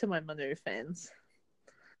out to my Manu fans.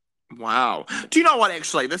 Wow. Do you know what,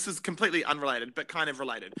 actually? This is completely unrelated, but kind of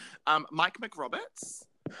related. Mike McRoberts.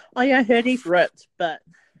 Oh, yeah, I heard he's ripped, but...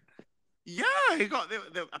 Yeah, he got...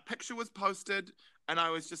 a picture was posted, and I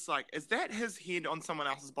was just like, is that his head on someone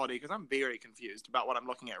else's body? Because I'm very confused about what I'm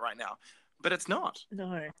looking at right now. But it's not.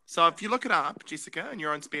 No. So if you look it up, Jessica, in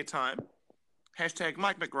your own spare time, hashtag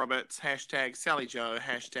Mike McRoberts, hashtag Sally Joe,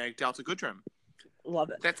 hashtag Delta Goodrum.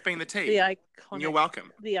 Love it. That's been the tea. The iconic... You're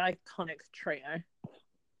welcome. The iconic trio.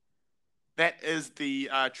 That is the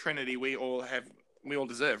trinity we all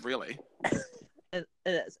deserve, really. It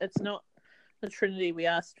is. It's not the trinity we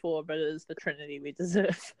asked for, but it is the trinity we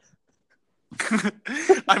deserve.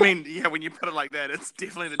 I mean, yeah, when you put it like that, it's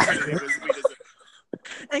definitely the trinity we deserve.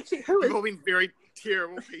 Actually, We've all been very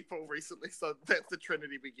terrible people recently, so that's the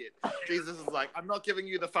trinity we get. Jesus is like, I'm not giving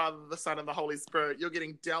you the Father, the Son, and the Holy Spirit. You're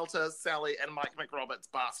getting Delta, Sally, and Mike McRoberts,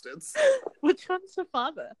 bastards. Which one's the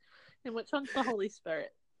Father? And which one's the Holy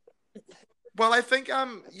Spirit? Well, I think,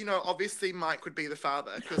 obviously Mike would be the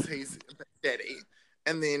father because he's daddy.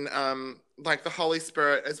 And then, the Holy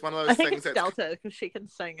Spirit is one of those things it's Delta because she can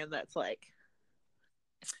sing and that's like...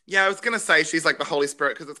 Yeah, I was going to say she's like the Holy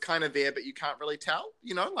Spirit because it's kind of there, but you can't really tell,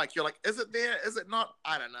 you know? Like, you're like, is it there? Is it not?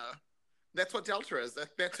 I don't know. That's what Delta is.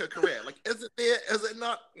 That's her career. Like, is it there? Is it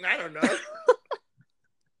not? I don't know.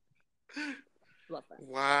 Love that.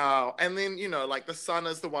 Wow. And then, the son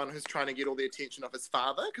is the one who's trying to get all the attention of his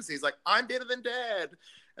father because he's like, I'm better than dad.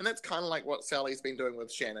 And that's kind of like what Sally's been doing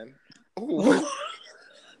with Shannon. Ooh.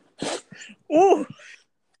 Ooh.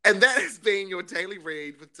 And that has been your daily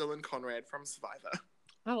read with Dylan Conrad from Survivor.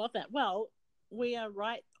 I love that. Well, we are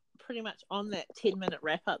right pretty much on that 10-minute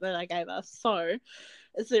wrap-up that I gave us. So,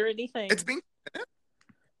 is there anything... It's been...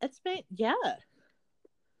 yeah.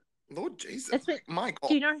 Lord Jesus. It's been... My God.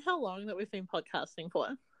 Do you know how long that we've been podcasting for?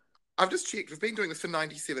 I've just checked. We've been doing this for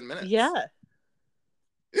 97 minutes. Yeah.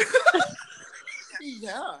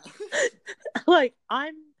 Yeah. Like,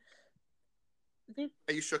 Are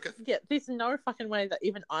you shooketh? yeah, there's no fucking way that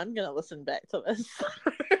even I'm going to listen back to this.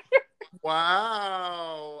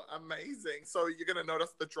 Wow, amazing. So you're going to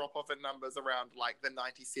notice the drop-off in numbers around, like, the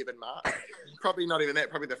 97 mark. Probably not even that,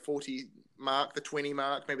 probably the 40 mark, the 20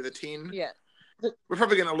 mark, maybe the 10. Yeah. We're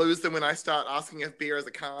probably going to lose them when I start asking if beer is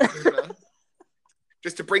a carb, you know?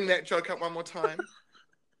 Just to bring that joke up one more time.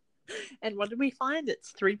 And what did we find?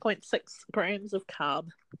 It's 3.6 grams of carb.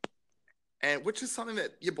 And which is something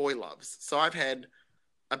that your boy loves. So I've had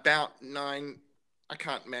about 9, I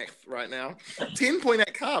can't math right now,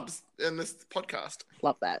 10.8 carbs in this podcast.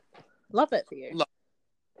 Love that. Love it for you.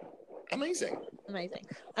 Amazing. Amazing.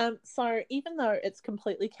 So even though it's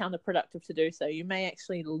completely counterproductive to do so, you may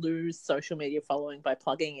actually lose social media following by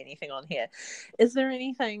plugging anything on here. Is there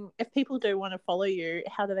anything, if people do want to follow you,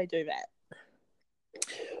 how do they do that?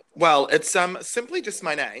 Well, it's simply just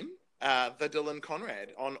my name, the Dylan Conrad,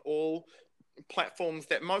 on all platforms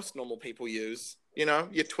that most normal people use. You know,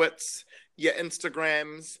 your Twits, your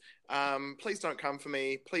Instagrams. Please don't come for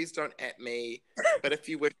me. Please don't at me. But if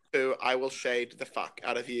you wish to, I will shade the fuck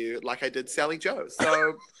out of you like I did Sally Joe.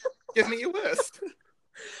 So give me your worst.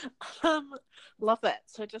 Love that.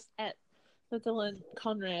 So just at the Dylan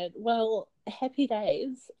Conrad. Well, happy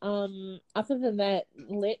days. Other than that,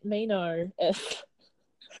 let me know if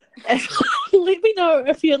let me know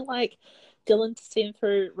if you'd like Dylan to send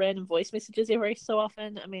through random voice messages every so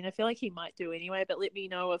often. I mean, I feel like he might do anyway, but let me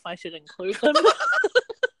know if I should include them.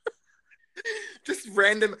 Just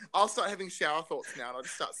random. I'll start having shower thoughts now, and I'll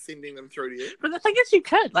just start sending them through to you. But the thing is, you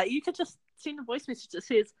could just send a voice message that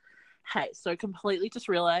says, "Hey, so completely just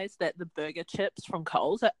realised that the burger chips from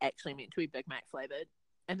Coles are actually meant to be Big Mac flavoured,"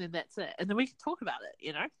 and then that's it. And then we can talk about it.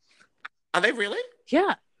 You know? Are they really?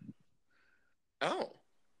 Yeah. Oh.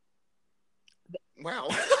 Wow.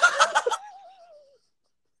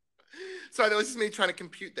 So that was just me trying to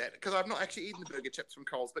compute that, because I've not actually eaten the burger chips from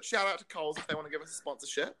Coles. But shout out to Coles if they want to give us a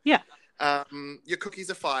sponsorship. Yeah. Your cookies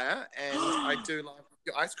are fire, and I do love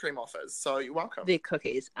your ice cream offers. So you're welcome. Their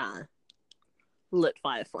cookies are lit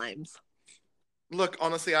fire flames. Look,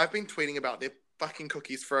 honestly, I've been tweeting about their fucking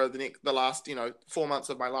cookies for the last 4 months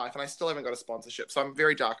of my life, and I still haven't got a sponsorship. So I'm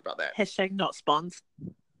very dark about that. Hashtag not spons.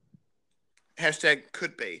 Hashtag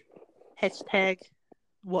could be. Hashtag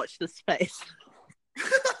watch the space.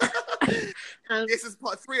 This is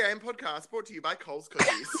 3 a.m. podcast brought to you by Coles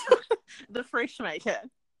Cookies. The Fresh Maker.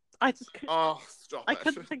 I just couldn't, stop I it.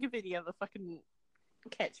 couldn't think of any other fucking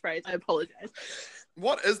catchphrase. I apologize.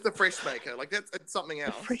 What is the Fresh Maker? Like, it's something The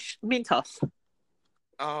else. Fresh Mentos.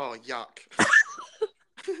 Oh, yuck.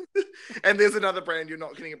 And there's another brand you're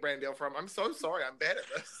not getting a brand deal from. I'm so sorry. I'm bad at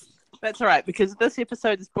this. That's all right, because this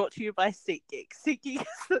episode is brought to you by SeatGeek. SeatGeek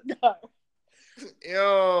is no.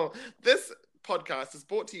 Ew. This podcast is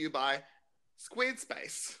brought to you by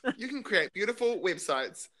Squarespace. You can create beautiful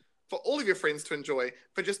websites for all of your friends to enjoy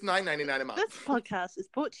for just $9.99 a month. This podcast is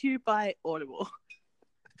brought to you by Audible.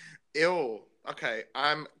 Ew. Okay.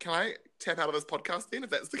 Can I tap out of this podcast then, if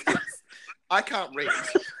that's the case? I can't read.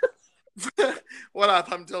 What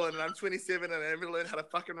up? I'm Dylan, and I'm 27, and I'm going to learn how to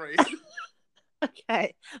fucking read.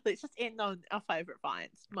 Okay, let's just end on our favourite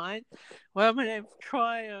vines. Mine. Well, my name's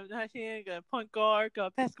Troy. I'm 19. Got a point guard. Got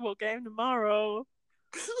a basketball game tomorrow.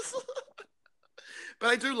 But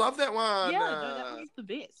I do love that one. Yeah, no, that one's the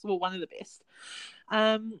best. Well, one of the best.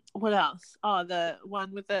 What else? Oh, the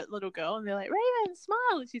one with the little girl, and they're like, Raven,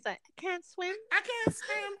 smile, and she's like, I can't swim. I can't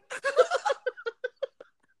swim.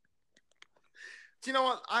 Do you know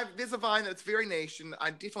what? There's a vine that's very niche, and I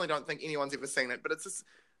definitely don't think anyone's ever seen it, but it's this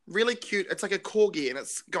really cute. It's like a corgi, and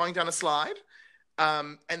it's going down a slide.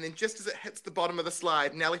 And then just as it hits the bottom of the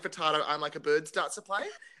slide, Nelly Furtado, I'm Like a Bird starts to play,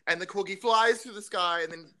 and the corgi flies through the sky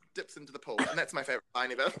and then dips into the pool. And that's my favorite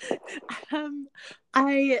vine ever.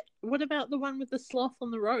 What about the one with the sloth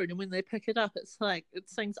on the road, and when they pick it up, it's like, it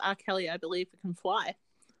sings R. Kelly, I Believe It Can Fly.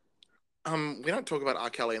 We don't talk about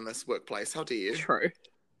R. Kelly in this workplace. How dare you? True.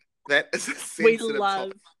 That is a sensitive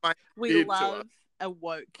topic. We love a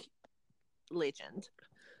woke legend.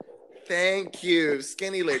 Thank you.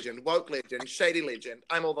 Skinny legend, woke legend, shady legend.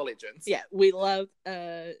 I'm all the legends. Yeah, we love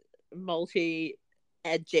a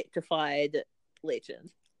multi-adjectified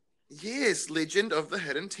legend. Yes, legend of the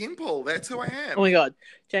hidden temple. That's who I am. Oh my god.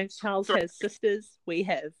 James Charles has sisters. We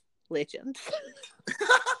have legends.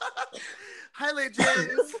 Hi,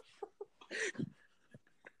 legends.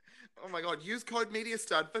 Oh my god, use code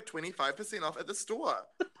MediaStud for 25% off at the store.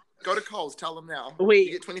 Go to Coles, tell them now.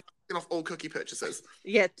 You get 25% off all cookie purchases.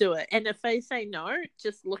 Yeah, do it. And if they say no,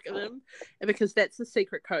 just look at them, because that's the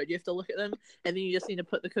secret code. You have to look at them, and then you just need to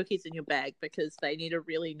put the cookies in your bag, because they need to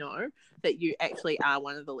really know that you actually are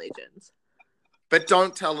one of the legends. But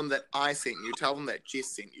don't tell them that I sent you. Tell them that Jess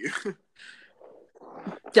sent you.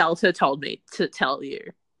 Delta told me to tell you.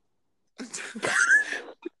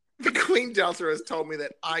 The Queen Delta has told me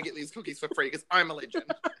that I get these cookies for free because I'm a legend.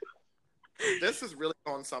 This has really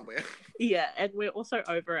gone somewhere. Yeah, and we're also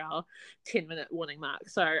over our 10-minute warning mark.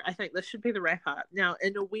 So I think this should be the wrap up. Now,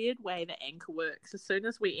 in a weird way, the anchor works. As soon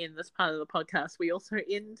as we end this part of the podcast, we also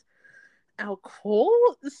end our call.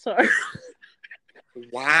 So...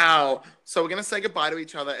 Wow. So we're going to say goodbye to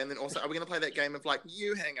each other, and then also, are we going to play that game of like,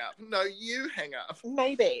 you hang up? No, you hang up.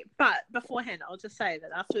 Maybe. But beforehand, I'll just say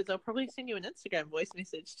that afterwards, I'll probably send you an Instagram voice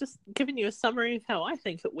message, just giving you a summary of how I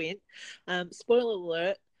think it went. Spoiler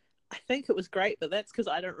alert, I think it was great, but that's because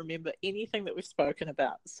I don't remember anything that we've spoken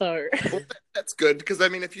about. So Well, that's good, because I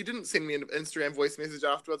mean, if you didn't send me an Instagram voice message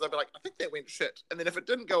afterwards, I'd be like, I think that went shit. And then if it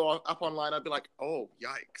didn't go up online, I'd be like, oh,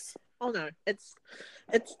 yikes. Oh no, it's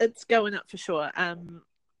going up for sure.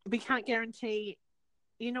 We can't guarantee.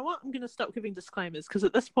 You know what? I'm going to stop giving disclaimers, because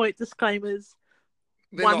at this point, disclaimers.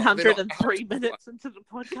 103 minutes into the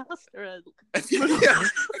podcast.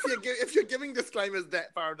 If you're giving disclaimers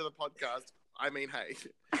that far into the podcast, I mean, hey,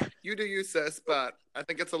 you do you, sis, but I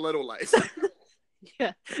think it's a little late.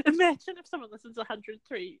 Yeah. Imagine if someone listens to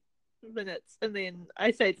 103 minutes and then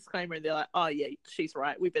I say disclaimer and they're like, oh yeah, she's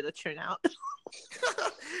right, we better tune out.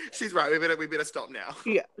 She's right, we better stop now.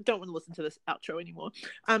 Yeah, don't want to listen to this outro anymore.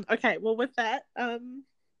 Okay, well with that,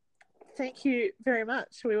 thank you very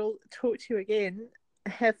much. We will talk to you again.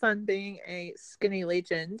 Have fun being a skinny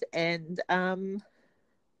legend, and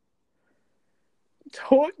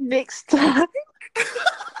talk next time.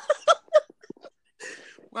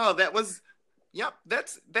 Well, that was, yep,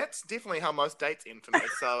 that's definitely how most dates end for me.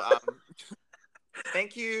 So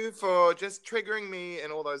thank you for just triggering me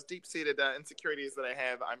and all those deep-seated insecurities that I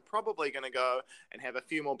have. I'm probably going to go and have a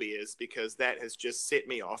few more beers, because that has just set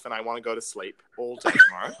me off and I want to go to sleep all day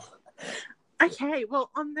tomorrow. Okay, well,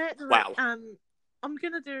 on that note, wow. I'm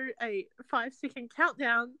going to do a 5-second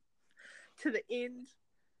countdown to the end.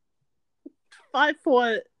 5,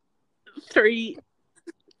 4, 3,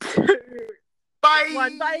 2, bye!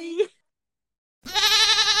 1, bye!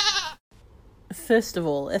 First of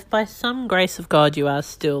all, if by some grace of God you are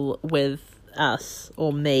still with us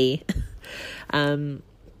or me,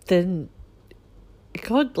 then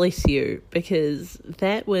God bless you, because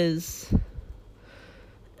that was,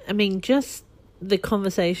 I mean, just the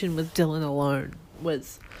conversation with Dylan alone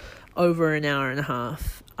was over an hour and a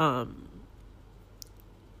half.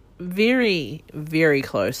 Very, very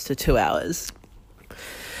close to 2 hours.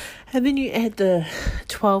 And then you add the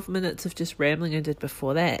 12 minutes of just rambling I did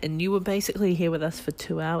before that, and you were basically here with us for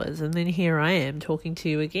 2 hours, and then here I am talking to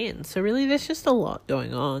you again. So really, there's just a lot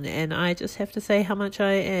going on, and I just have to say how much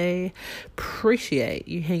I appreciate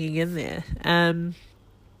you hanging in there.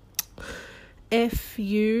 If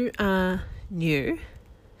you are new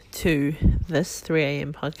to this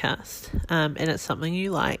 3am podcast, and it's something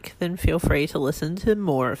you like, then feel free to listen to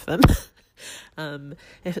more of them.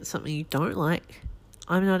 If it's something you don't like,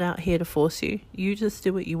 I'm not out here to force you. You just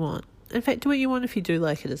do what you want. In fact, do what you want if you do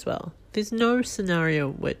like it as well. There's no scenario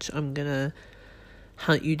in which I'm gonna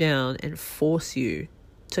hunt you down and force you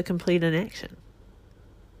to complete an action.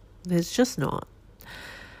 There's just not.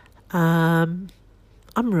 I'm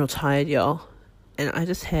real tired, y'all. And I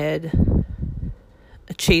just had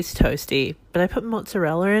a cheese toastie, but I put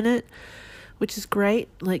mozzarella in it, which is great,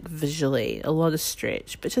 like visually, a lot of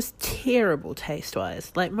stretch, but just terrible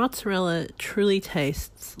taste-wise. Like, mozzarella truly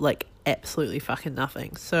tastes like absolutely fucking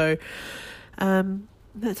nothing. So,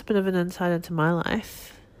 that's a bit of an insight into my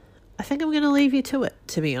life. I think I'm going to leave you to it,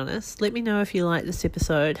 to be honest. Let me know if you like this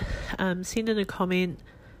episode. Send in a comment,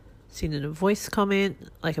 send in a voice comment,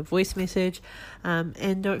 like a voice message,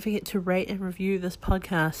 and don't forget to rate and review this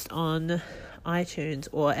podcast on iTunes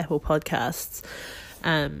or Apple Podcasts.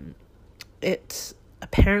 It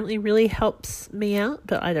apparently really helps me out,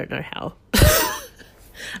 but I don't know how.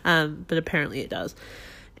 But apparently it does.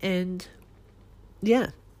 And yeah,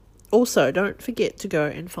 also don't forget to go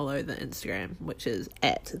and follow the Instagram, which is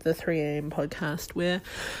at the 3am podcast, where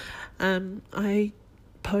I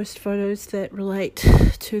post photos that relate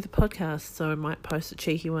to the podcast. So I might post a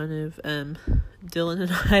cheeky one of Dylan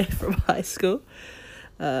and I from high school,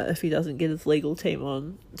 if he doesn't get his legal team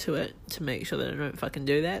on to it, to make sure that I don't fucking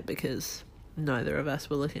do that, because neither of us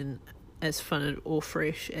were looking as fun or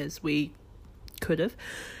fresh as we could have.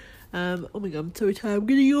 Oh my god, I'm so tired, I'm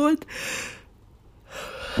gonna yawn.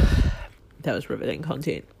 That was riveting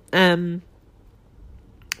content. But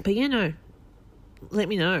yeah, no, let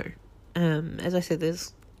me know. As I said,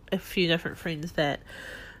 there's a few different friends that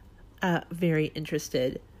are very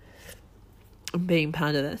interested in being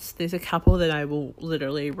part of this. There's a couple that I will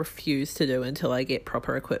literally refuse to do until I get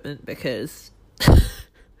proper equipment, because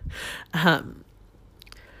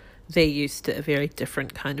they're used to a very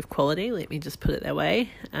different kind of quality, let me just put it that way,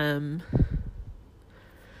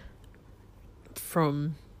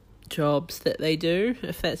 from jobs that they do,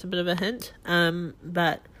 if that's a bit of a hint.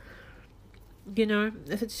 But you know,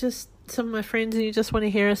 if it's just some of my friends and you just want to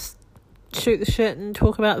hear us shoot the shit and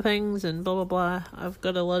talk about things and blah blah blah, I've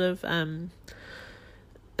got a lot of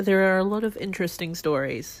there are a lot of interesting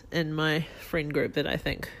stories in my friend group that I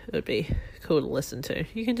think would be cool to listen to.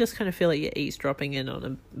 You can just kind of feel like you're eavesdropping in on a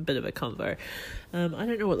bit of a convo. I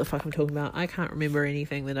don't know what the fuck I'm talking about. I can't remember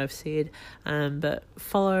anything that I've said. But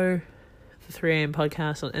follow the 3am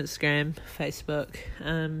podcast on Instagram, Facebook,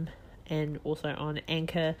 and also on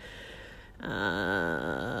Anchor. I'm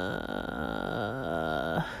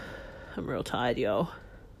real tired, y'all.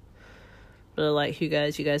 But I like you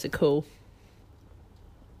guys. You guys are cool.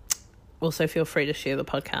 Also, feel free to share the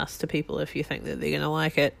podcast to people if you think that they're going to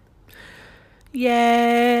like it. Yay!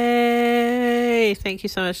 Thank you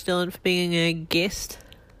so much, Dylan, for being a guest.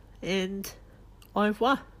 And au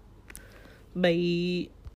revoir. Bye.